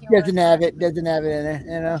secure Doesn't have it. Doesn't have it in it.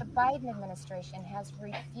 You know. The Biden administration has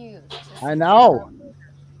refused to I know.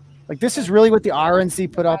 Like, this is really what the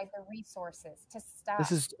RNC put up. The resources to stop. This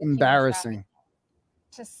is embarrassing.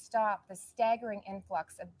 To stop the staggering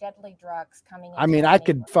influx of deadly drugs coming in. I mean, I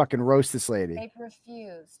could fucking roast this lady. They've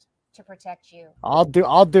refused to protect you. I'll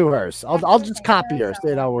do hers. I'll just copy hers.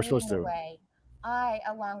 You know, we're supposed to. I,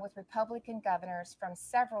 along with Republican governors from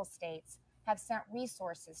several states, have sent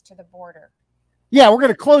resources to the border. Yeah, we're going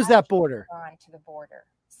to close that border. On to the border,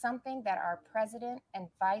 something that our president and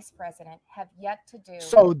vice president have yet to do.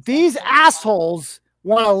 So these assholes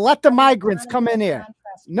want to let the migrants come in here.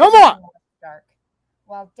 No more.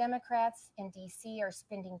 While Democrats in D.C. are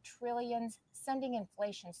spending trillions, sending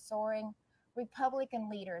inflation soaring, Republican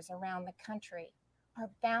leaders around the country are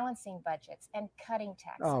balancing budgets and cutting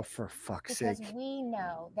taxes. Oh, for fuck's sake. Because we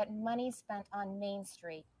know that money spent on Main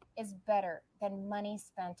Street is better than money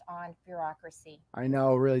spent on bureaucracy. I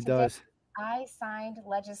know, it really does. I signed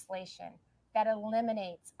legislation that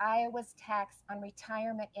eliminates Iowa's tax on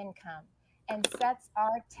retirement income and sets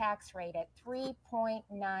our tax rate at 3.9%.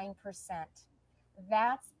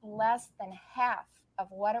 That's less than half of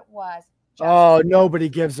what it was. Oh, nobody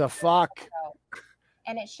gives a fuck.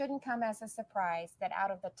 And it shouldn't come as a surprise that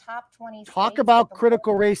out of the top 20 talk about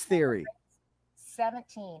critical race theory,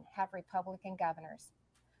 17 have Republican governors.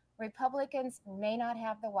 Republicans may not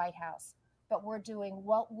have the White House, but we're doing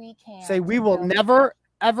what we can. Say we will never,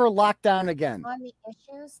 ever lock down again. On the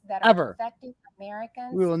issues that ever. Are affecting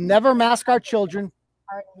Americans. We will never mask our children.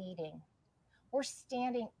 Are leading. We're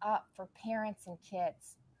standing up for parents and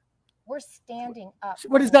kids. We're standing up.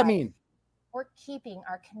 What does that mean? We're keeping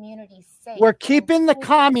our communities safe. We're keeping the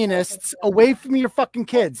communists away from your fucking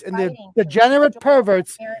kids and the degenerate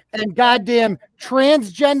perverts and goddamn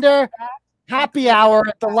transgender happy hour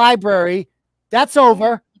at the library. That's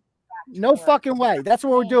over. No fucking way. That's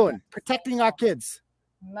what we're doing. Protecting our kids.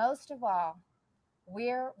 Most of all,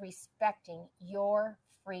 we're respecting your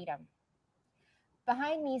freedom.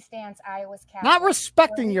 Behind me stands Iowa's Capitol. Not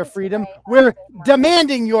respecting your freedom. We're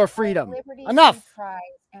demanding your freedom. Enough.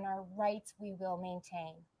 And our rights we will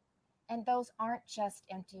maintain. And those aren't just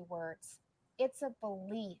empty words. It's a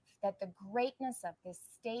belief that the greatness of this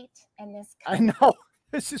state and this country. I know.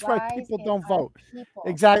 This is why people don't vote.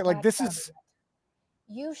 Exactly. Like this is.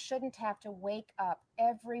 You shouldn't have to wake up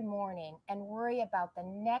every morning and worry about the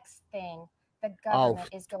next thing the government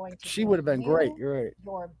is going to. She would have been great. You're right.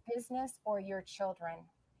 Your business or your children.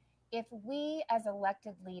 If we as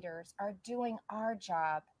elected leaders are doing our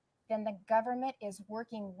job, then the government is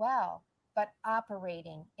working well, but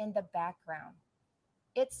operating in the background.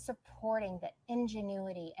 It's supporting the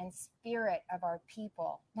ingenuity and spirit of our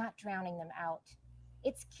people, not drowning them out.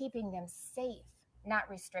 It's keeping them safe, not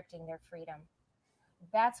restricting their freedom.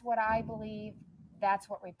 That's what I believe. That's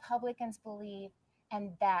what Republicans believe.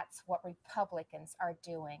 And that's what Republicans are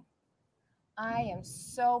doing. I am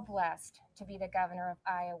so blessed to be the governor of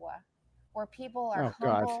Iowa, where people are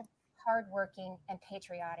humble, hardworking, and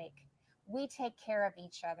patriotic. We take care of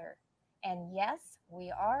each other. And yes,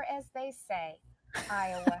 we are, as they say,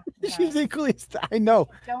 Iowa. She's equally, I know.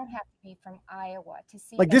 You don't have to be from Iowa to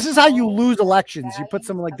see. Like, this is how you lose elections. You put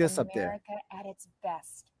something like this up there. America at its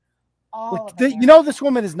best. Like, you know, this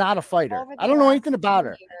woman is not a fighter. I don't know anything about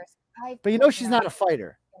her. But you know she's not a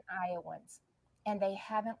fighter. Iowans, and they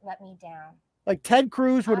haven't let me down. Like Ted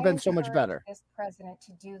Cruz would have been so much better. This president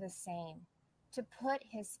to do the same, to put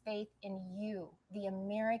his faith in you, the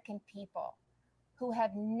American people, who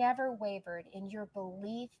have never wavered in your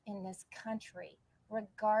belief in this country,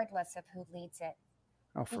 regardless of who leads it.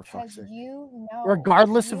 Oh, for fuck's sake! You know,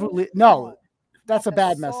 regardless of who leads. No, that's a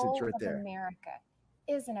bad message right there. America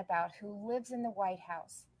isn't about who lives in the White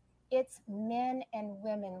House. It's men and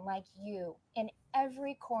women like you in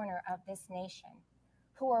every corner of this nation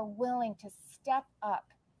who are willing to step up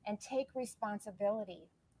and take responsibility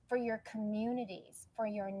for your communities, for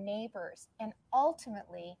your neighbors, and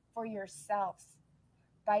ultimately for yourselves.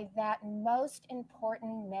 By that most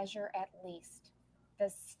important measure, at least, the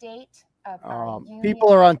state of our union.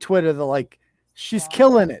 People are on Twitter. They're like, she's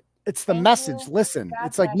killing it. It's the message. Listen,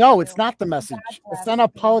 it's like, no, it's not the message. It's not how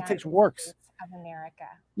politics works. Of America.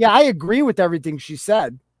 Yeah, I agree with everything she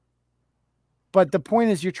said. But the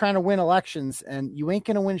point is, you're trying to win elections, and you ain't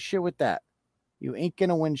going to win shit with that. You ain't going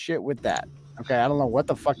to win shit with that. Okay, I don't know what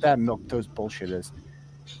the fuck that milquetoast bullshit is.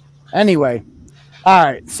 Anyway, all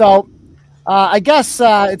right. So, I guess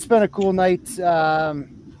it's been a cool night.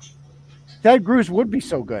 Ted Cruz would be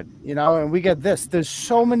so good, you know, and we get this. There's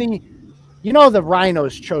so many, you know, the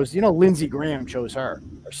rhinos chose, you know, Lindsey Graham chose her.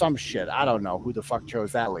 Some shit. I don't know who the fuck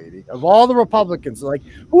chose that lady. Of all the Republicans, like,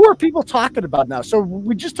 who are people talking about now? So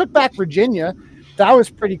we just took back Virginia. That was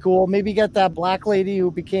pretty cool. Maybe get that black lady who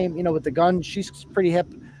became, you know, with the gun. She's pretty hip.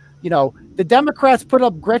 the Democrats put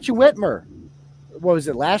up Gretchen Whitmer. What was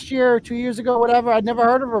it, last year or 2 years ago, whatever? I'd never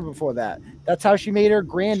heard of her before that. That's how she made her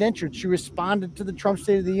grand entrance. She responded to the Trump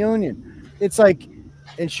State of the Union. It's like,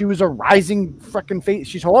 and she was a rising freaking face.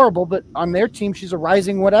 She's horrible, but on their team, she's a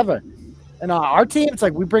rising whatever. And on our team, it's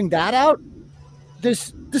like, we bring that out?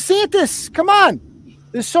 This DeSantis, come on.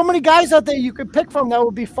 There's so many guys out there you could pick from that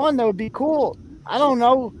would be fun, that would be cool. I don't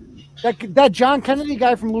know. That John Kennedy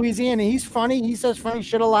guy from Louisiana, he's funny. He says funny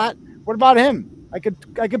shit a lot. What about him? I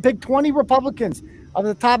could pick 20 Republicans off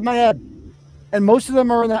the top of my head, and most of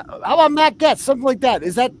them are in that. How about Matt Gaetz? Something like that.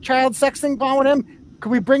 Is that child sex thing going with him?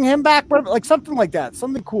 Could we bring him back? Like something like that.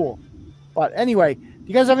 Something cool. But anyway, do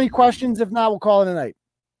you guys have any questions? If not, we'll call it a night.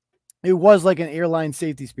 It was like an airline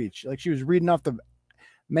safety speech. Like she was reading off the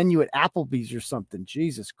menu at Applebee's or something.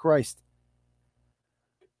 Jesus Christ.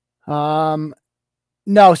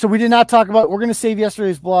 No, so we did not talk about, we're going to save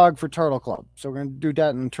yesterday's blog for Turtle Club. So we're going to do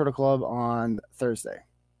that in Turtle Club on Thursday.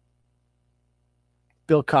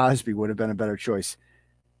 Bill Cosby would have been a better choice.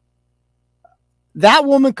 That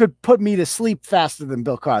woman could put me to sleep faster than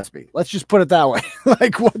Bill Cosby. Let's just put it that way.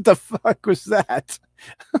 Like, what the fuck was that?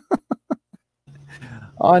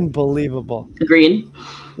 Unbelievable. Agreed.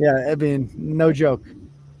 Yeah, I mean, no joke.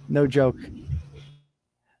 No joke.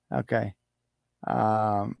 Okay.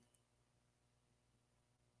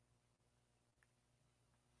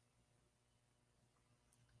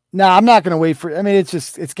 No, I'm not going to wait for, I mean, it's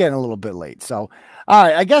getting a little bit late. So, all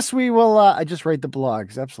right, I guess we will, I just rate the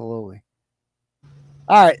blogs. Absolutely.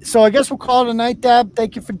 All right. So I guess we'll call it a night, Deb.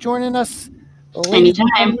 Thank you for joining us.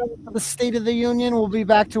 Anytime. For the State of the Union. We'll be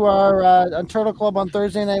back to our on Turtle Club on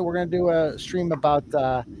Thursday night. We're going to do a stream about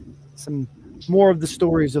some more of the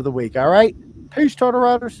stories of the week. All right. Peace, Turtle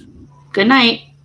Riders. Good night.